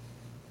Steve?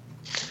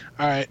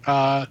 All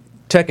right.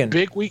 Tekken.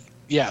 Big week.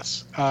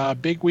 Yes.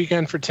 Big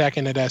weekend for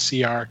Tekken at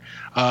SCR.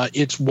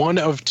 It's one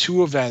of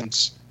 2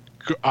 events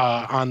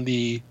on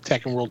the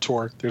Tekken World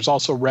Tour. There's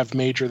also Rev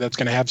Major that's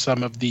going to have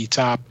some of the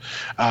top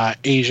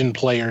Asian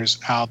players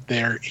out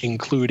there,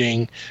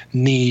 including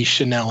Ni,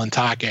 Chanel, and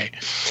Take.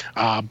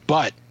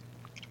 But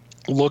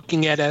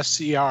looking at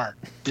SCR,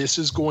 this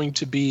is going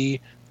to be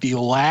the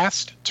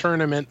last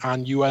tournament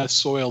on U.S.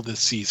 soil this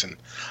season.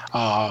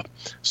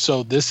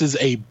 So this is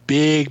a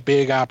big,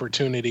 big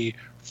opportunity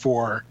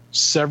for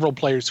several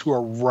players who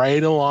are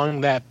right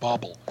along that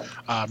bubble.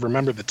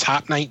 Remember, the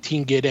top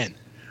 19 get in.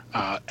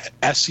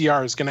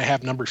 SCR is going to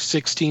have number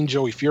 16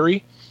 Joey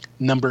Fury,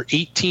 number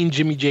 18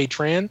 Jimmy J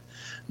Tran,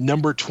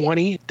 number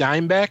 20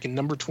 Dimeback, and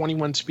number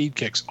 21 Speed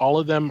Kicks. All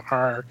of them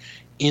are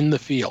in the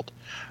field.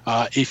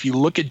 If you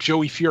look at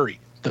Joey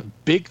Fury, the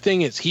big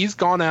thing is he's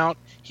gone out.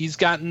 He's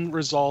gotten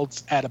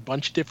results at a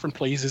bunch of different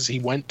places. He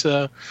went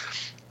to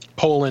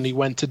Poland. He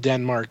went to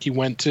Denmark. He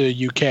went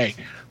to UK.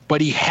 But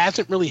he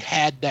hasn't really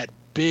had that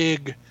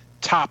big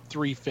top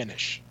 3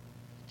 finish,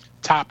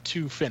 top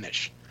 2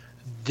 finish.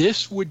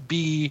 This would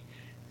be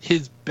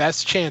his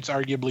best chance,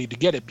 arguably, to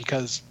get it,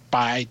 because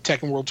by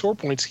Tekken World Tour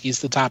points, he's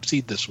the top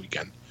seed this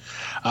weekend.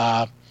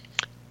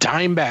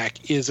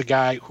 Dimeback is a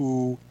guy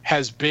who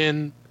has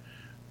been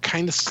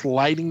kind of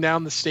sliding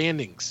down the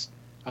standings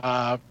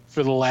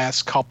for the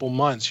last couple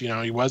months. You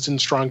know, he was in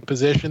strong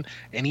position,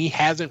 and he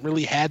hasn't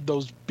really had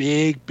those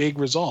big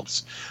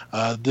results.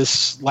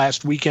 This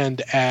last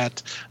weekend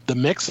at the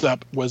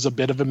Mix-Up was a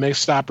bit of a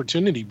missed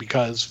opportunity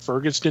because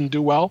Fergus didn't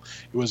do well.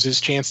 It was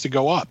his chance to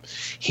go up.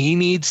 He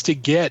needs to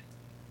get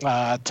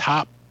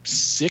top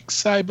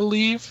 6, I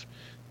believe,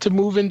 to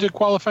move into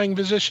qualifying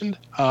position.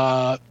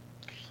 Top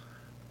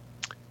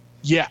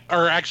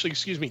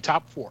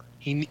 4.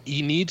 He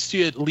needs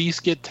to at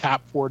least get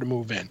top 4 to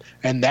move in,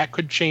 and that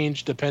could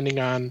change depending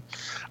on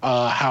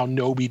how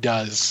Nobi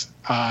does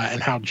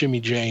and how Jimmy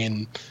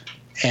J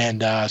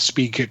and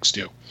Speed Kicks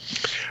do.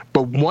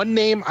 But one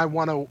name I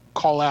want to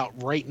call out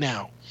right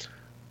now,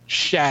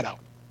 Shadow.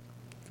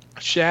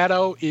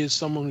 Shadow is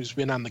someone who's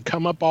been on the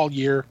come up all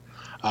year.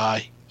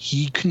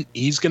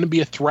 He's going to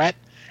be a threat,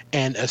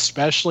 and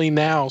especially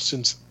now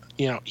since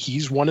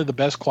he's one of the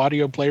best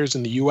Claudio players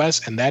in the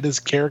U.S., and that is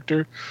a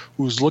character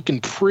who's looking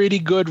pretty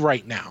good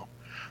right now.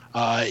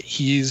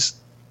 He's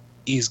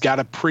got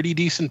a pretty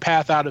decent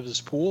path out of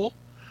his pool.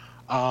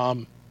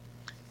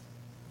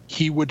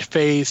 He would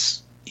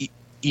face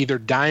either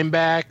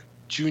Dimeback,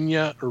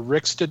 Junya, or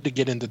Rixta to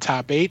get into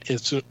top 8,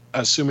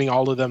 assuming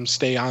all of them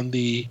stay on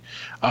the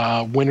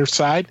winner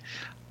side.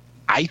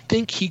 I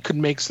think he could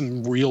make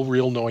some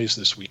real noise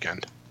this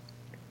weekend.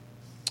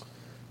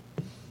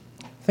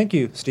 Thank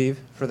you, Steve,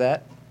 for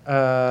that.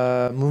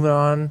 Moving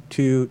on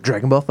to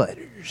Dragon Ball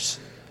FighterZ.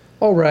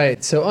 All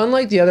right. So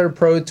unlike the other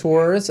Pro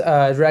Tours,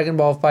 Dragon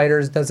Ball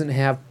FighterZ doesn't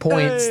have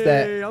points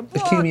that I'm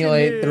blocking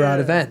accumulate here. throughout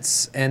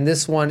events. And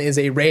this one is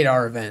a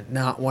radar event,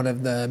 not one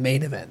of the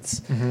main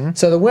events.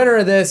 So the winner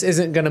of this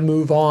isn't going to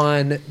move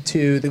on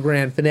to the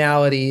grand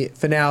finale.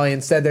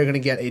 Instead, they're going to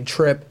get a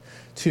trip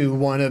to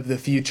one of the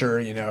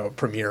future,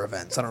 premier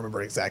events. I don't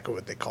remember exactly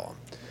what they call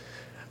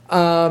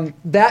them.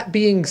 That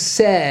being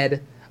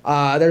said,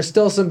 there's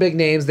still some big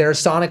names there.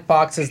 Sonic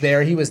Fox is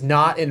there. He was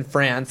not in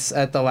France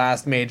at the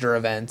last major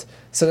event.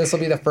 So this will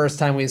be the first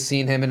time we've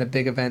seen him in a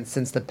big event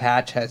since the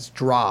patch has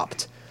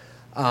dropped.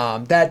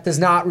 That does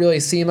not really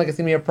seem like it's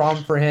going to be a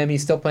problem for him.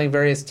 He's still playing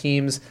various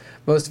teams.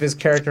 Most of his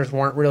characters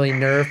weren't really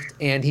nerfed.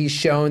 And he's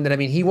shown that,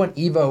 he won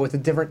EVO with a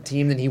different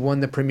team than he won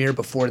the Premier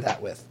before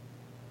that with.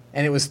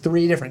 And it was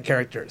 3 different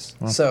characters.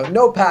 Wow. So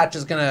no patch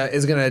is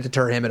gonna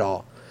deter him at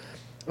all.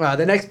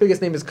 The next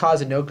biggest name is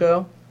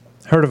Kazunoko,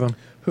 Heard of him.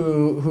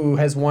 who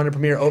has won a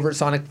Premier over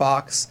Sonic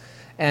Fox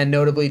and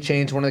notably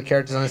changed one of the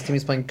characters on his team.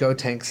 He's playing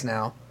Gotenks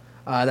now.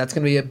 That's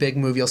going to be a big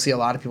move you'll see a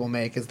lot of people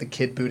make is the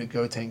Kid Buu to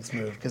Gotenks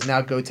move, because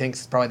now Gotenks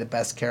is probably the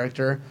best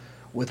character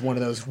with one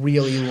of those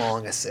really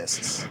long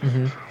assists.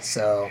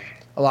 So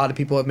a lot of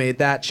people have made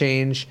that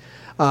change.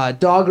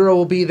 Doggerel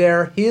will be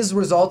there. His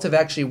results have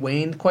actually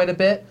waned quite a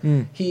bit.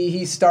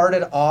 He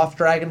started off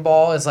Dragon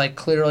Ball as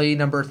clearly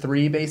number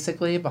 3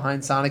 basically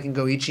behind Sonic and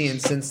Goichi,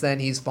 and since then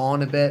he's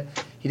fallen a bit.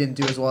 He didn't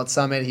do as well at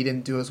Summit. He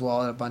didn't do as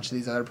well at a bunch of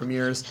these other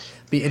premieres.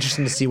 Be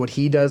interesting to see what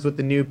he does with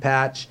the new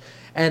patch.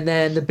 And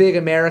then the big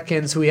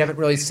Americans who we haven't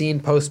really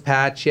seen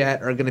post-patch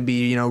yet are going to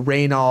be,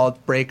 Reynald,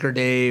 Breaker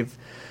Dave,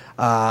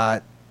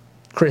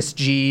 Chris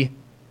G,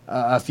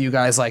 a few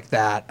guys like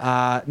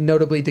that.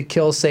 Notably to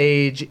Kill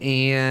Sage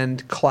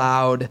and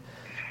Cloud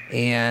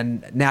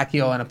and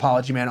Nakio and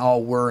Apology Man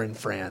all were in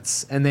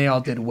France, and they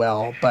all did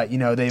well, but,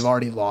 they've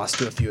already lost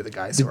to a few of the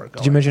guys who are going.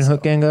 Did you mention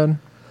Hook Gang God?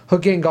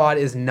 Hook Gang God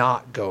is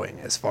not going,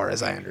 as far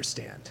as I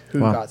understand.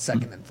 Who Wow. got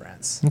second in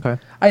France? Okay.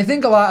 I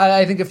think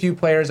a few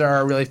players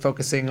are really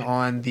focusing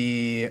on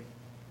the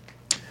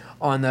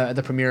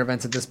premier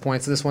events at this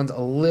point. So this one's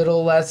a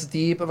little less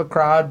deep of a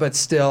crowd, but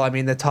still,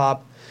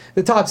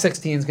 the top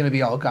 16 is going to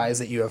be all guys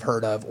that you have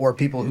heard of, or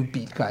people who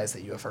beat guys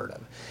that you have heard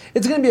of.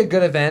 It's going to be a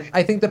good event.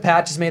 I think the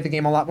patch has made the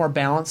game a lot more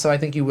balanced, so I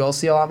think you will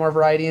see a lot more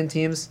variety in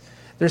teams.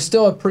 There's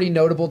still a pretty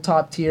notable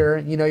top tier.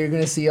 You're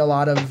going to see a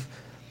lot of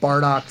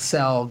Bardock,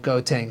 Cell,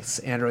 Gotenks,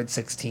 Android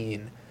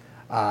 16,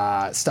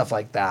 stuff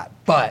like that.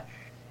 But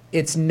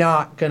it's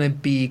not going to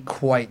be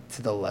quite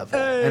to the level.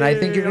 And I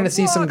think you're going to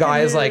see some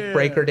guys like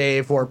Breaker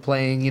Dave who are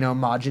playing,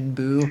 Majin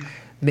Buu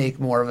make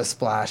more of a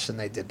splash than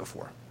they did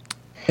before.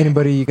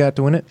 Anybody you got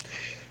to win it?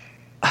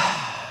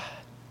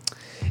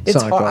 It's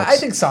Sonic hard. Fox. I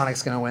think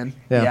Sonic's going to win.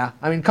 Yeah.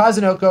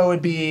 Kazunoko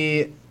would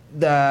be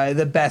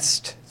the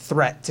best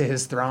threat to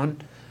his throne.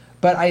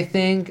 But I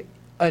think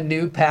a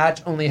new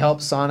patch only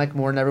helps Sonic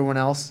more than everyone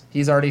else.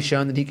 He's already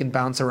shown that he can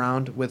bounce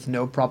around with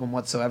no problem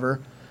whatsoever.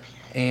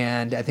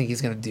 And I think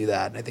he's going to do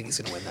that. And I think he's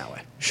going to win that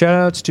way. Shout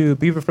outs to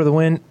Beaver for the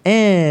win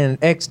and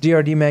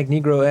XDRD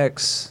Magnegro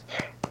X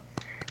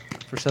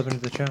for subbing to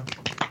the show.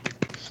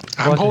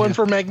 I'm pulling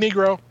for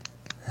Magnegro.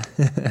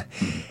 Yeah,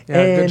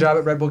 And- good job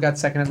at Red Bull. Got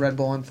second at Red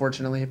Bull,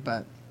 unfortunately,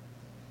 but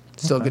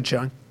still good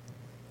showing.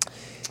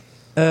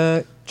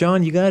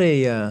 John, you got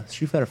a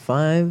Street Fighter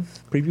V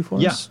preview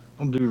for Yeah. us?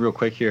 I'll do real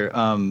quick here.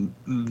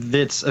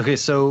 That's okay.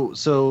 So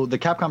the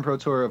Capcom Pro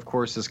Tour, of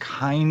course, is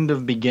kind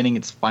of beginning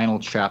its final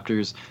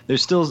chapters.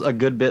 There's still a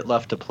good bit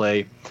left to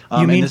play.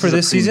 You mean for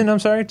this season? I'm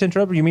sorry to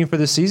interrupt. You mean for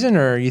this season,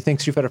 or you think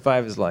Street Fighter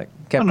V is like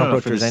Capcom Pro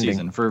for Tour is this ending?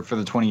 season, for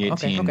the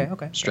 2018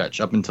 Okay. stretch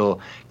up until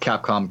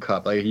Capcom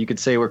Cup. Like you could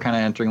say, we're kind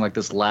of entering like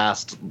this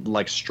last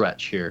like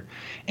stretch here,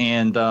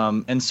 and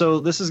so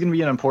this is going to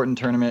be an important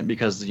tournament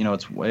because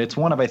it's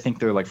one of, I think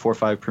there are like 4 or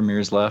 5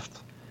 premieres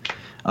left.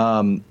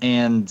 But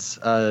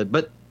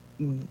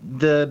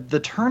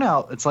the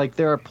turnout, it's like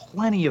there are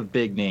plenty of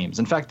big names.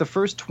 In fact, the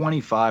first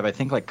 25, I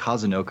think like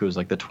Kazunoko is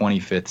like the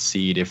 25th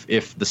seed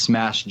if the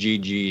Smash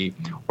GG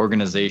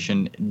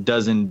organization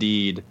does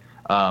indeed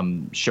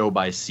show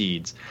by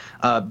seeds.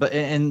 But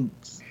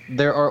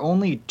there are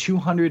only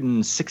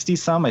 260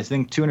 some, I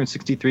think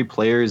 263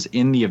 players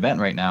in the event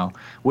right now,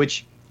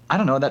 which I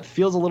don't know, that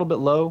feels a little bit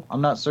low.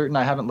 I'm not certain.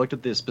 I haven't looked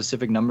at the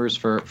specific numbers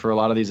for a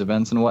lot of these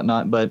events and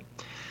whatnot, but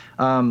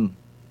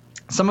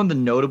some of the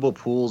notable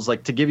pools,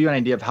 like to give you an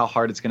idea of how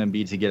hard it's going to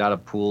be to get out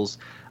of pools,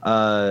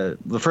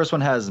 the first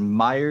one has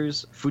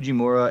Myers,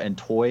 Fujimura, and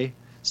Toy.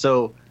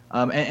 So,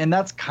 and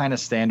that's kind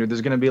of standard.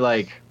 There's going to be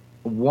like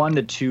 1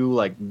 to 2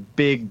 like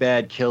big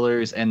bad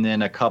killers, and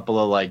then a couple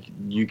of like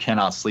you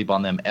cannot sleep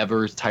on them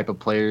ever type of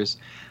players.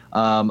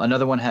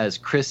 Another one has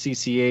Chris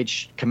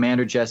CCH,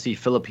 Commander Jesse,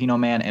 Filipino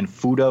Man, and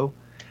Fudo.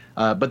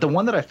 But the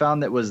one that I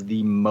found that was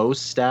the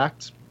most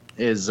stacked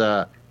is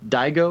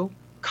Daigo,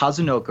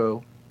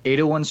 Kazunoko,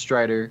 801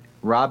 Strider,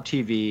 Rob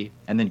TV,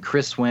 and then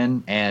Chris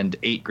Wynn and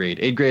 8 Grade.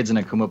 8 Grade's an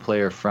Akuma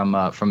player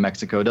from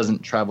Mexico.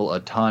 Doesn't travel a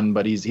ton,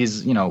 but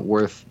he's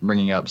worth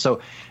bringing up. So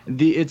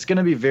it's going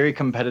to be very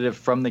competitive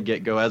from the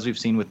get-go, as we've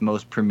seen with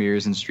most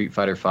premieres in Street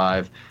Fighter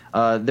V.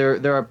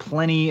 There are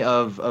plenty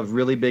of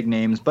really big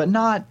names, but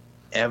not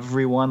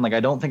everyone. Like I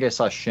don't think I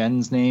saw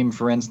Shen's name,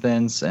 for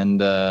instance,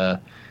 and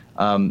a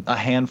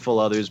handful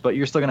others. But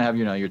you're still going to have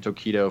your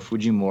Tokido,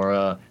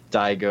 Fujimura,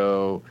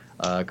 Daigo,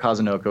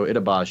 Kazunoko,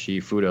 Itabashi,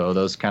 Fudo,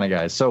 those kind of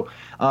guys. So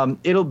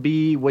it'll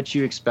be what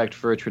you expect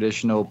for a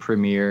traditional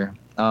premiere.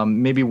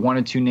 Maybe 1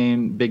 or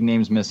 2 big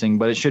names missing,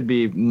 but it should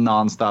be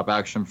nonstop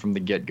action from the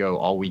get-go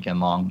all weekend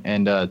long,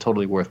 and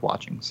totally worth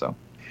watching. So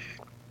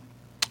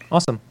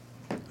awesome.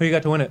 Who you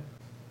got to win it?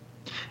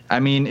 I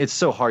mean, it's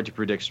so hard to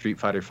predict Street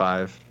Fighter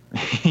V.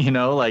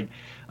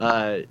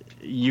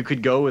 You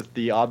could go with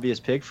the obvious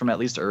pick from at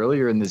least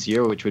earlier in this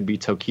year, which would be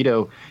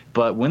Tokido.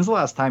 But when's the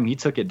last time he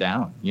took it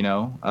down?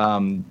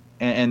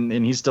 And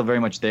he's still very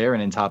much there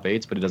and in top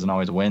 8s, but he doesn't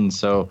always win.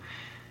 So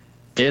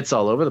it's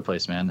all over the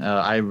place, man.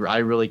 I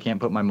really can't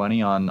put my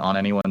money on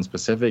anyone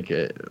specific.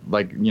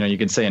 You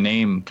can say a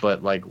name,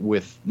 but like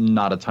with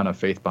not a ton of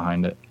faith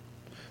behind it.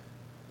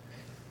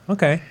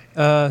 Okay,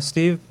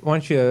 Steve, why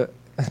don't you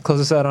close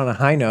us out on a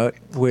high note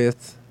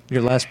with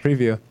your last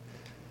preview?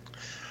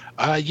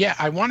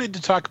 I wanted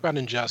to talk about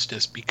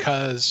Injustice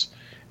because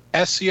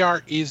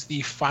SCR is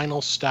the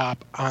final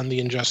stop on the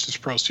Injustice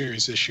Pro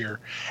Series this year,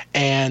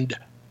 and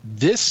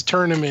this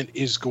tournament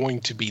is going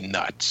to be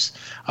nuts.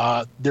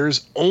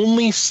 There's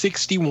only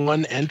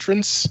 61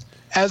 entrants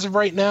as of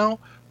right now,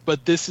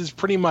 but this is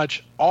pretty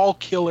much all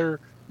killer,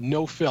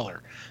 no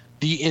filler.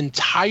 The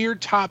entire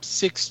top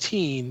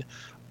 16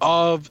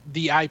 of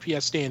the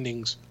IPS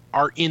standings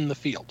are in the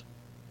field,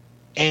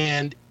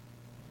 and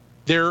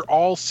they're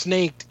all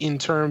snaked in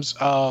terms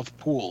of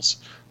pools.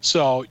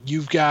 So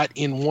you've got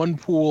in one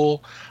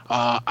pool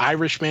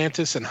Irish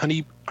Mantis and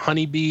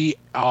Honeybee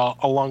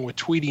along with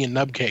Tweety and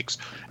Nubcakes,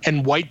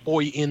 and White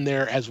Boy in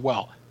there as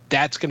well.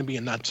 That's going to be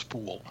a nuts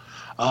pool.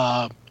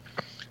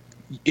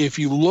 If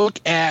you look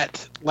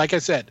at, like I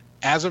said,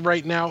 as of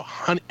right now,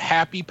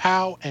 Happy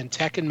Pow and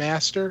Tekken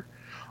Master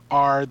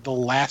are the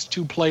last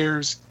 2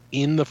 players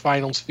in the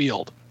finals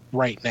field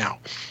right now.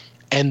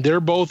 And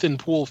they're both in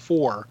pool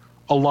 4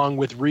 along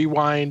with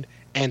Rewind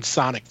and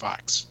Sonic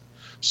Fox.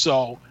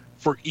 So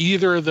for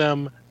either of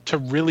them to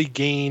really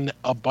gain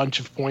a bunch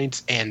of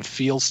points and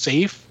feel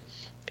safe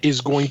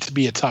is going to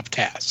be a tough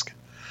task.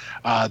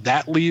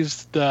 That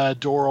leaves the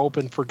door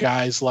open for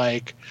guys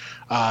like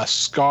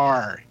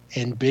Scar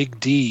and Big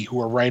D, who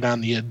are right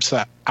on the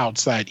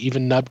outside,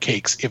 even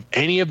Nubcakes. If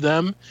any of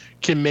them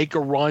can make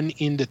a run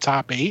into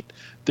top 8,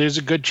 there's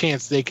a good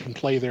chance they can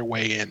play their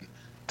way in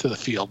to the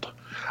field.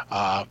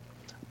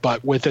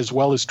 But with as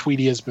well as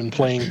Tweety has been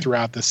playing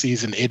throughout the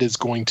season, it is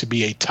going to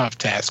be a tough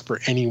task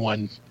for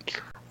anyone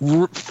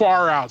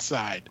far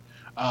outside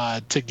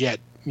to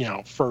get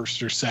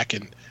first or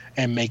second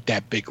and make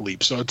that big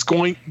leap. So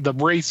the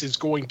race is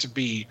going to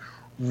be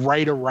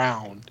right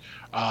around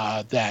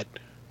that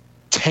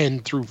 10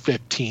 through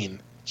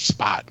 15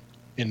 spot,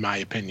 in my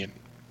opinion.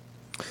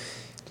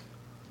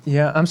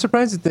 Yeah, I'm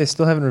surprised that they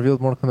still haven't revealed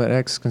Mortal Kombat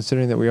X,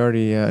 considering that we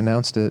already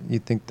announced it.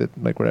 You'd think that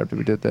like right after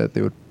we did that,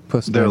 they would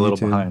post it. They're on a little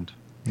YouTube. behind.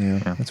 Yeah,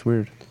 that's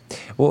weird.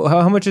 Well,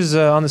 how much is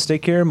on the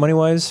stake here,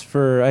 money-wise,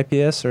 for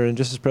IPS or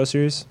Injustice Pro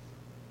Series?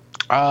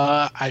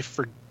 I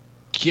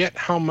forget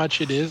how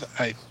much it is.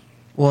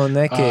 Well, in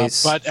that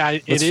case... but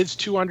it is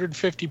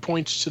 250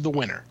 points to the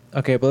winner.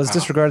 Okay, but let's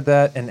disregard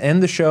that and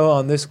end the show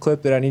on this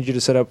clip that I need you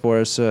to set up for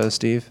us,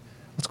 Steve.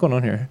 What's going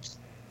on here?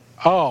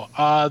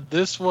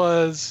 This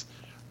was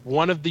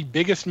one of the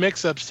biggest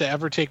mix-ups to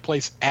ever take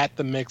place at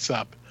the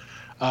mix-up.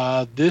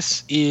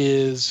 This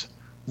is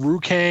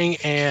Rukang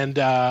and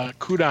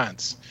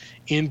Kudans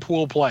in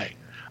pool play.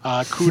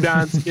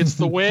 Kudans gets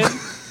the win,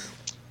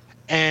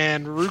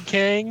 and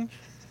Rukang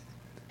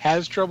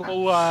has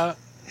trouble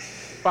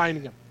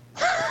finding him.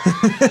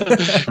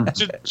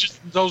 just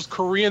those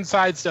Korean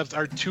side steps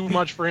are too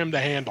much for him to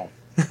handle.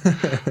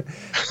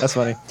 That's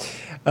funny.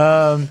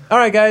 All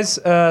right, guys.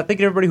 Thank you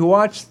to everybody who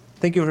watched.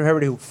 Thank you for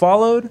everybody who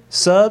followed,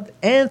 subbed,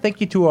 and thank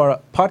you to our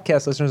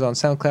podcast listeners on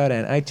SoundCloud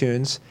and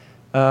iTunes.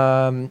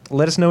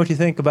 Let us know what you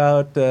think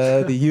about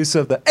the use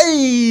of the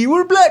 "Hey,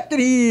 we're blocking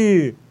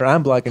here" or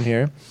 "I'm blocking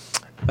here."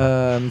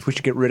 If we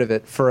should get rid of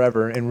it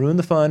forever and ruin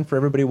the fun for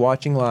everybody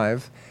watching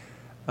live,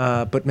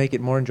 but make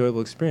it more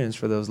enjoyable experience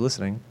for those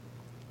listening,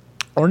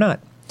 or not.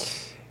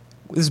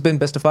 This has been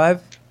Best of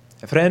Five.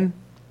 Efren,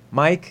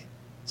 Mike,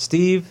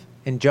 Steve,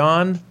 and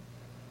John.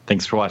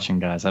 Thanks for watching,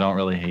 guys. I don't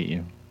really hate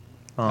you.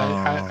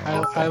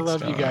 I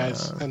love you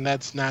guys, and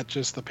that's not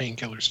just the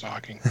painkillers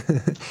talking.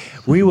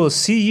 We will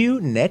see you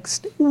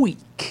next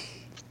week.